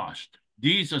of the cost.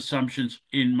 These assumptions,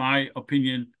 in my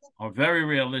opinion, are very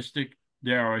realistic.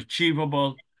 They are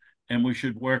achievable, and we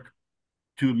should work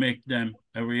to make them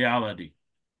a reality.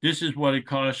 This is what it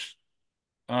costs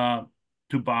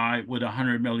to buy with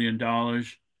 $100 million.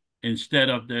 Instead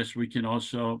of this, we can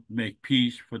also make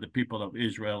peace for the people of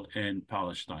Israel and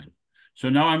Palestine. So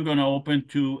now I'm going to open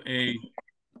to a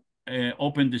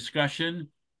open discussion.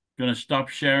 Going to stop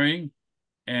sharing,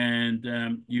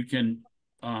 and you can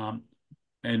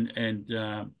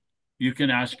you can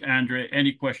ask Andrey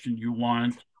any question you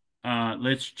want.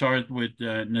 Let's start with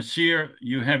Nasir.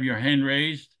 You have your hand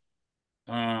raised,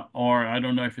 or I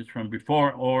don't know if it's from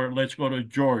before, or let's go to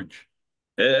George.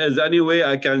 Is there any way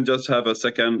I can just have a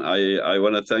second? I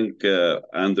want to thank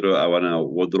Andrew. I want to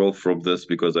withdraw from this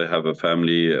because I have a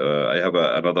family. I have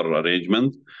another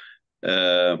arrangement.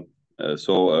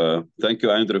 So thank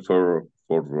you, Andrew,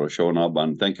 for showing up,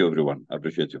 and thank you, everyone. I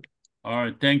appreciate you. All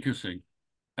right, thank you, Singh.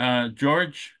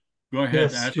 George, go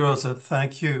ahead. Yes, Joseph,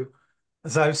 thank you.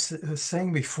 As I was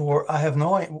saying before, I have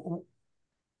no idea.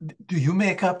 Do you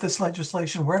make up this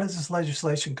legislation? Where does this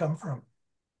legislation come from?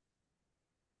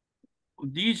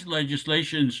 These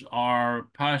legislations are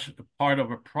part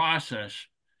of a process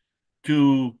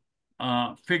to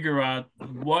figure out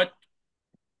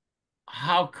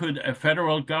how could a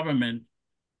federal government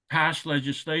pass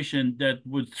legislation that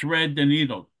would thread the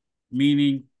needle,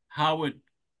 meaning how it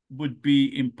would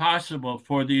be impossible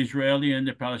for the Israeli and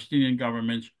the Palestinian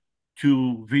governments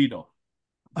to veto.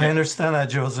 I understand that,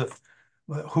 Joseph.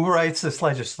 But who writes this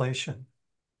legislation?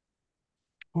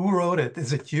 Who wrote it?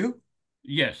 Is it you?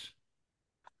 Yes.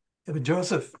 Yeah, but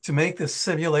Joseph, to make this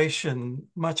simulation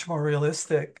much more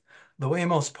realistic, the way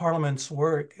most parliaments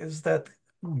work is that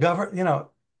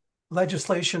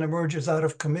legislation emerges out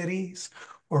of committees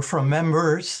or from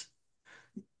members.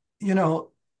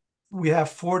 We have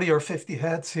 40 or 50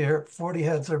 heads here. 40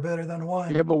 heads are better than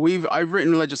one. Yeah, but I've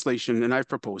written legislation and I've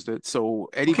proposed it. So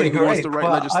anybody who wants to write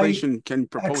legislation can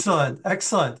propose it.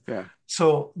 Excellent. Yeah.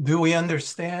 So do we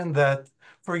understand that,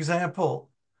 for example,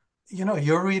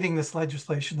 you're reading this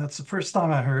legislation. That's the first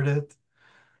time I heard it.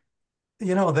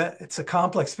 That it's a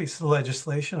complex piece of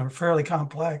legislation, or fairly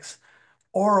complex.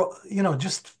 Or,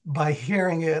 just by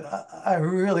hearing it, I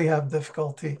really have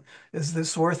difficulty. Is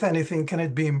this worth anything? Can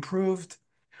it be improved?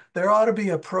 There ought to be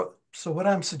so what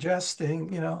I'm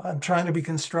suggesting, I'm trying to be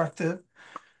constructive,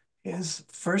 is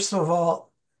first of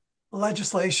all,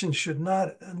 legislation should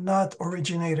not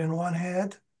originate in one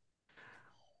head.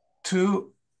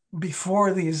 Two,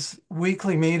 before these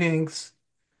weekly meetings,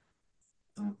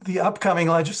 the upcoming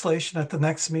legislation at the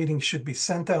next meeting should be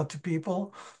sent out to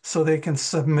people so they can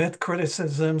submit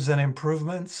criticisms and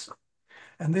improvements.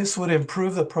 And this would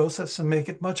improve the process and make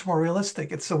it much more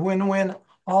realistic. It's a win-win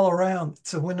all around.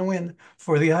 It's a win-win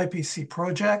for the IPC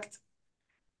project.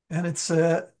 And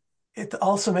it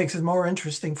also makes it more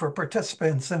interesting for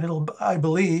participants. And I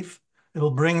believe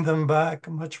it'll bring them back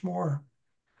much more.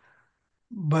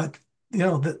 But,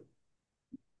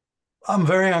 I'm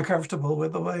very uncomfortable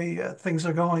with the way things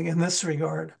are going in this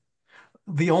regard.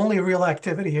 The only real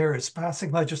activity here is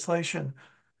passing legislation.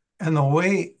 And the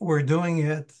way we're doing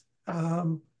it,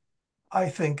 I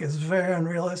think, is very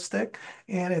unrealistic.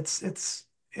 And it's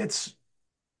it's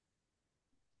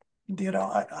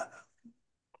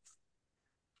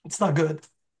not good.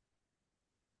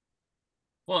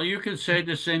 Well, you can say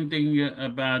the same thing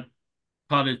about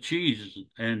cottage cheese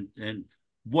and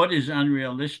what is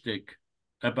unrealistic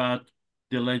about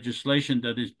the legislation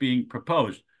that is being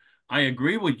proposed. I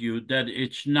agree with you that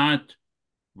it's not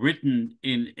written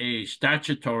in a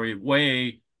statutory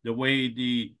way, the way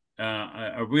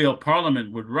a real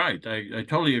parliament would write. I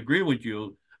totally agree with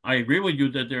you. I agree with you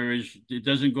that it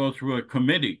doesn't go through a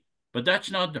committee, but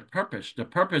that's not the purpose. The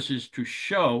purpose is to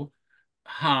show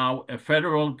how a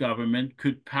federal government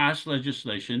could pass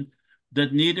legislation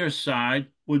that neither side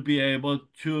would be able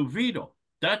to veto.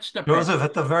 That's the Joseph, purpose.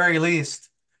 at the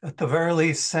very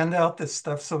least, send out this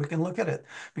stuff so we can look at it,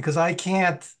 because I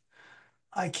can't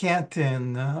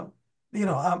you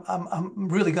know, I'm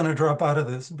really going to drop out of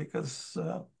this because,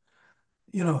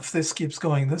 you know, if this keeps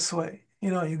going this way,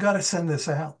 you know, you got to send this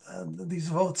out. These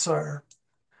votes are,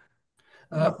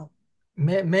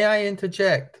 may I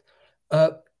interject?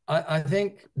 I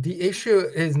think the issue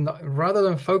is not, rather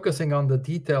than focusing on the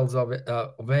details of it,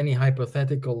 of any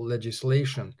hypothetical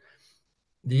legislation,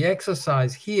 the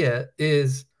exercise here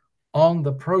is on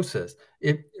the process.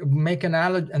 Make an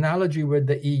analogy with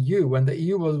the EU. When the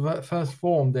EU was first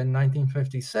formed in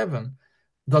 1957,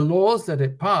 the laws that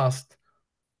it passed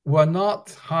were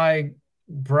not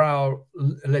highbrow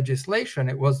legislation.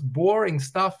 It was boring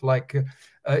stuff like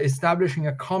establishing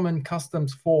a common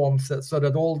customs form so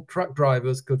that all truck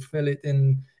drivers could fill it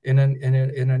in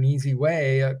an easy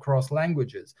way across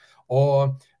languages.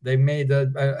 Or they made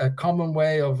a common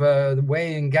way of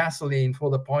weighing gasoline for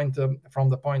the point from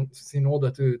the points in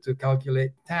order to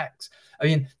calculate tax. I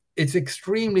mean, it's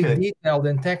extremely detailed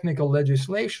and technical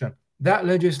legislation. That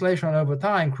legislation over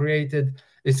time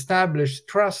established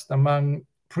trust among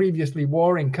previously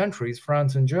warring countries,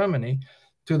 France and Germany,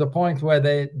 to the point where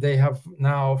they have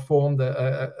now formed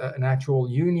an actual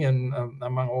union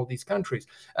among all these countries.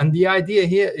 And the idea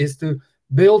here is to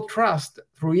build trust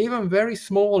through even very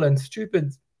small and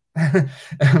stupid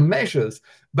measures,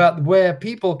 but where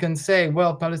people can say,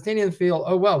 well, Palestinians feel,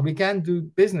 oh, well, we can do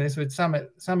business with some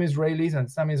Israelis, and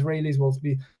some Israelis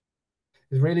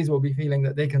will be feeling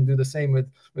that they can do the same with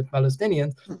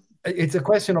Palestinians. It's a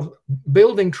question of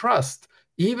building trust,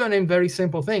 even in very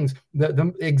simple things.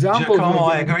 The example. Giacomo,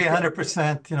 I agree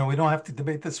 100%. You know, we don't have to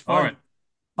debate this point. All right.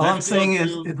 All I'm saying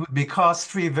is it would be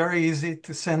cost-free, very easy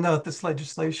to send out this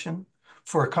legislation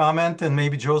for a comment, and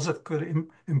maybe Joseph could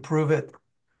improve it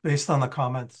based on the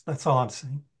comments. That's all I'm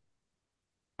saying.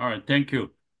 All right, thank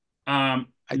you. I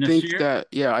think that,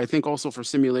 yeah, I think also for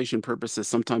simulation purposes,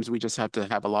 sometimes we just have to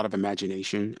have a lot of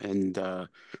imagination and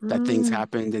that things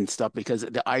happened and stuff, because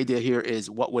the idea here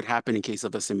is what would happen in case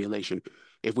of a simulation.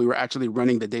 If we were actually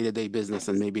running the day-to-day business,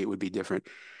 then maybe it would be different.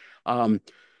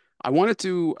 I wanted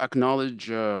to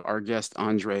acknowledge our guest,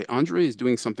 Andrey. Andrey is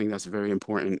doing something that's very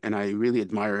important, and I really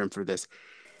admire him for this.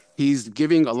 He's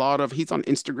giving he's on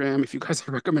Instagram. If you guys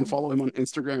recommend follow him on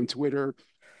Instagram, Twitter.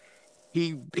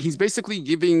 He's basically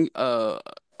giving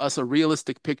us a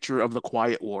realistic picture of the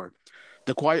quiet war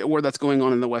that's going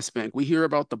on in the West Bank. We hear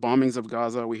about the bombings of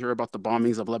Gaza. We hear about the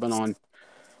bombings of Lebanon.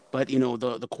 But, you know,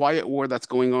 the quiet war that's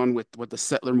going on with what the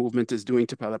settler movement is doing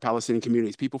to the Palestinian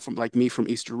communities, people like me from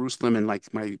East Jerusalem, and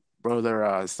like my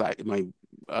brother, my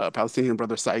Palestinian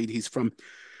brother Saeed, he's from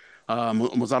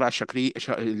Muzara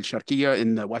al-Sharqiya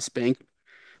in the West Bank,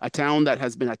 a town that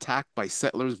has been attacked by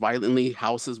settlers violently.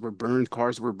 Houses were burned,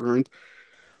 cars were burned.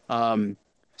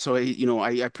 So, you know,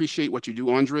 I appreciate what you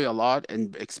do, Andrey, a lot,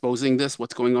 and exposing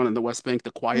what's going on in the West Bank,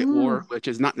 the quiet war, which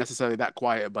is not necessarily that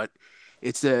quiet, but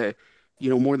it's you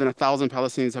know, more than 1,000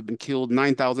 Palestinians have been killed,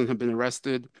 9,000 have been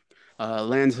arrested,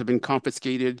 lands have been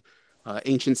confiscated,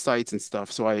 ancient sites and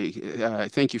stuff. So I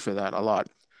thank you for that a lot.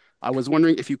 I was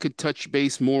wondering if you could touch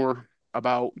base more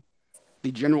about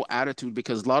the general attitude,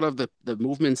 because a lot of the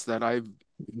movements that I've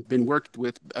been worked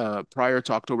with prior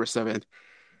to October 7th,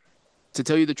 to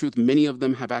tell you the truth, many of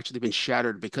them have actually been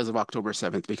shattered because of October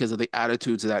 7th, because of the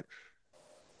attitudes that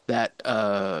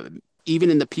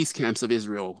even in the peace camps of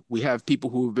Israel, we have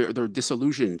people who they're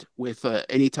disillusioned with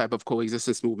any type of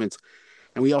coexistence movements.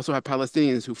 And we also have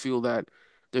Palestinians who feel that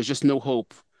there's just no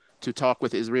hope to talk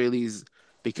with Israelis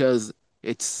because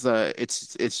it's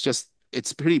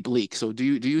pretty bleak. So do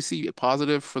you see a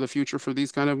positive for the future for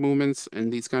these kind of movements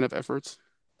and these kind of efforts?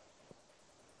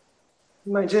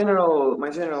 My general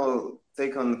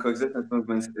take on coexistence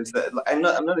movements is that I'm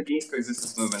not against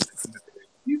coexistence movements. It's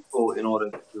useful in order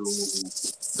to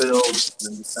build an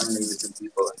understanding between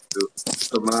people and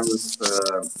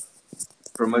to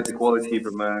promote equality,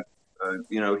 promote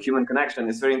human connection.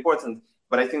 It's very important.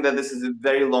 But I think that this is a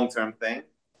very long-term thing.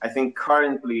 I think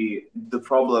currently the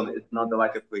problem is not the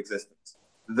lack of coexistence.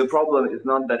 The problem is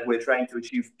not that we're trying to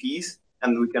achieve peace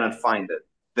and we cannot find it.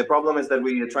 The problem is that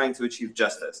we are trying to achieve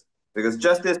justice. Because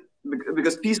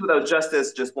peace without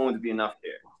justice just won't be enough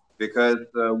here. Because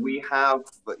we have,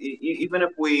 even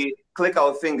if we click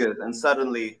our fingers and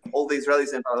suddenly all the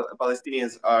Israelis and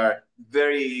Palestinians are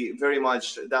very, very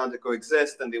much down to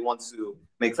coexist and they want to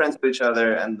make friends with each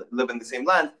other and live in the same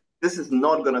land, this is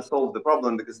not going to solve the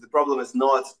problem, because the problem is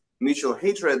not mutual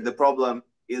hatred. The problem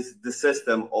is the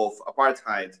system of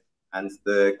apartheid and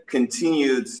the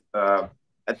continued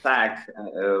attack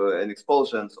and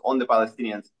expulsions on the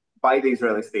Palestinians by the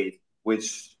Israeli state,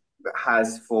 which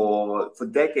has for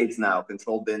decades now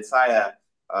controlled the entire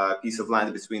piece of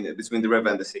land between the river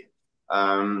and the sea.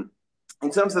 In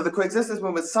terms of the coexistence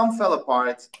movement, some fell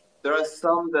apart. There are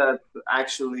some that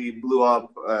actually blew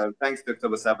up thanks to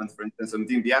October 7th, for instance.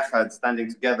 Team Biachad standing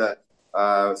together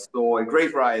saw a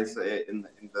great rise in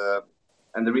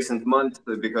the recent months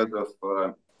because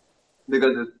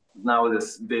it's now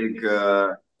this big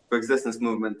coexistence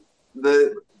movement.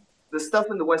 The stuff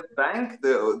in the West Bank,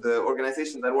 the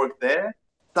organizations that work there,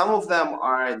 some of them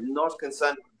are not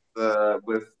concerned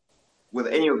with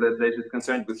any of this. They're just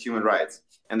concerned with human rights,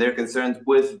 and they're concerned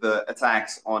with the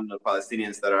attacks on the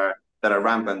Palestinians that are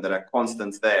rampant, that are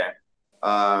constant there,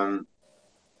 and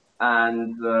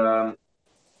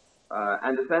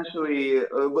essentially,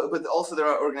 but also there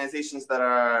are organizations that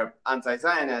are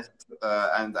anti-Zionist,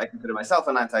 and I consider myself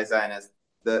an anti-Zionist.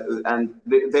 And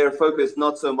they're focused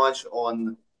not so much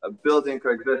on building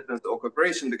coexistence or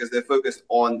cooperation, because they're focused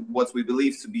on what we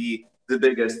believe to be the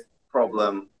biggest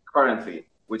problem currently,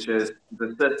 which is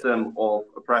the system of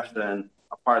oppression,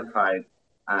 apartheid,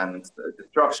 and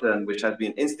destruction, which has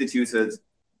been instituted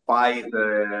by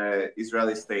the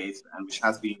Israeli state and which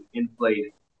has been in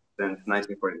place since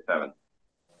 1947.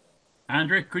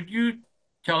 Andrey, could you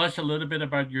tell us a little bit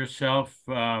about yourself,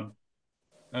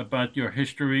 about your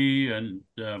history, and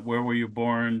where were you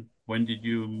born? When did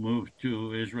you move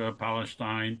to Israel,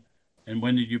 Palestine? And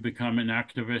when did you become an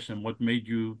activist, and what made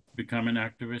you become an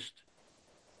activist?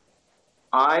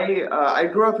 I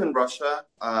grew up in Russia.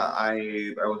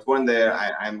 I was born there.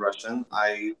 I'm Russian.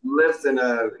 I lived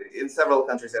in several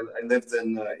countries. I lived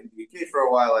in the UK for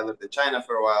a while. I lived in China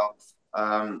for a while.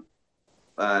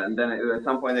 And then at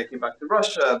some point I came back to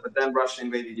Russia, but then Russia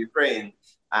invaded Ukraine.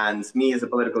 And me as a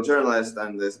political journalist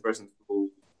and as a person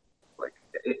who, like,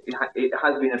 it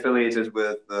has been affiliated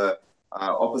with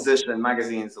opposition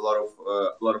magazines, a lot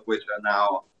of which are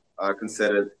now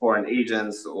considered foreign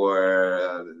agents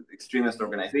or extremist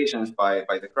organizations by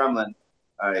the Kremlin.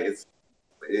 I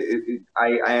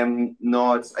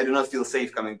do not feel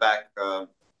safe coming back to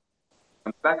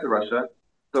Russia.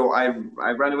 So I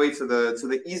ran away to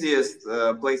the easiest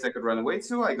place I could run away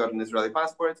to. I got an Israeli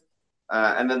passport,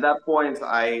 and at that point,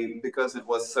 because it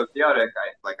was so chaotic,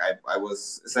 I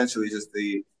was essentially just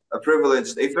a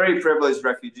very privileged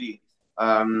refugee.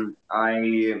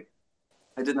 I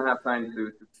didn't have time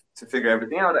to figure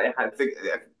everything out.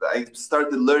 I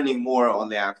started learning more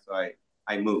only after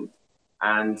I moved,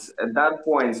 and at that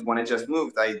point, when I just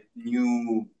moved, I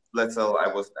knew little.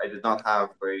 I did not have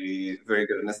a very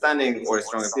good understanding or a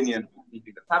strong opinion of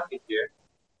anything that's happening here.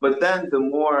 But then the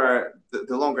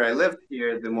longer I lived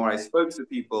here, the more I spoke to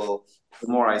people, the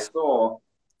more I saw,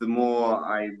 the more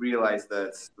I realized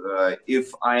that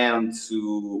if I am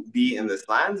to be in this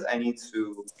land, I need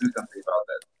to do something about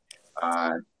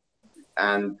it.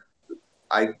 And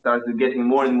I started getting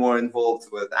more and more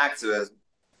involved with activism,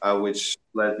 which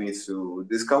led me to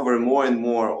discover more and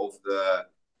more of the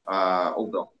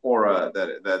horror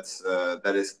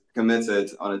that is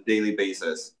committed on a daily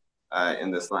basis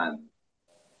in this land.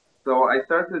 So I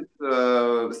started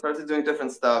doing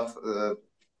different stuff,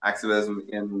 activism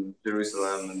in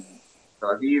Jerusalem and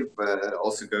Tel Aviv, but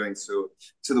also going to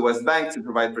the West Bank to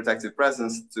provide protective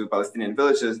presence to Palestinian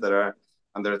villages that are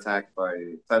under attack by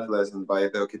settlers and by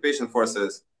the occupation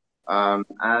forces.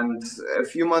 And a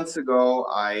few months ago,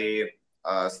 I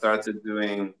started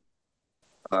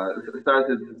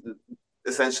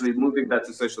essentially moving that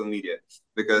to social media,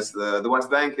 because the West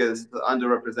Bank is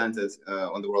underrepresented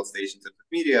on the world stage in terms of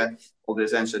media. All the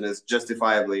attention is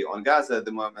justifiably on Gaza at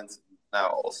the moment, now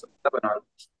also Lebanon.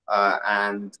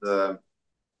 And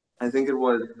I think it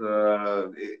was,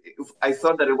 I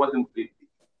thought that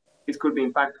it could be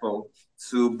impactful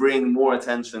to bring more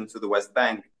attention to the West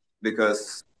Bank,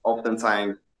 because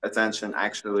oftentimes attention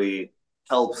actually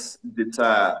helps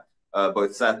deter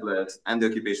both settlers and the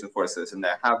occupation forces. And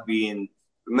there have been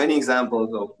many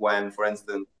examples of when, for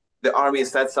instance, the army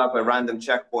sets up a random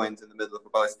checkpoint in the middle of a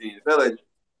Palestinian village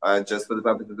just for the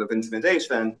purposes of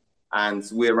intimidation. And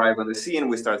we arrive on the scene,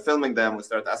 we start filming them, we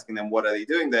start asking them, what are they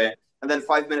doing there? And then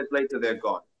 5 minutes later, they're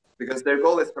gone. Because their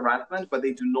goal is harassment, but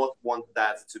they do not want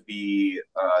that to be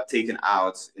taken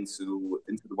out into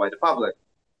the wider public.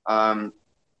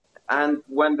 And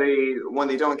when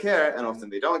they don't care, and often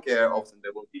they don't care, often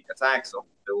there will be attacks,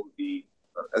 often there will be,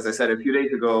 as I said a few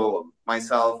days ago,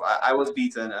 myself, I was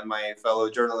beaten, and my fellow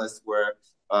journalists were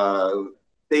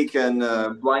taken,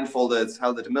 blindfolded,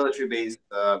 held at a military base,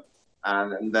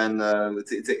 and then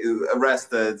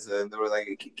arrested. There were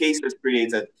like cases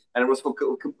created, and it was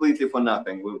completely for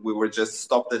nothing. We were just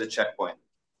stopped at a checkpoint.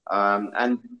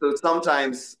 And so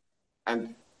sometimes,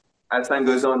 and as time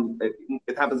goes on,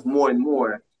 it happens more and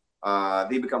more.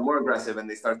 They become more aggressive and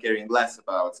they start caring less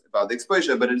about the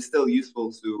exposure, but it's still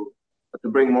useful to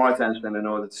bring more attention in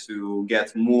order to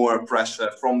get more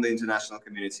pressure from the international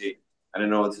community and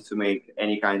in order to make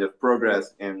any kind of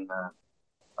progress in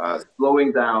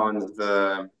slowing down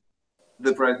the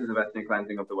process of ethnic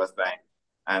cleansing of the West Bank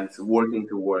and working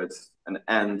towards an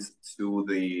end to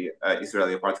the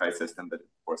Israeli apartheid system that it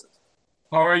enforces.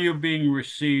 How are you being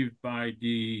received by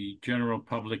the general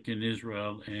public in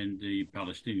Israel and the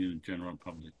Palestinian general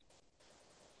public?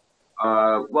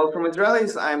 Well, from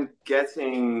Israelis, I'm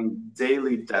getting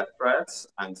daily death threats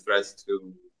and threats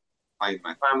to find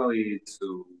my family,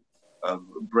 to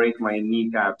break my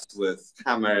kneecaps with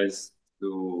hammers,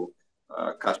 to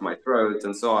cut my throat,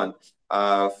 and so on.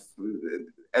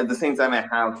 At the same time, I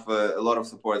have a lot of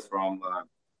support from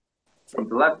the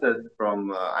leftists,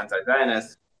 from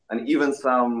anti-Zionists, and even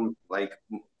some like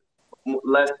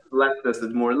less leftist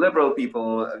and more liberal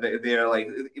people. They're like,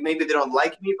 maybe they don't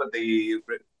like me, but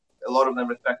a lot of them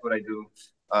respect what I do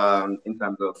in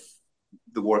terms of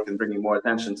the work and bringing more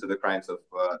attention to the crimes of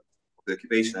the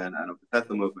occupation and of the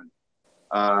settler movement.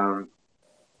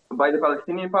 By the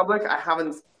Palestinian public, I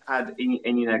haven't had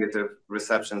any negative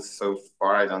receptions so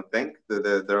far. I don't think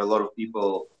there are a lot of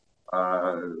people.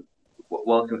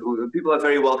 People are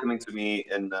very welcoming to me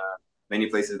in many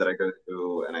places that I go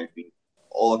to, and I've been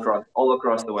all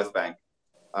across the West Bank.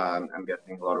 I'm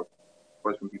getting a lot of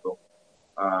support from people.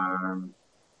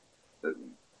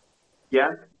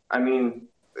 Yeah, I mean,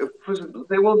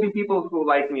 there will be people who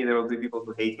like me. There will be people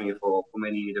who hate me for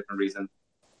many different reasons.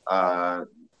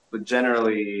 But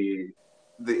generally,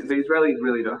 the Israelis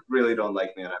really don't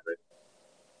like me on average.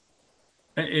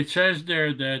 It says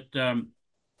there that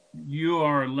you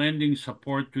are lending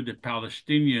support to the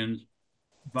Palestinians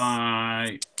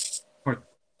by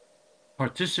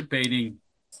participating,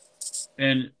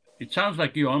 and it sounds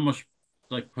like you're almost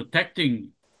like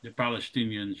protecting the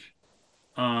Palestinians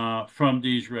from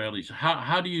the Israelis.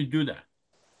 How do you do that?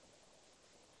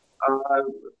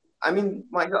 I mean,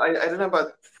 Michael, I don't know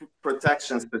about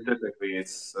protection specifically.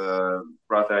 It's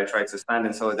rather I try to stand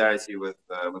in solidarity with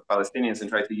Palestinians and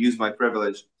try to use my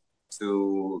privilege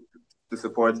to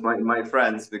support my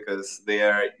friends because they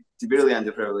are severely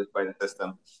underprivileged by the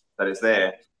system that is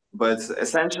there. But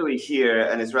essentially here,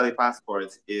 an Israeli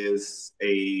passport is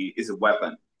a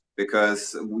weapon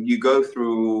because you go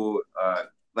through,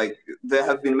 like there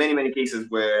have been many cases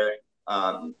where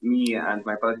me and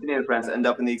my Palestinian friends end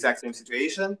up in the exact same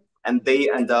situation and they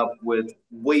end up with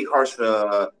way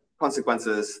harsher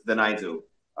consequences than I do.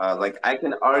 Like I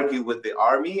can argue with the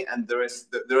army and there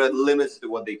are limits to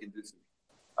what they can do to me.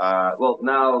 Well,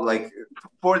 now, like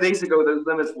 4 days ago, those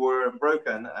limits were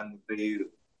broken and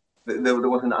there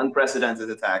was an unprecedented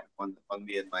attack on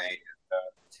me and my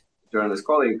journalist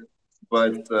colleagues.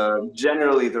 But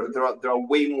generally, there are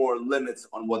way more limits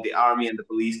on what the army and the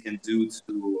police can do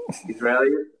to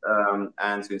Israelis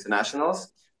and to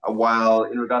internationals. While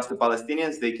in regards to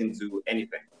Palestinians, they can do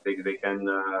anything. They can,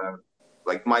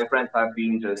 like my friends have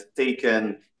been just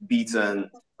taken, beaten,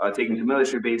 taken to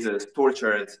military bases,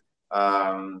 tortured,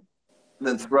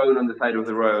 then thrown on the side of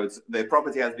the roads. Their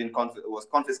property has been was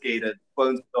confiscated,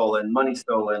 phones stolen, money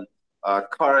stolen,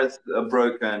 cars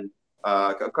broken.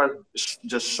 Cars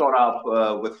just shot up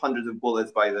with hundreds of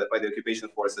bullets by the occupation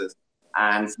forces,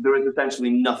 and there is essentially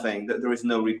nothing. There is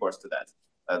no recourse to that.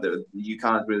 You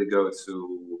can't really go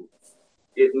to.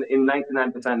 In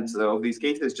 99% of these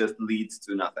cases, just leads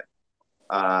to nothing.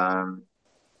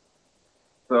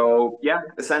 So yeah,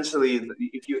 essentially,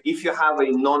 if you have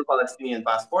a non-Palestinian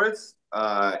passport,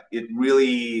 it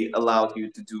really allows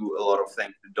you to do a lot of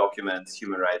things to document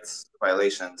human rights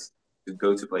violations, to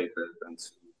go to places, and to,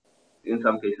 in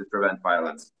some cases, prevent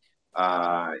violence.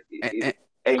 A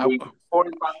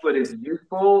foreign passport is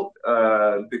useful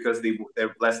because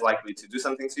they're less likely to do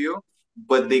something to you,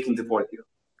 but they can deport you.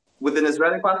 With an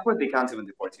Israeli passport, they can't even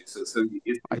deport you. So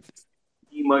it's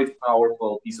the most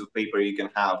powerful piece of paper you can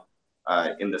have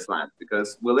in this land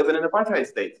because we live in an apartheid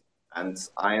state, and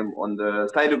I am on the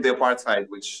side of the apartheid,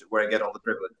 where I get all the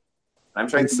privilege. I'm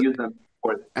trying to use them.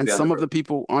 And some of the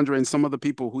people, Andrey, and some of the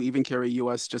people who even carry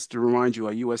U.S., just to remind you,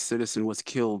 a U.S. citizen was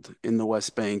killed in the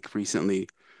West Bank recently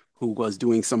who was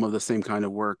doing some of the same kind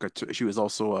of work. She was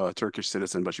also a Turkish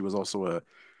citizen, but she was also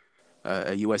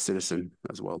a U.S. citizen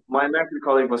as well. My American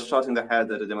colleague was shot in the head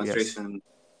at a demonstration.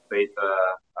 Yes.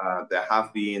 There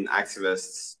have been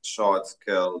activists shot,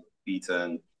 killed,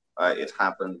 beaten. It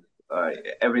happened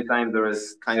every time there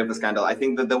is kind of a scandal. I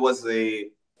think that there was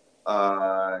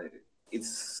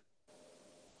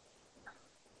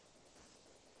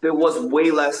there was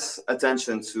way less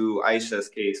attention to Aisha's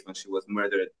case when she was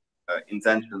murdered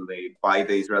intentionally by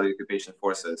the Israeli occupation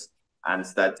forces, and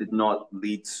that did not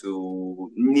lead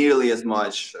to nearly as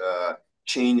much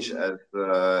change as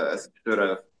it should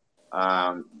have.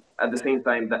 At the same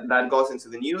time, that got into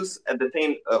the news. At the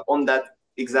same on that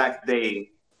exact day,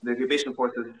 the occupation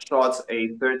forces shot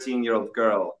a 13-year-old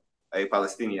girl, a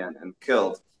Palestinian, and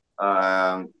killed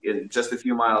in just a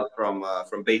few miles from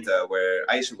Beta, where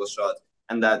Aisha was shot,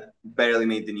 and that barely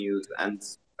made the news. And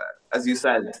as you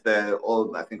said,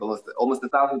 I think almost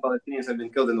 1,000 Palestinians have been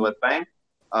killed in the West Bank,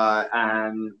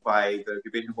 and by the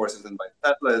occupation forces and by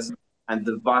settlers, and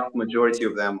the vast majority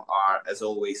of them are, as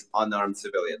always, unarmed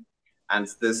civilians. And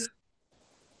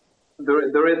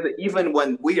there is, even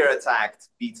when we are attacked,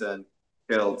 beaten,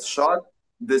 killed, shot,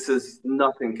 this is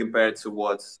nothing compared to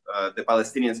what the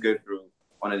Palestinians go through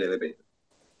on a daily basis.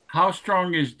 How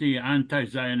strong is the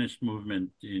anti-Zionist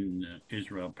movement in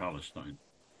Israel-Palestine?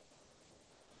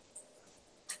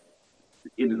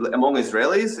 Among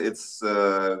Israelis, it's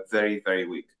very, very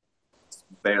weak. It's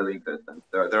barely existent.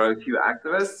 There are a few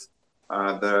activists.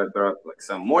 There are like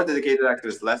some more dedicated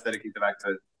activists, less dedicated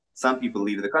activists. Some people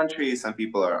leave the country. Some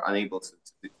people are unable to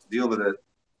deal with it.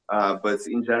 But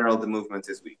in general, the movement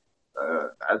is weak.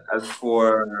 As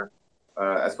for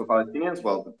Palestinians,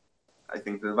 well, I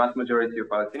think the vast majority of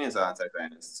Palestinians are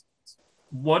anti-Zionists.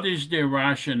 What is the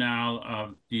rationale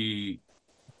of the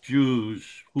Jews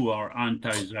who are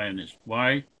anti-Zionist?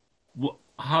 Why?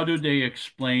 How do they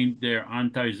explain their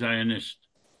anti-Zionist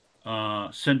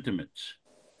sentiments?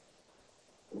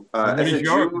 What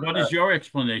is your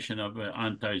explanation of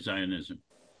anti-Zionism?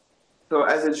 So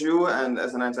as a Jew and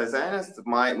as an anti-Zionist,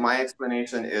 my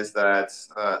explanation is that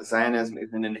Zionism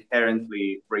is an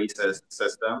inherently racist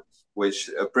system which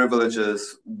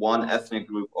privileges one ethnic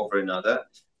group over another.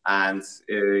 And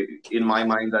in my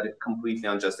mind, that is completely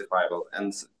unjustifiable.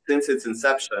 And since its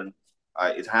inception,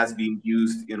 it has been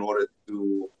used in order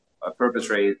to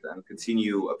perpetrate and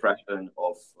continue oppression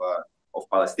of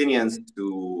Palestinians,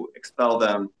 to expel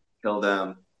them, kill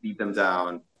them, beat them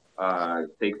down,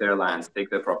 take their lands, take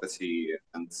their property,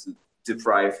 and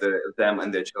deprive them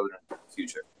and their children of the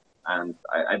future. And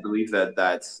I believe that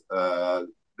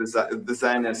the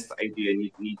Zionist idea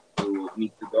needs to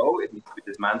go. It needs to be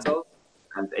dismantled,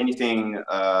 and anything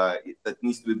that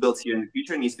needs to be built here in the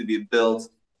future needs to be built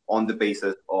on the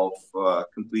basis of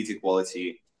complete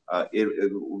equality,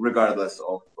 regardless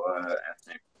of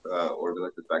ethnic or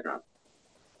religious background.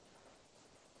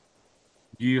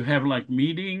 Do you have like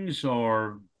meetings,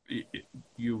 or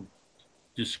you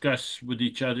discuss with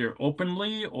each other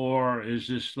openly, or is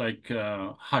this like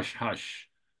hush-hush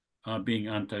being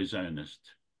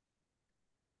anti-Zionist?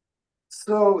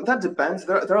 So that depends.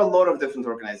 There are a lot of different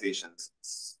organizations.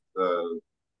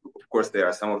 Of course,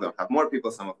 some of them have more people,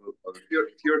 some of them have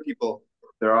fewer people.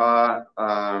 There are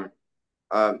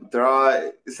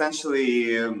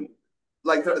essentially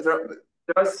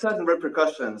there are certain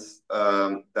repercussions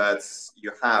that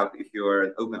you have if you're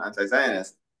an open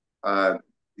anti-Zionist.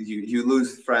 You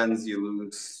lose friends, you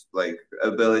lose like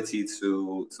ability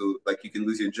to like, you can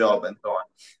lose your job and so on.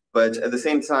 But at the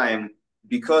same time,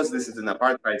 because this is an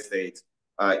apartheid state,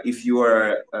 if you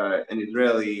are an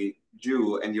Israeli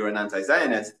Jew and you're an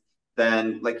anti-Zionist,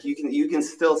 then like you can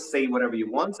still say whatever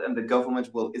you want, and the government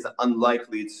is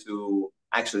unlikely to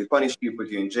actually punish you, put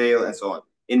you in jail, and so on.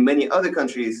 In many other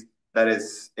countries, that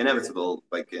is inevitable.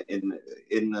 Like in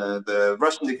the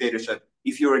Russian dictatorship,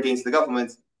 if you're against the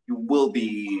government, you will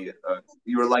be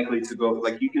you're likely to go,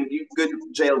 like you can go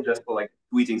to jail just for like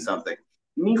tweeting something.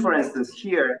 Me, for instance,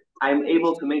 here, I'm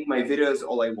able to make my videos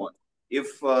all I want.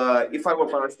 If I were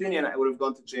Palestinian, I would have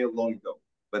gone to jail long ago.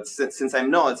 But since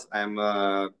I'm not, I'm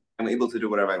able to do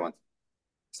whatever I want.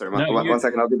 Sorry, one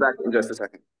second. I'll be back in just a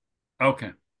second.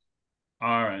 Okay.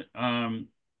 All right.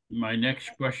 My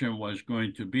next question was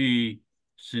going to be,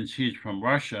 since he's from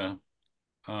Russia,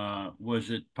 was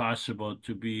it possible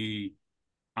to be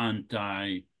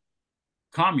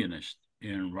anti-communist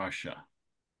in Russia?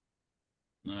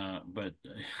 But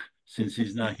since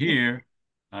he's not here,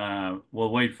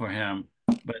 we'll wait for him.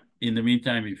 But in the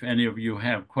meantime, if any of you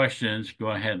have questions,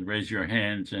 go ahead, raise your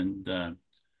hands. And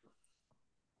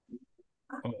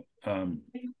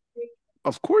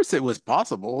of course it was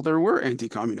possible. There were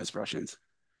anti-communist Russians.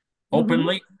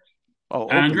 Openly? Oh,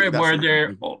 Andrey, were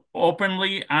there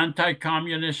openly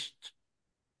anti-communist?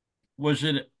 Was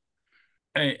it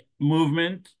a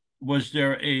movement? Was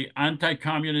there a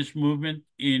anti-communist movement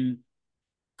in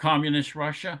communist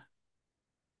Russia?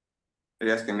 Are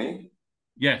you asking me?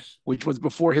 Yes. Which was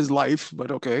before his life,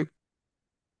 but okay.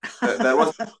 That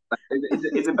was.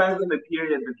 It depends on the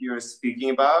period that you're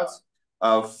speaking about.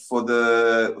 For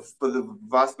the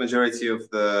vast majority of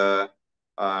the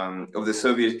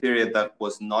Soviet period, that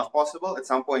was not possible. At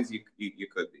some points, you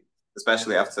could be,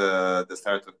 especially after the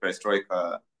start of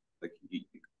perestroika, like you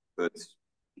could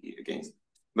be against.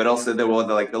 But also there was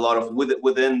like a lot of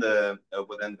within the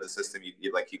system,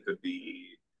 you could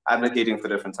be advocating for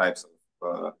different types of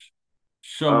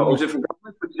different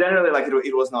governments. But generally, like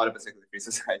it was not a particularly free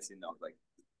society. No, like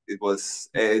it was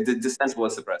the dissent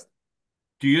was suppressed.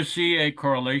 Do you see a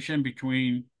correlation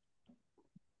between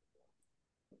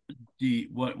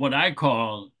what I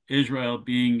call Israel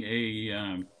being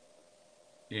a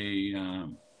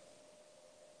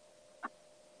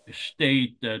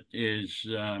state that is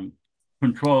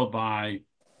controlled by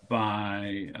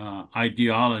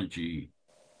ideology,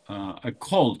 a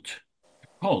cult?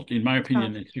 In my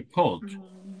opinion, it's a cult.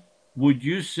 Would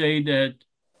you say that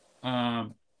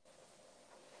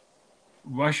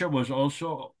Russia was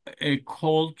also a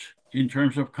cult in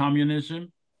terms of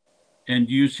communism? And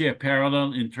do you see a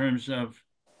parallel in terms of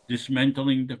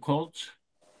dismantling the cults?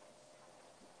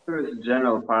 There is a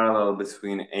general parallel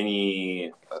between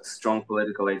any strong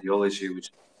political ideology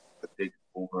which takes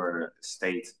over a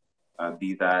state,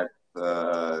 be that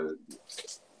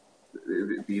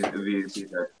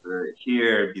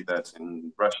here, be that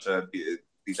in Russia, be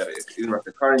that in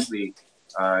Russia currently,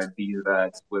 be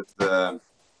that with the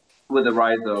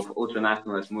rise of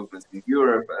ultra-nationalist movements in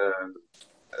Europe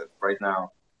right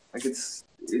now. Like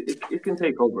it can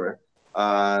take over.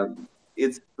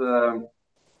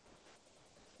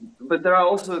 But there are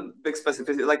also big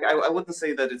specificities. Like I wouldn't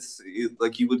say that it's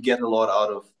like you would get a lot out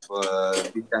of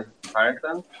these kinds of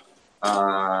comparisons.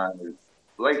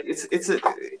 Like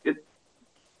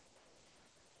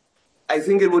I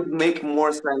think it would make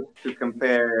more sense to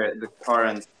compare the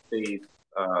current state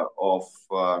of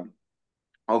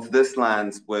this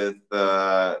land with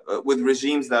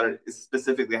regimes that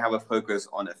specifically have a focus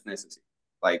on ethnicity,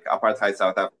 like apartheid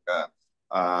South Africa,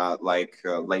 like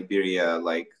Liberia,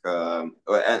 like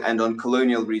and on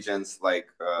colonial regions like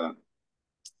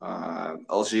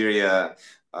Algeria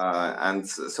and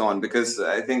so on. Because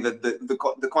I think that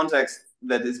the context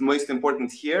that is most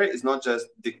important here is not just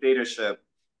dictatorship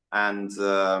and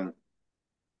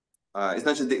it's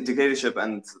not just dictatorship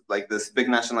and like this big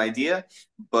national idea,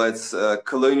 but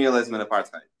colonialism and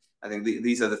apartheid. I think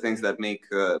these are the things that make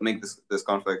this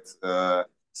conflict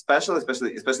special,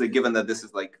 especially given that this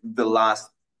is like the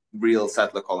last real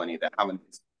settler colony. There haven't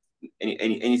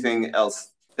anything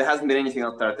else. There hasn't been anything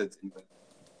else started in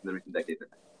the recent decades.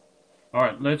 All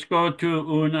right, let's go to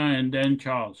Una and then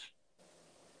Charles.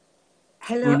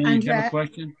 Hello, Una, Andrey. you have a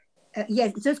question?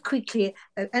 Yes, just quickly,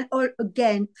 and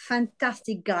again,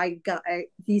 fantastic guy.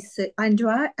 This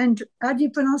Andrey. And how do you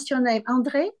pronounce your name,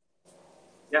 Andrey?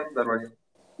 Yeah, that works.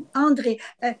 Andrey,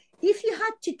 if you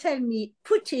had to tell me,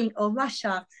 Putin or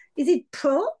Russia, is it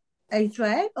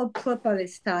pro-Israel or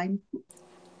pro-Palestine?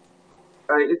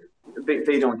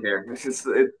 They don't care.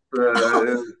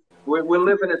 We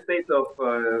live in a state of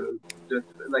just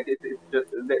like it's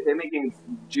just they're making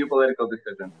geopolitical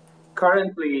decisions.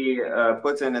 Currently,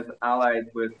 Putin is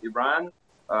allied with Iran,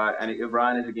 and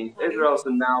Iran is against Israel. So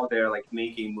now they're like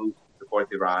making moves to support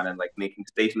Iran and like making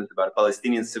statements about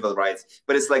Palestinian civil rights.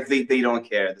 But it's like they don't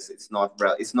care. It's not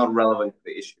relevant to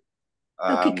the issue.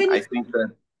 Okay, I think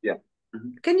that yeah.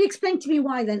 Mm-hmm. Can you explain to me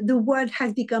why then the world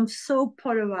has become so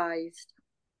polarized?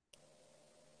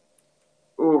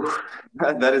 Oh,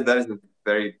 that is a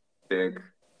very big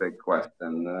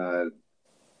question.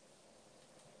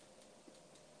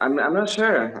 I'm not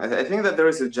sure. I think that there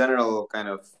is a general kind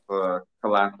of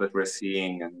collapse that we're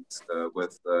seeing, and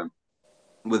with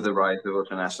the rise of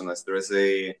ultranationalists, there is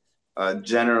a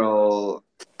general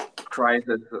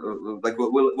crisis. Like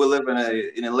we live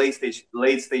in a late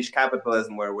stage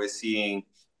capitalism where we're seeing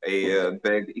a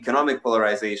big economic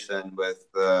polarization with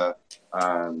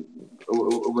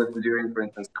during, for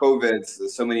instance, COVID,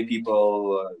 so many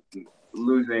people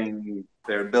losing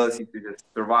their ability to just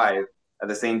survive. At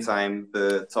the same time,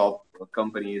 the top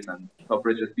companies and top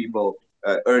richest people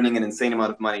earning an insane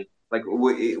amount of money. Like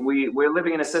we're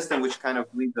living in a system which kind of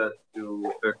leads us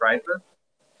to a crisis.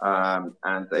 And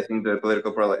I think the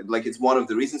political it's one of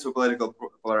the reasons for political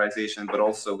polarization, but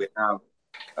also we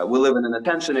live in an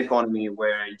attention economy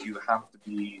where you have to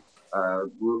be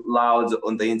loud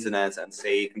on the internet and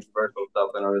say controversial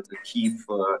stuff in order to keep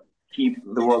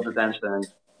the world's attention,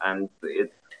 and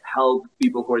it helps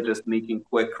people who are just making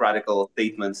quick radical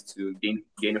statements to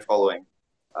gain a following.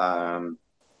 I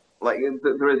think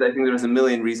there's a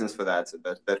million reasons for that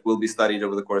will be studied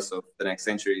over the course of the next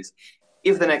centuries,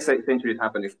 if the next centuries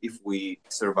happen, if we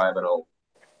survive at all.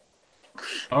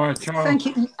 All right, Charles. Thank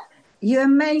you. You're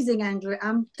amazing, Andrew. I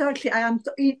am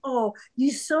in awe.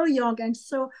 You're so young and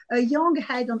so a young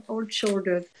head on old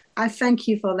shoulders. I thank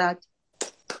you for that.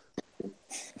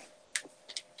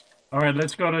 All right,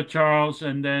 let's go to Charles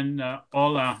and then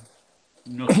Ola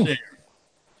Nasser.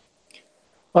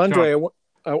 Andrey,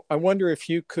 I wonder if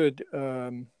you could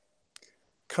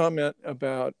comment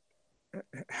about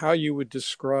how you would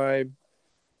describe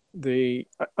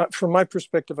from my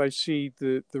perspective, I see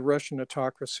the Russian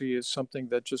autocracy as something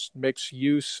that just makes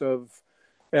use of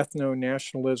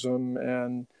ethno-nationalism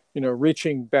and,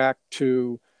 reaching back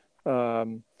to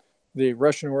the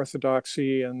Russian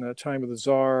Orthodoxy and the time of the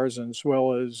Tsars, and as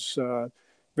well as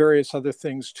various other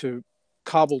things to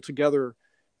cobble together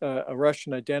a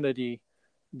Russian identity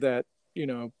that,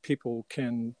 people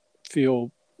can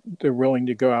feel they're willing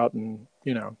to go out and,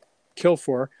 kill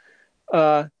for.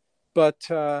 But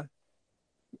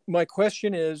my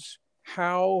question is,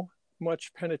 how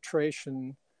much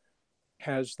penetration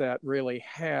has that really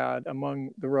had among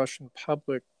the Russian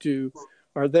public? I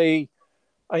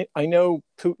know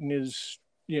Putin is,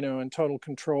 in total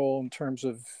control in terms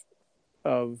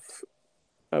of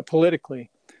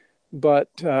politically, but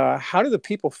how do the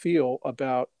people feel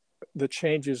about the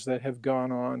changes that have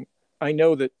gone on? I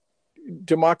know that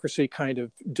democracy kind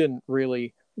of didn't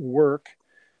really work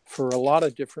for a lot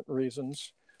of different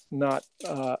reasons, not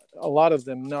a lot of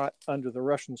them not under the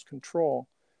Russians' control.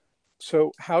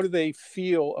 So how do they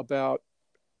feel about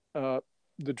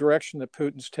the direction that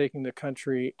Putin's taking the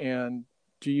country, and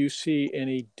do you see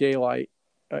any daylight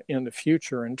in the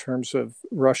future in terms of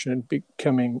Russia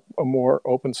becoming a more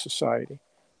open society?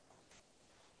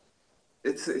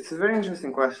 It's a very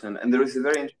interesting question, and there is a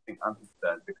very interesting answer to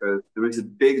that, because there is a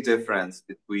big difference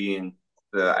between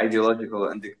the ideological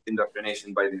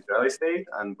indoctrination by the Israeli state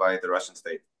and by the Russian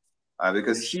state.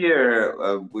 Because here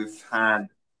we've had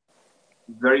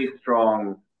very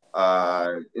strong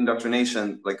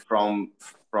indoctrination, like from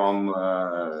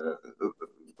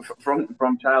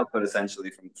childhood,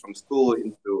 essentially, from school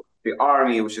into the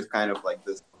army, which is kind of like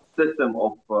this system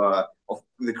of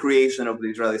the creation of the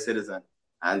Israeli citizen,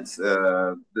 and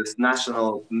this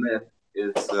national myth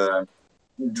is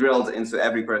drilled into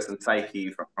every person's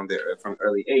psyche from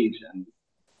early age, and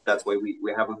that's why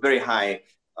we have a very high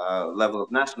level of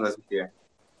nationalism here.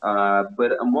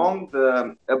 But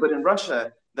in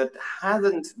Russia, that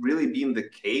hasn't really been the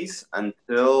case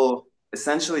until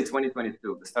essentially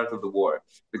 2022, the start of the war.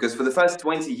 Because for the first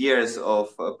 20 years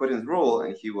of Putin's rule,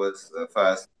 and he was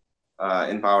first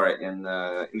in power in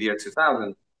the year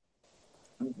 2000,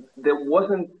 there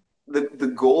wasn't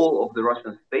the goal of the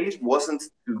Russian state wasn't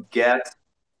to get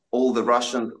all the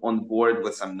Russians on board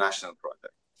with some national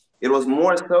project. It was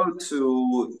more so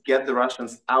to get the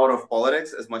Russians out of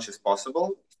politics as much as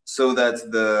possible, so that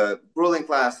the ruling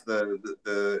class, the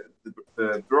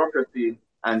bureaucracy,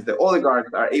 and the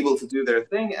oligarchs are able to do their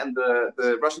thing, and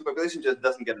the Russian population just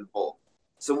doesn't get involved.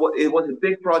 So it was a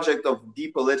big project of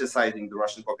depoliticizing the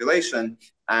Russian population,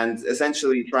 and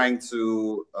essentially trying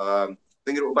to,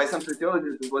 by some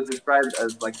sociologists, it was described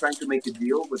as like trying to make a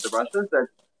deal with the Russians that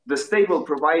the state will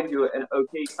provide you an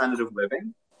okay standard of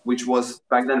living, which was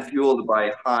back then fueled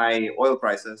by high oil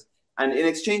prices. And in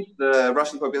exchange, the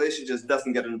Russian population just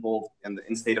doesn't get involved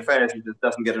in state affairs. It just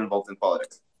doesn't get involved in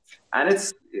politics. And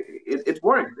it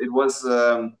worked. It was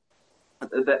the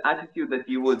attitude that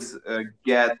you would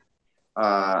get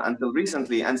until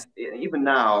recently. And even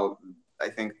now, I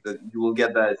think that you will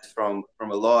get that from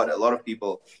a lot of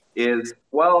people, is,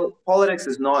 well, politics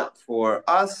is not for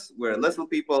us. We're little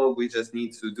people. We just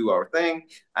need to do our thing.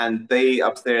 And they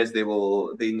upstairs, they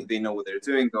know what they're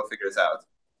doing. They'll figure it out.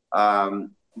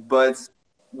 But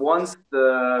once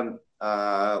the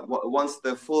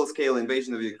full-scale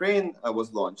invasion of Ukraine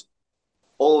was launched,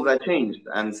 all of that changed,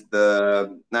 and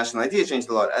the national idea changed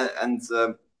a lot. And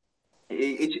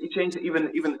it changed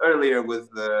even earlier with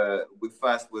the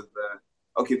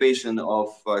occupation of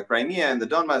Crimea and the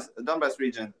Donbas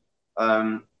region.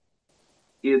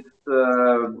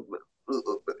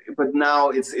 But now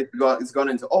it's gone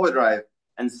into overdrive,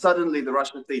 and suddenly the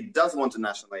Russian state does want a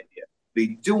national idea. They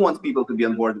do want people to be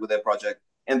on board with their project,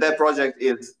 and their project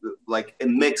is like a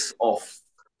mix of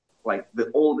like the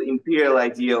old imperial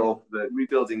idea of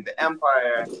rebuilding the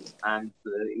empire, and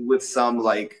with some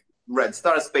like red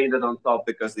stars painted on top,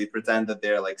 because they pretend that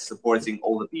they're like supporting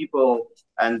all the people,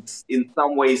 and in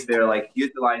some ways they're like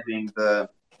utilizing the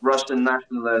Russian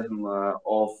nationalism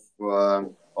of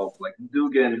like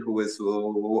Dugin, who is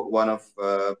one of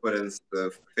Putin's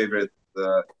favorite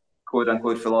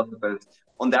quote-unquote philosophers.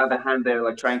 On the other hand, they're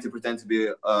like trying to pretend to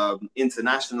be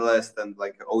internationalist and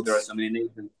like, oh, there are so many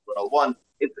nations, we're all one.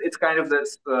 It's kind of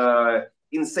this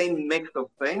insane mix of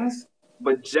things,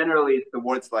 but generally it's the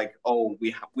words like, oh,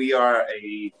 we are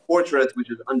a fortress which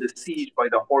is under siege by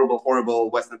the horrible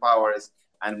Western powers,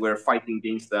 and we're fighting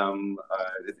against them.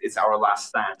 It's our last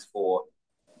stand for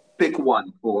pick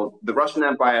one, for the Russian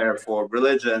Empire, for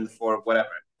religion, for whatever.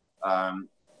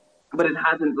 But it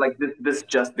hasn't, like, this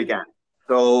just began.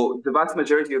 So the vast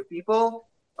majority of people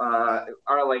are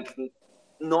like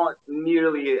not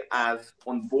nearly as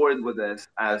on board with this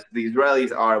as the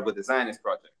Israelis are with the Zionist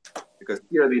project. Because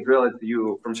here the Israelis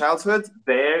view from childhood,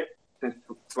 there since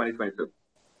 2022.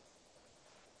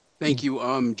 Thank you.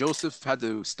 Joseph had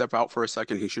to step out for a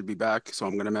second. He should be back, so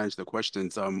I'm going to manage the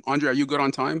questions. Andrey, are you good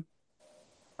on time?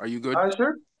 Are you good?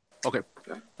 Sure. Okay.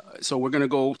 So we're going to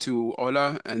go to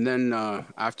Ola, and then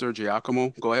after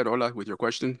Giacomo. Go ahead, Ola, with your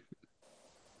question.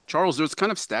 Charles, there's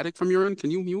kind of static from your end.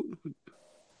 Can you mute?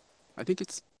 I think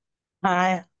it's...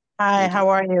 Hi, how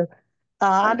are you?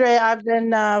 Andrey, I've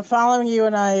been following you,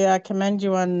 and I commend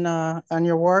you on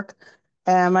your work.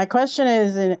 My question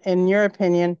is, in your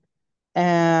opinion,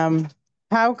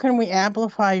 how can we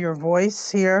amplify your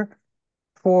voice here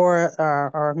for,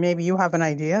 or maybe you have an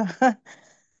idea,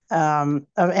 of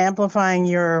amplifying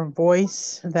your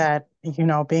voice that, you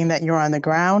know, being that you're on the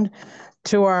ground,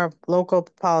 to our local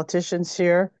politicians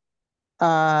here?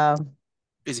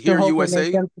 Is Here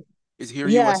USA? Is Here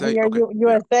USA? Here Okay.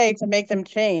 USA, to make them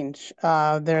change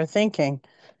their thinking.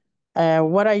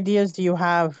 What ideas do you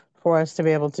have for us to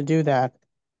be able to do that?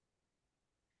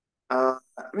 I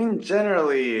mean,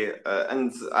 generally,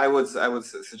 and I would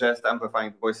suggest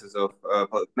amplifying the voices of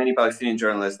many Palestinian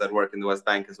journalists that work in the West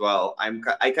Bank as well.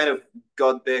 I kind of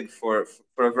got big for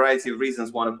a variety of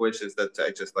reasons. One of which is that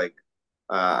I just like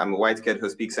I'm a white kid who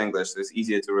speaks English, so it's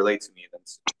easier to relate to me than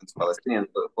to Palestinians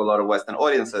for a lot of Western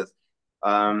audiences.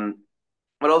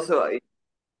 But also,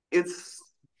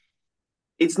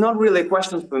 it's not really a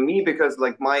question for me because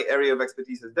like my area of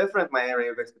expertise is different. My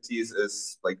area of expertise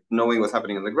is like knowing what's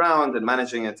happening on the ground and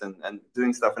managing it and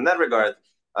doing stuff in that regard.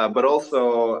 But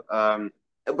also,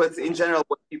 but in general,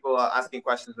 what people are asking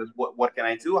questions is what can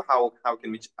I do? How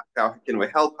can we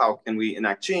help? How can we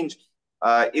enact change?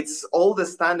 It's all the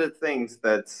standard things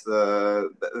that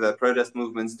the protest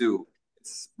movements do.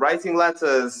 It's writing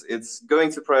letters. It's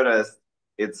going to protest.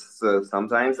 It's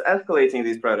sometimes escalating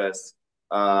these protests.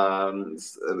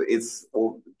 It's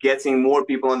getting more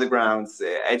people on the ground,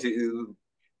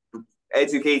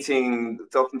 educating,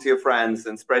 talking to your friends,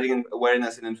 and spreading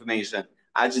awareness and information,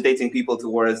 agitating people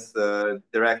towards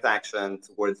direct action,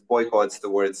 towards boycotts,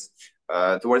 towards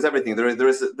everything. There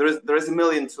is a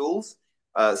million tools.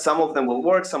 Some of them will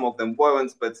work, some of them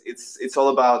won't. But it's all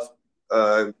about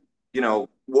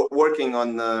working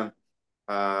on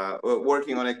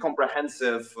a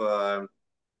comprehensive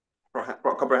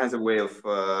way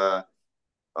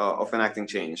of enacting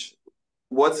change.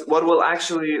 What will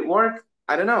actually work?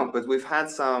 I don't know, but we've had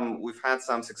some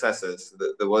successes.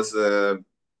 There was a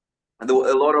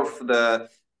lot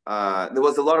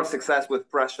of success with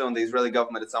pressure on the Israeli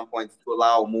government at some point to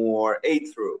allow more aid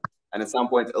through, and at some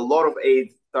point a lot of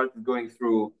aid started going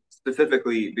through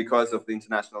specifically because of the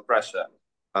international pressure.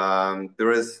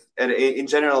 There is, and in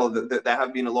general, there has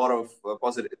been a lot of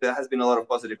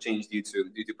positive change due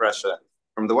to pressure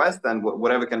from the West, and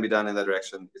whatever can be done in that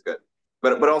direction is good.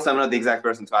 But also, I'm not the exact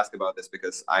person to ask about this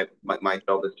because my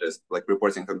job is just like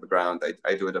reporting from the ground.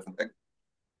 I do a different thing.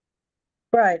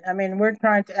 Right. I mean, we're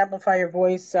trying to amplify your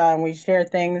voice. We share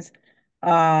things.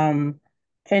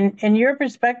 In your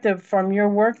perspective, from your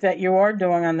work that you are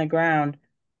doing on the ground,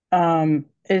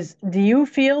 do you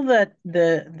feel that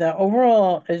the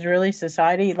overall Israeli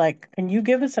society, like, can you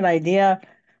give us an idea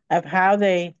of how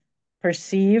they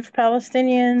perceive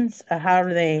Palestinians? How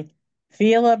do they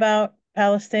feel about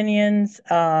Palestinians?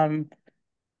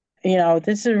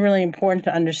 This is really important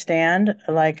to understand,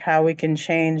 like how we can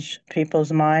change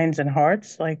people's minds and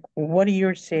hearts. Like, what are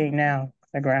you seeing now on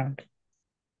the ground?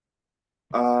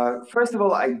 First of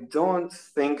all, I don't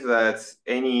think that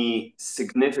any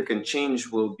significant change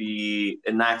will be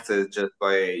enacted just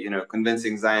by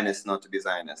convincing Zionists not to be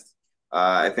Zionists.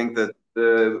 I think that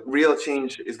the real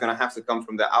change is going to have to come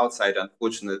from the outside,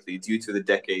 unfortunately, due to the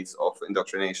decades of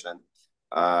indoctrination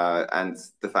and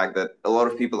the fact that a lot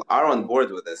of people are on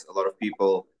board with this. A lot of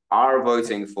people are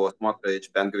voting for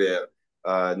Smotrich, Ben-Gvir,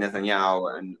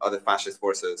 Netanyahu, and other fascist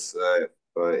forces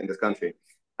in this country.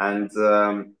 And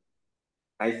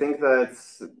I think that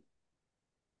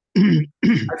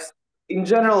in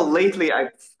general, lately,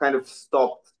 I've kind of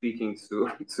stopped speaking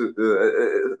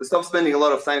stopped spending a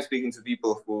lot of time speaking to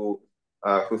people who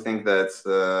think that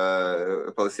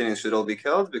Palestinians should all be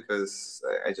killed, because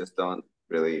I just don't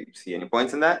really see any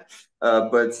point in that.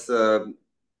 But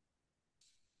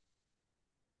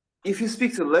if you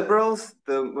speak to liberals,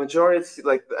 the majority,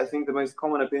 like I think the most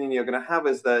common opinion you're going to have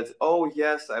is that, oh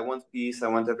yes, I want peace, I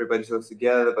want everybody to live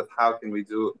together, but how can we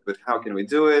do? But how can we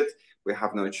do it? We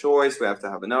have no choice. We have to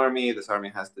have an army. This army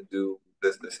has to do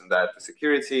this, this, and that for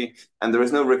security, and there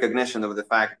is no recognition of the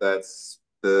fact that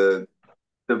the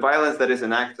violence that is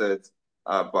enacted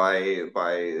by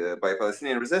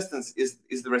Palestinian resistance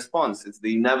is the response. It's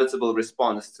the inevitable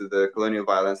response to the colonial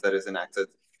violence that is enacted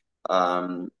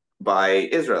by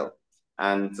Israel,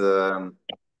 and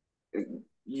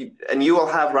you will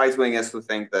have right wingers who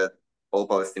think that all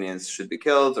Palestinians should be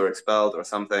killed or expelled or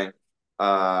something,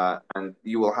 and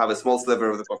you will have a small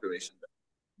sliver of the population that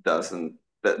doesn't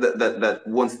that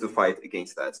wants to fight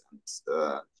against that, and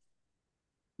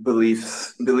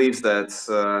believes that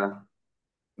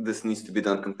this needs to be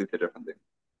done completely differently.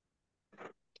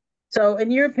 So, in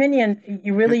your opinion,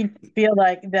 you really feel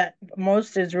like that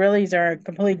most Israelis are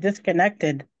completely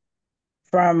disconnected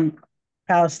from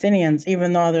Palestinians,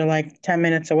 even though they're like 10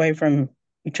 minutes away from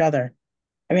each other.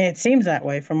 I mean, it seems that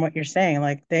way from what you're saying.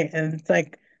 Like it's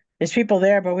like there's people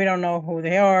there, but we don't know who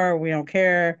they are. We don't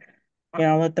care. You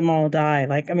know, let them all die.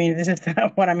 Like, I mean, this is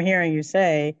what I'm hearing you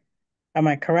say. Am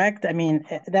I correct? I mean,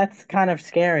 that's kind of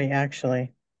scary,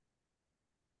 actually.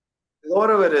 A lot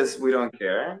of it is we don't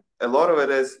care. A lot of it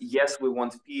is, yes, we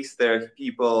want peace. There are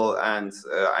people, and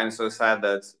I'm so sad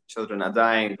that children are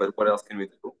dying, but what else can we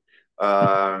do?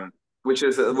 Which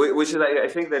is I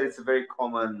think that it's a very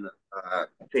common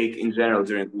take in general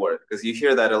during war, because you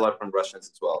hear that a lot from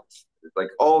Russians as well. It's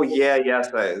like, oh yeah, yes,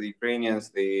 the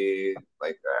Ukrainians, I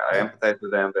empathize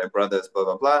with them, they're brothers, blah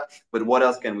blah blah. But what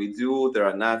else can we do? There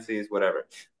are Nazis, whatever.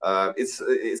 It's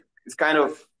kind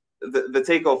of the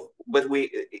take of, but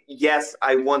yes,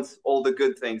 I want all the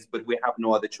good things, but we have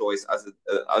no other choice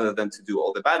other than to do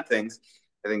all the bad things.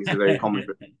 I think it's a very common.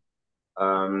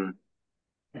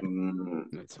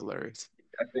 That's hilarious.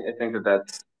 I think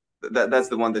that's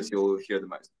the one that you'll hear the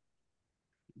most.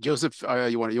 Joseph,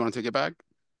 you want to take it back?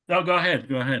 No, go ahead.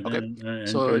 Okay.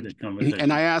 So, enjoyed the conversation.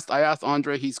 And I asked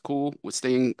Andre, he's cool with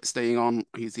staying on.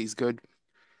 He's good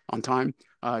on time.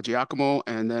 Giacomo,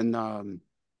 and then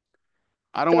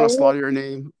I don't want to slaughter your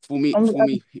name, Fumihiko. I'm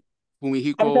sorry.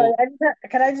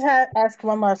 Can I just ask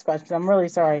one last question? I'm really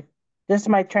sorry. This is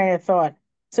my train of thought.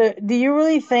 So, do you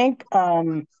really think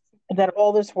that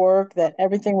all this work, that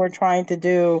everything we're trying to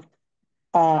do,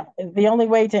 the only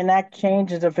way to enact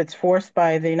change is if it's forced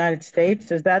by the United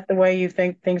States? Is that the way you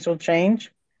think things will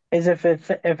change? Is if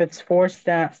it's forced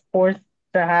to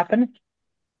happen?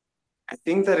 I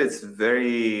think that it's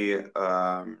very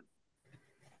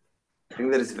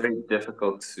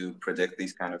difficult to predict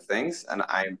these kind of things, and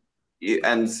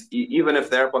even if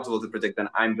they're possible to predict, then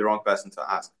I'm the wrong person to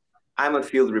ask. I'm a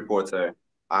field reporter.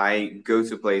 I go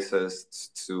to places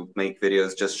to make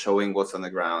videos just showing what's on the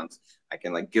ground. I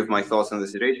can give my thoughts on the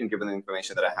situation given the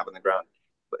information that I have on the ground.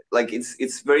 But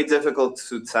it's very difficult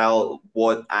to tell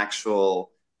what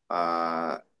actual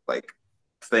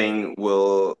thing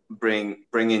will bring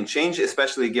in change,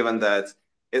 especially given that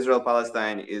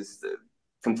Israel-Palestine is a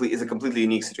completely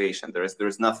unique situation. There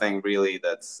is nothing really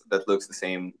that looks the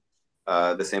same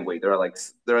way. There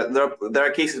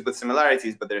are cases with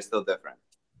similarities, but they're still different.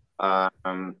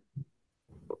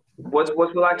 What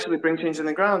will actually bring change on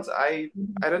the ground? I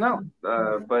don't know.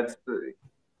 But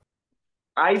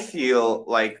I feel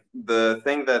like the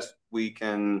thing that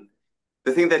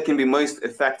can be most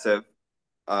effective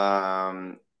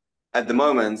at the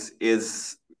moment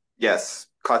is, yes,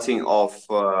 cutting off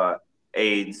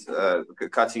aid,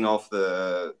 cutting off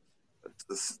the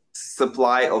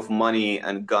supply of money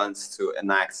and guns to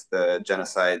enact the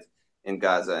genocide in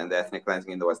Gaza and the ethnic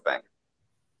cleansing in the West Bank.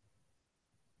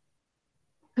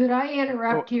 Could I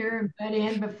interrupt here and butt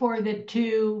in before the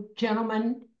two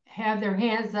gentlemen have their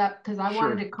hands up? Because I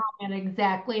wanted to comment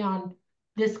exactly on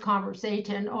this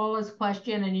conversation, Ola's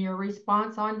question and your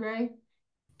response, Andre.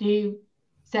 Is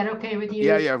that okay with you?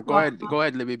 Yeah. Go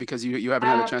ahead, Libby, because you haven't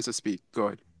had a chance to speak. Go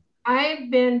ahead. I've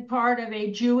been part of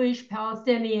a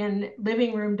Jewish-Palestinian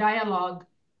living room dialogue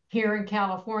here in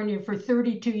California for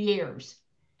 32 years.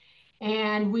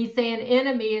 And we say an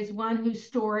enemy is one whose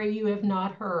story you have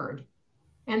not heard.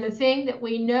 And the thing that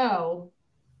we know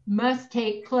must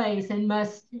take place and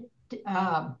must be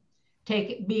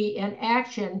in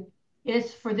action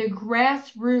is for the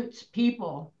grassroots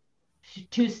people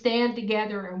to stand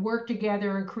together and work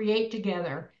together and create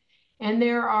together. And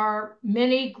there are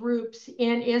many groups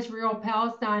in Israel,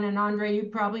 Palestine, and Andre, you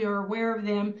probably are aware of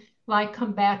them, like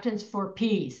Combatants for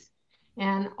Peace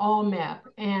and ALMEP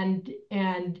and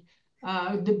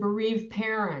the bereaved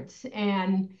parents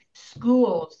and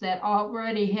schools that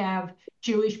already have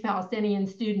Jewish Palestinian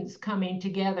students coming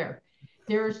together.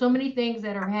 There are so many things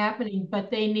that are happening,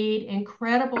 but they need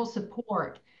incredible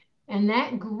support. And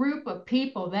that group of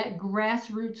people, that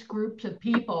grassroots groups of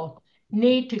people,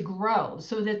 need to grow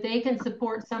so that they can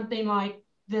support something like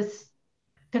this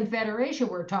confederation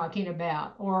we're talking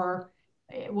about, or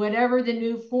whatever the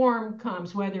new form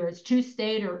comes, whether it's two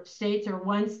states or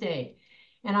one state.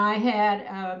 And I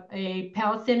had a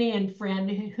Palestinian friend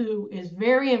who is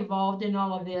very involved in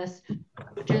all of this,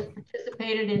 just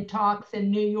participated in talks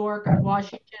in New York and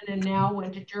Washington, and now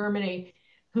went to Germany,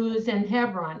 who's in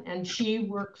Hebron, and she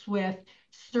works with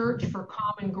Search for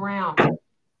Common Ground.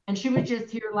 And she was just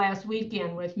here last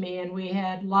weekend with me, and we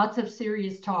had lots of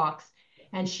serious talks.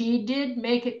 And she did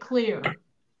make it clear,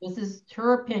 this is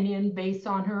her opinion based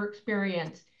on her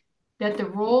experience, that the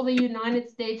role the United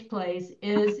States plays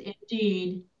is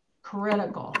indeed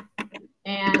critical.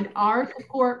 And our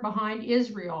support behind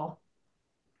Israel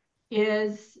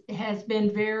has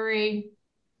been very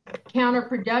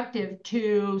counterproductive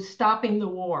to stopping the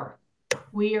war.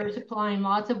 We are supplying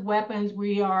lots of weapons.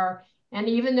 And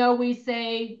even though we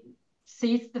say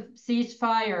cease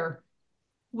fire,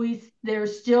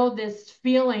 there's still this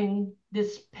feeling,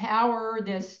 this power,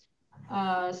 this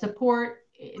support.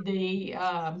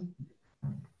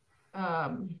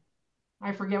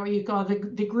 I forget what you call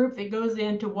it, the group that goes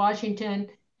into Washington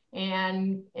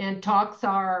and talks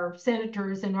our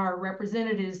senators and our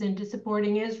representatives into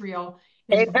supporting Israel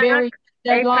is very,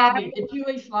 the lobby, the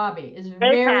Jewish lobby is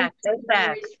very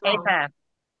strong.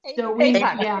 So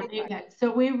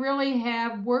so we really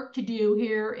have work to do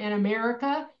here in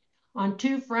America on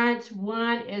two fronts.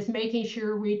 One is making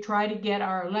sure we try to get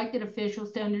our elected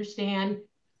officials to understand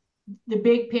the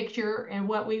big picture and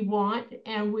what we want,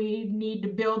 and we need to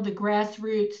build the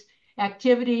grassroots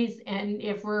activities. And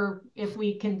if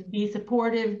we can be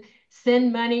supportive,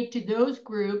 send money to those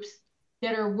groups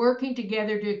that are working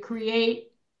together to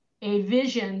create a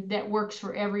vision that works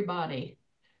for everybody.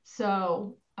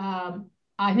 So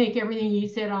I think everything you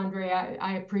said, Andrey,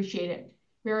 I appreciate it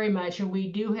very much. And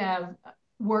we do have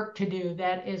work to do,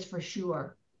 that is for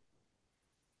sure.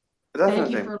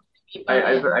 Definitely. Thank you for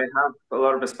I have a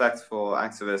lot of respect for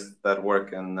activists that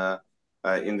work in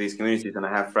these communities, and I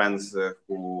have friends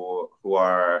who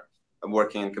are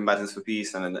working in Combatants for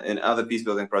Peace and in other peace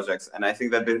building projects, and I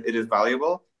think that it is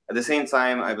valuable. At the same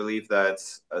time, I believe that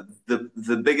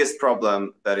the biggest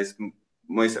problem that is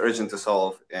most urgent to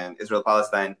solve in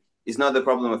Israel-Palestine is not the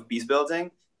problem of peace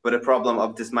building, but a problem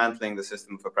of dismantling the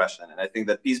system of oppression. And I think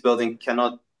that peace building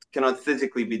cannot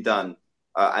physically be done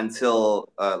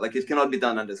until it cannot be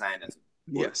done under Zionism.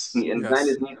 Yes. And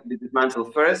Zionism needs to be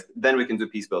dismantled first, then we can do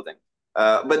peace building.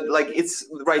 But it's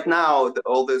right now,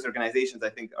 all those organizations, I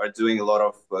think, are doing a lot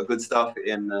of good stuff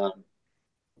in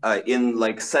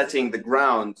setting the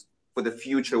ground for the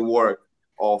future work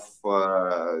of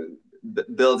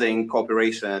building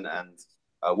cooperation and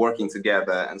working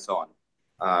together and so on.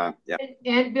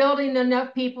 And building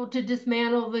enough people to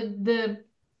dismantle the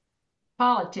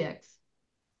politics.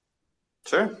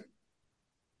 Sure.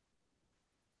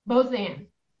 Both and.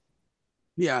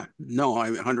 Yeah, no,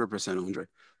 I 100%, Andrey.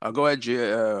 Go ahead,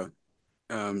 Giacomo.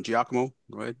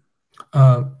 Go ahead.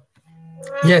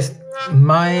 Yes,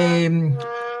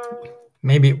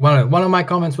 maybe one of my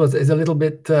comments is a little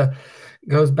bit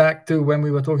goes back to when we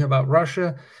were talking about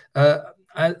Russia.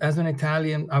 As an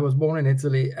Italian, I was born in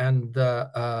Italy, and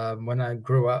when I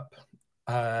grew up,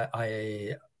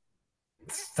 I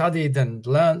studied and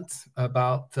learned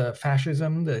about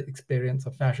fascism, the experience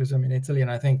of fascism in Italy.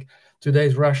 And I think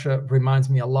today's Russia reminds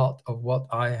me a lot of what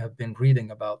I have been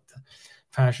reading about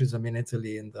fascism in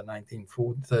Italy in the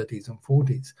 1930s and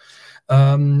 40s,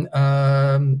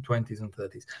 20s and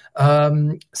 30s.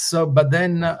 But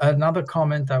then another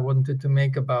comment I wanted to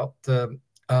make about the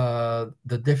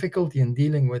difficulty in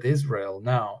dealing with Israel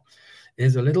now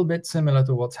is a little bit similar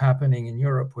to what's happening in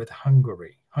Europe with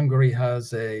Hungary. Hungary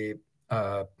has a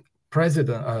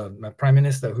president, a prime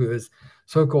minister who is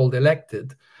so-called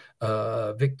elected,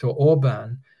 Viktor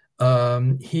Orban.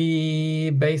 He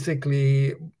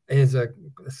basically is a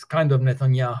kind of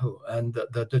Netanyahu, and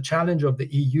the challenge of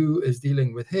the EU is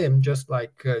dealing with him, just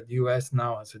like the US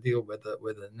now has to deal with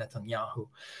Netanyahu.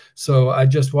 So I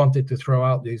just wanted to throw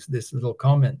out this little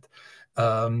comment,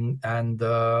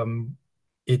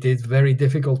 it is very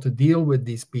difficult to deal with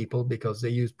these people because they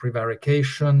use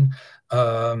prevarication,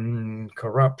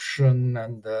 corruption,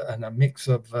 and a mix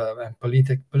of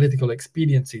political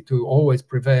expediency to always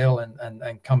prevail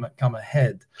and come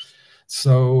ahead.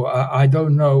 So I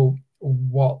don't know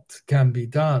what can be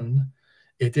done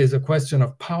it is a question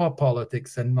of power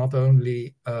politics and not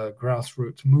only a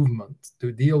grassroots movement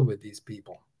to deal with these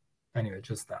people. Anyway,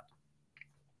 just that.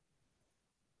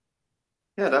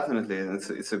 Yeah, definitely.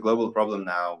 It's a global problem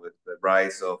now with the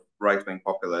rise of right-wing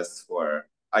populists who are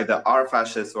either are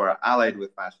fascists or are allied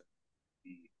with fascists,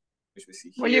 which we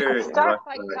see Well, you here could in start Russia,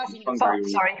 by in cutting the Hungary,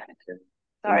 funds.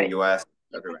 Sorry. in the US,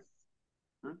 everywhere.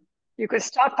 You could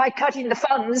start by cutting the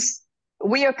funds.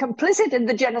 We are complicit in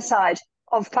the genocide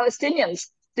of Palestinians.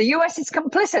 The US is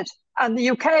complicit, and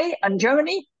the UK and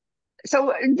Germany.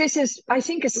 So this is, I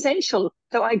think, essential.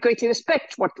 So I greatly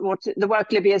respect what the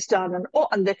work Libby has done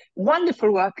and the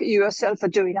wonderful work you yourself are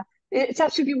doing. It's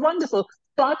absolutely wonderful.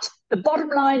 But the bottom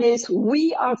line is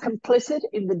we are complicit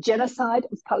in the genocide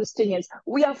of Palestinians.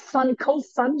 We are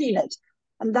co-funding it.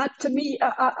 And that, to me,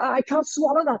 I can't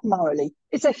swallow that morally.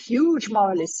 It's a huge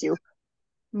moral issue.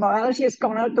 Morality has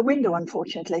gone out the window,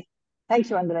 unfortunately.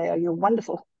 Thank you, Andrea. You're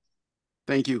wonderful.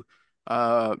 Thank you.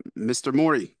 Mr.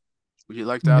 Mori, would you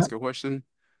like to ask a question?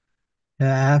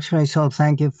 Actually, so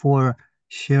thank you for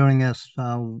sharing us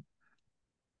a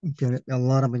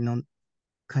lot of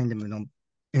kind of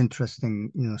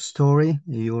interesting story,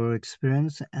 your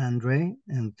experience, Andrey,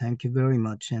 and thank you very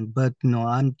much. And but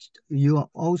you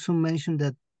also mentioned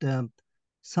that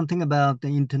something about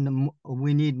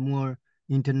we need more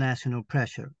international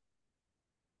pressure.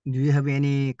 Do you have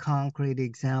any concrete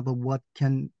example? What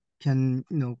can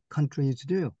countries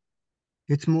do?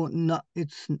 It's more not.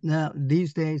 It's now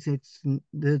these days.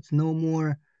 There's no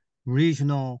more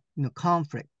regional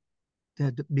conflict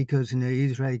because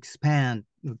Israel expand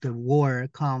the war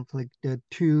conflict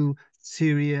to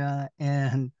Syria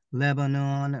and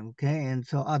Lebanon, okay, and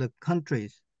so other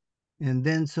countries, and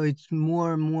then so it's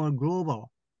more and more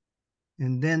global,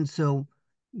 and then so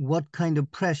what kind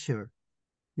of pressure,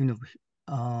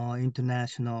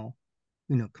 international,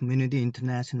 community,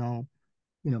 international,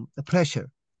 the pressure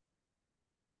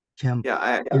can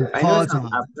impose on.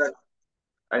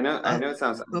 I know it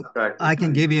sounds abstract. I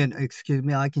can give you excuse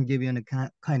me, I can give you a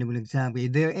kind of an example.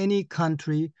 Is there any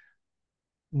country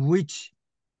which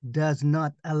does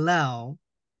not allow,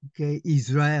 okay,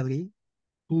 Israeli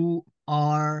who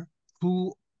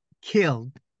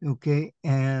killed, okay,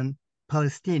 and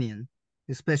Palestinian,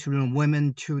 especially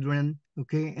women, children,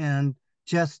 okay, and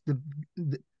just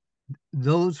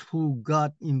those who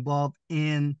got involved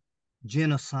in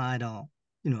genocidal,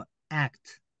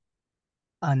 act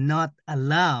are not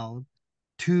allowed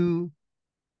to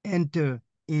enter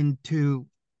into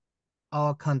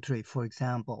our country, for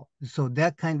example. So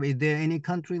that is there any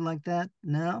country like that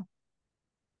now?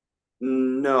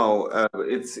 No,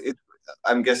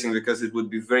 I'm guessing because it would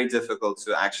be very difficult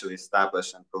to actually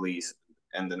establish and police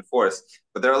and enforce.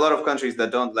 But there are a lot of countries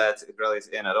that don't let Israelis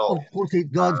in at all. Of course,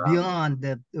 it goes beyond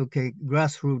that. Okay,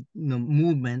 grassroots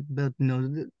movement, but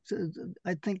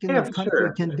I think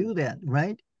country can do that,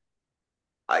 right?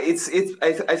 I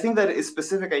think that a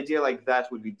specific idea like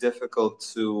that would be difficult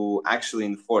to actually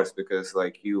enforce because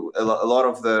a lot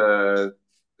of the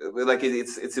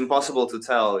it's impossible to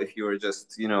tell if you're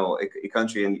just a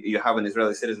country and you have an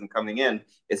Israeli citizen coming in.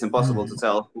 It's impossible to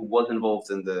tell who was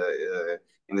involved in the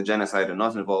genocide and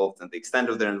not involved, and the extent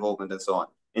of their involvement and so on.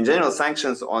 In general,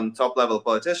 sanctions on top level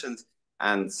politicians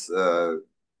and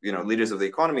leaders of the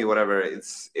economy, whatever,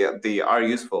 they are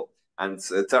useful. And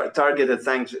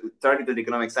targeted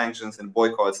economic sanctions and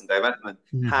boycotts and divestment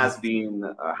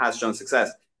has shown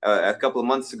success. A couple of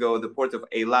months ago, the port of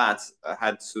Eilat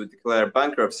had to declare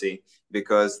bankruptcy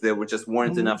because there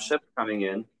weren't enough ships coming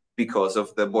in because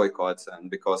of the boycotts and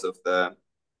because of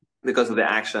the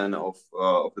action of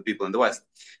the people in the West.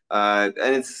 And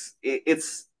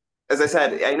it's as I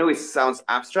said, I know it sounds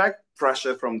abstract,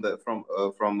 pressure from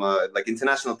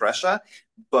international pressure,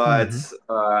 but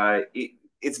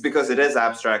it's because it is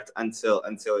abstract until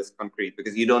it's concrete,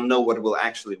 because you don't know what will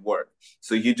actually work.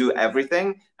 So you do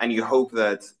everything and you hope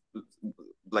that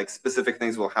specific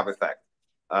things will have effect.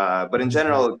 But in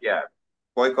general, yeah,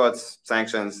 boycotts,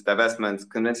 sanctions, divestments,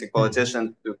 convincing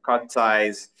politicians to cut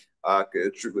ties,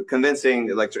 convincing,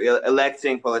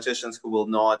 electing politicians who will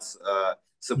not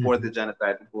support the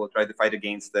genocide, who will try to fight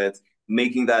against it,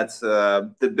 making that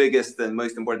the biggest and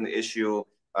most important issue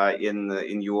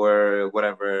in your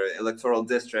whatever electoral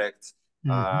district,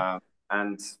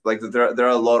 and there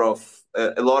are a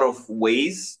lot of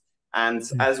ways, and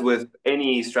as with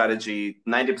any strategy,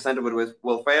 90% of it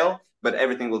will fail, but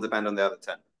everything will depend on the other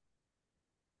 10.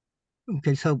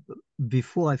 Okay, so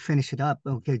before I finish it up,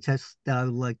 okay, just I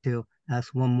would like to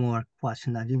ask one more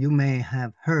question. You may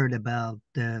have heard about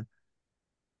the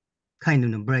kind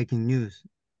of breaking news,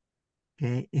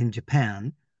 okay, in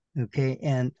Japan, okay,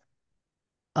 and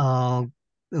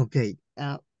okay,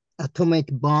 atomic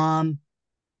bomb,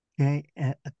 okay,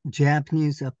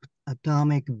 Japanese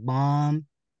Atomic Bomb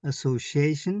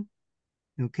Association,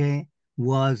 okay,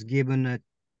 was given a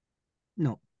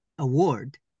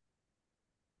award,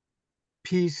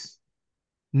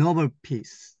 Nobel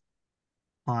Peace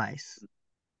Prize.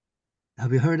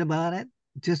 Have you heard about it?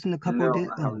 Just in a couple of days,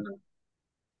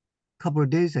 couple of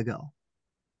days ago.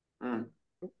 Mm.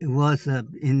 It was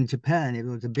in Japan. It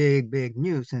was a big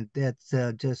news, and that's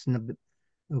just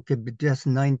okay, but just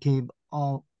 90.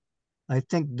 I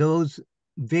think those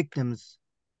victims,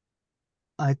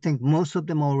 I think most of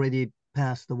them already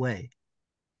passed away.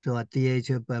 So at the age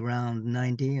of around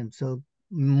 90, and so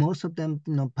most of them,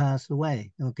 passed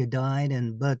away. Okay, died,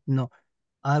 but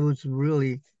I was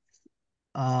really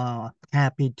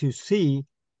happy to see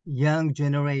young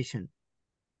generation,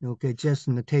 okay, just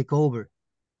take over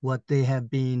what they have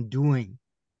been doing,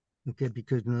 okay,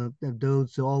 because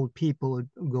those old people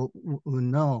will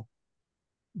know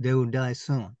they will die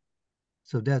soon.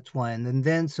 So that's why, and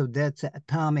then so that's an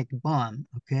atomic bomb,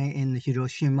 okay, in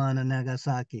Hiroshima and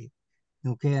Nagasaki,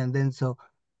 okay, and then so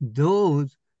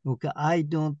those, okay, I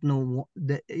don't know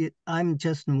I'm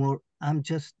just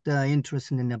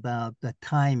interested in about the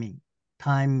time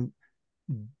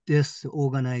this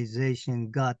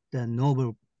organization got the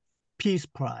Nobel Peace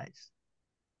Prize,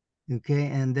 okay,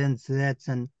 and then so that's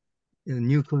a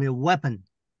nuclear weapon,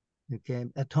 okay,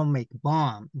 atomic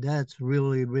bomb. That's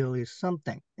really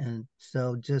something. And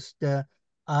so just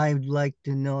I'd like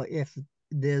to know if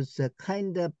there's a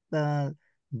kind of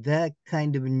that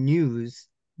kind of news,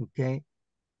 okay,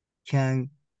 can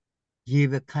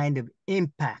give a kind of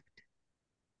impact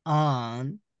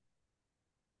on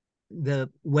the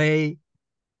way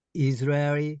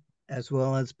Israeli as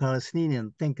well as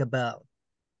Palestinian think about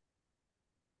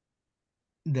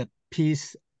the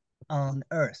peace on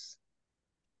earth.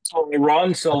 So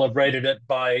Iran celebrated it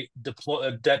by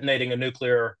detonating a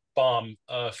nuclear bomb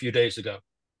a few days ago.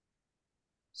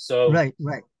 So right.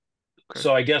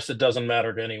 So I guess it doesn't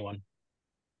matter to anyone.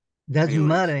 Doesn't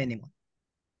matter anyone.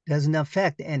 Doesn't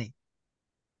affect any.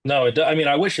 No, I mean,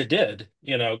 I wish it did,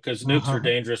 because nukes are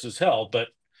dangerous as hell. But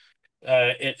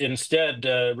instead,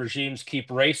 regimes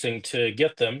keep racing to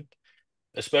get them,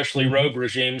 especially rogue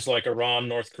regimes like Iran,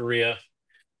 North Korea.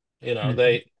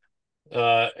 They,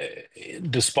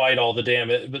 despite all the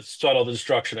damage, despite all the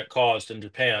destruction it caused in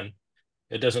Japan,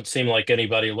 it doesn't seem like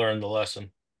anybody learned the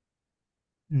lesson.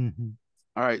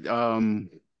 All right.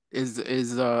 Is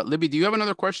Libby, do you have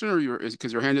another question, or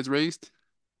because your hand is raised?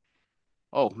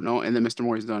 Oh, no, and then Mr.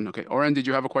 Moore is done. Okay. Oren, did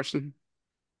you have a question?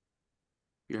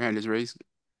 Your hand is raised.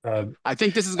 I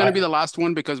think this is going to be the last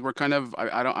one because we're kind of,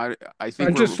 I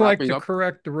think I'd just like to up.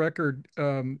 correct the record.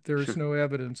 There is no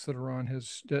evidence that Iran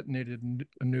has detonated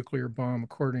a nuclear bomb,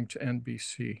 according to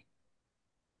NBC.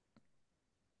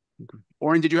 Okay.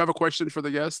 Oren, did you have a question for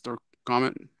the guest or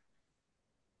comment?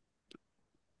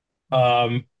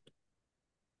 Because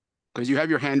you have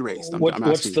your hand raised.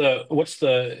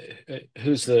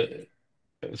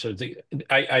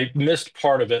 I missed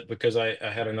part of it because I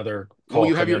had another call. Well,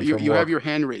 you have your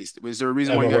hand raised. Was there a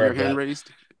reason why you have your hand raised?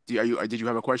 Did you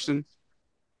have a question?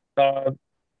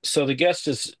 So the guest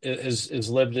is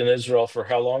lived in Israel for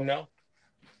how long now?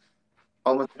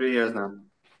 Almost 3 years now.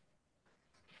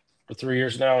 For 3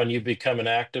 years now, and you've become an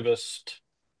activist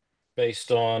based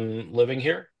on living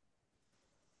here?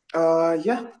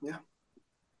 Yeah.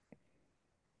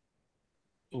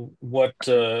 What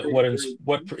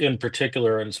in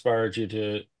particular inspired you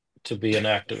to be an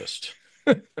activist?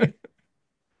 There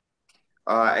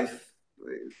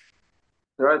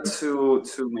are two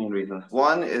main reasons.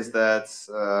 One is that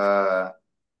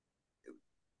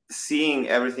seeing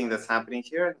everything that's happening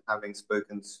here, having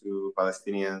spoken to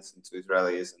Palestinians and to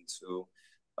Israelis and to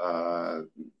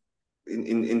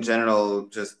in general,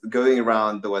 just going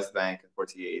around the West Bank and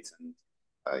 48 and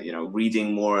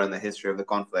reading more on the history of the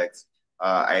conflict,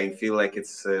 I feel like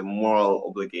it's a moral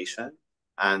obligation.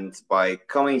 And by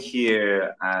coming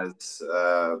here as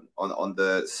on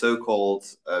the so-called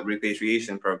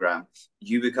repatriation program,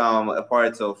 you become a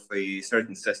part of a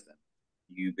certain system.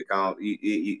 You become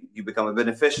a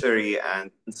beneficiary and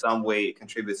in some way a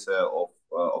contributor of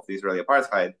the Israeli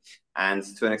apartheid. And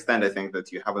to an extent, I think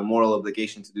that you have a moral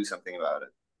obligation to do something about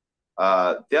it.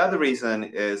 The other reason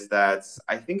is that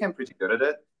I think I'm pretty good at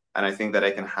it. And I think that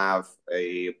I can have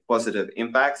a positive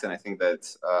impact. And I think that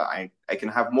I can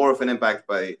have more of an impact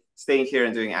by staying here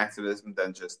and doing activism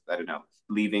than just, I don't know,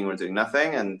 leaving or doing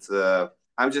nothing. And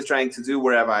I'm just trying to do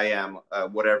wherever I am,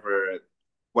 whatever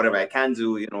I can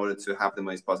do in order to have the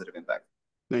most positive impact.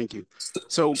 Thank you.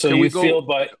 So So can you we go? feel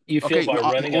by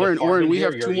running an apartment Oren, we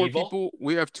here, have you're two more evil? people.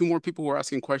 We have two more people who are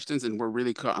asking questions, and we're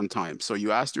really cut on time. So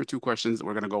you asked your two questions.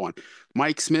 We're going to go on.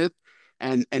 Mike Smith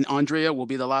and Andrea will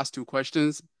be the last two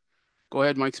questions. Go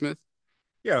ahead, Mike Smith.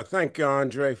 Yeah, thank you,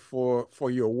 Andre, for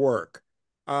your work.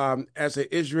 As an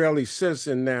Israeli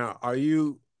citizen now, are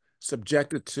you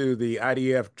subjected to the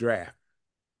IDF draft?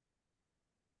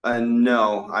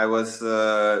 No, I was.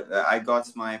 I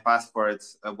got my passport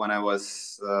when I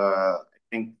was, I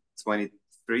think,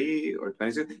 23 or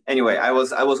 22. Anyway, I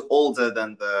was older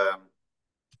than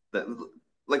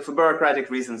like for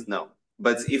bureaucratic reasons, no.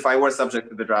 But if I were subject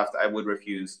to the draft, I would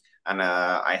refuse. And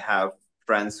I have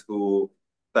friends who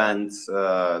spent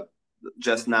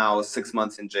just now 6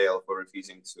 months in jail for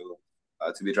refusing to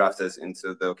be drafted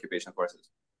into the occupation forces.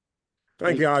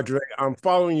 Thank you, Andre. I'm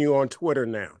following you on Twitter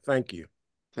now. Thank you.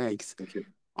 Thanks. Thank you.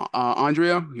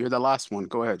 Andrea, you're the last one.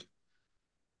 Go ahead.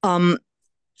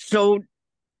 So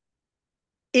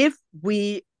if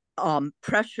we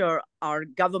pressure our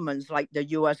governments, like the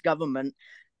US government,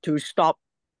 to stop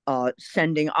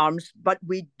sending arms, but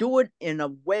we do it in a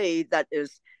way that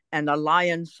is an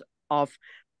alliance of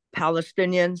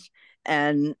Palestinians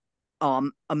and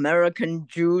American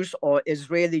Jews or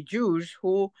Israeli Jews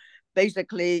who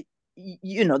basically,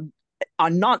 are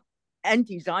not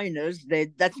anti-Zionists.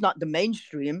 That's not the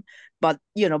mainstream, but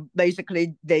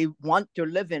basically they want to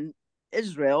live in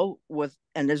Israel with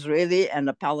an Israeli and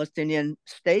a Palestinian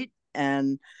state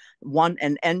and want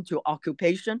an end to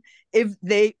occupation. If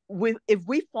we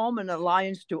form an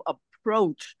alliance to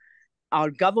approach our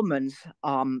governments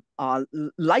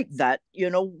like that,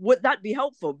 would that be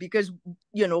helpful? Because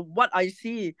what I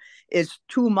see is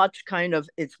too much kind of,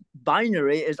 it's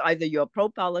binary, is either you're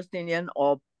pro-Palestinian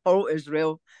or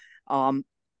pro-Israel, in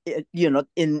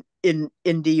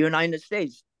the United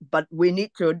States. But we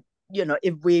need to,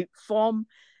 if we form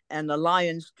an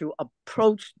alliance to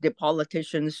approach the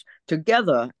politicians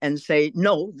together and say,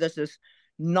 no, this is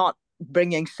not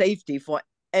bringing safety for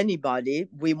anybody.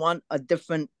 We want a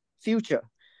different future,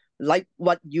 like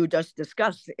what you just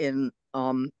discussed in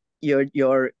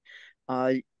your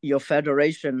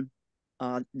federation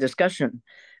discussion.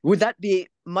 Would that be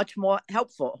much more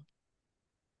helpful?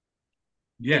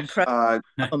 Yes.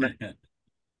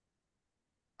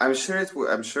 I'm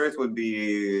sure it would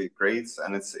be great,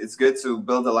 and it's good to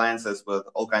build alliances with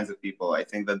all kinds of people. I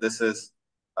think that this is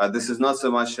not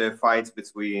so much a fight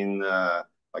between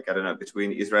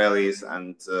between Israelis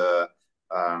and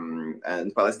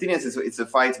Palestinians. It's a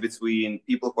fight between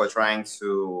people who are trying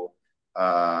to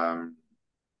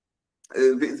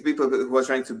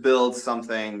build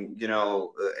something,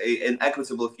 an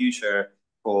equitable future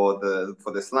for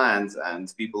this land,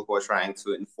 and people who are trying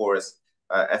to enforce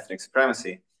ethnic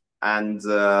supremacy. And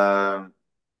I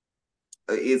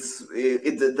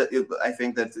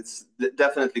think that it's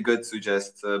definitely good to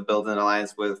just build an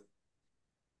alliance with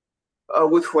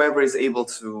whoever is able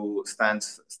to stand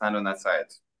on that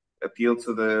side. Appeal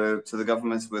to the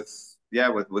governments with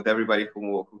everybody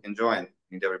who can join.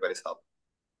 We need everybody's help.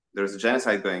 There's a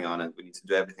genocide going on, and we need to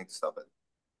do everything to stop it.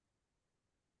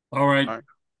 All right.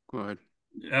 Go ahead.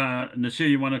 Nasir,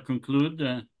 you want to conclude?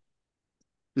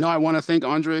 No, I want to thank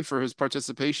Andre for his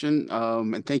participation,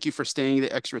 and thank you for staying the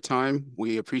extra time.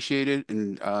 We appreciate it,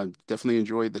 and definitely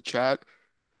enjoyed the chat.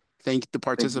 Thank the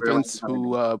participants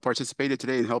who participated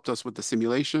today and helped us with the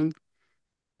simulation.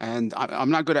 And I'm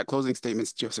not good at closing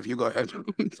statements, Joseph. You go ahead.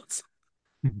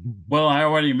 Well, I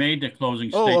already made the closing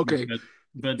statement. Oh, okay.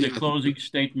 But the closing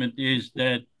statement is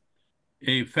that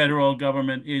a federal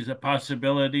government is a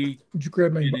possibility. Would you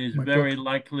grab it is very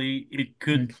likely it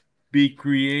could be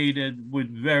created with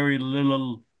very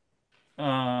little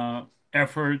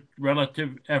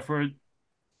relative effort,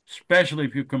 especially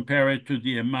if you compare it to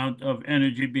the amount of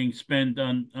energy being spent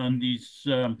on these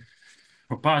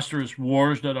preposterous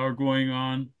wars that are going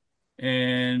on.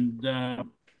 And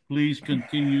please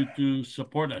continue to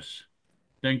support us.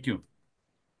 Thank you.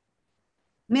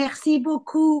 Merci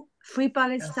beaucoup, Free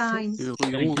Palestine.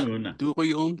 Thank you, Una.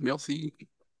 Merci.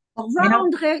 Au revoir,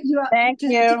 André. Thank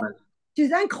you. Tu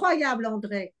es incroyable,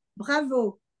 André.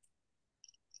 Bravo.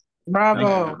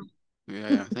 Bravo.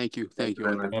 Yeah. Thank you. Thank you.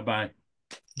 Bye-bye.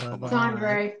 Bye-bye.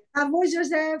 Andre. Bravo,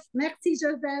 Joseph. Merci,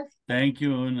 Joseph. Thank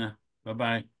you, Una.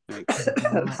 Bye-bye. Thanks.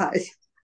 Bye.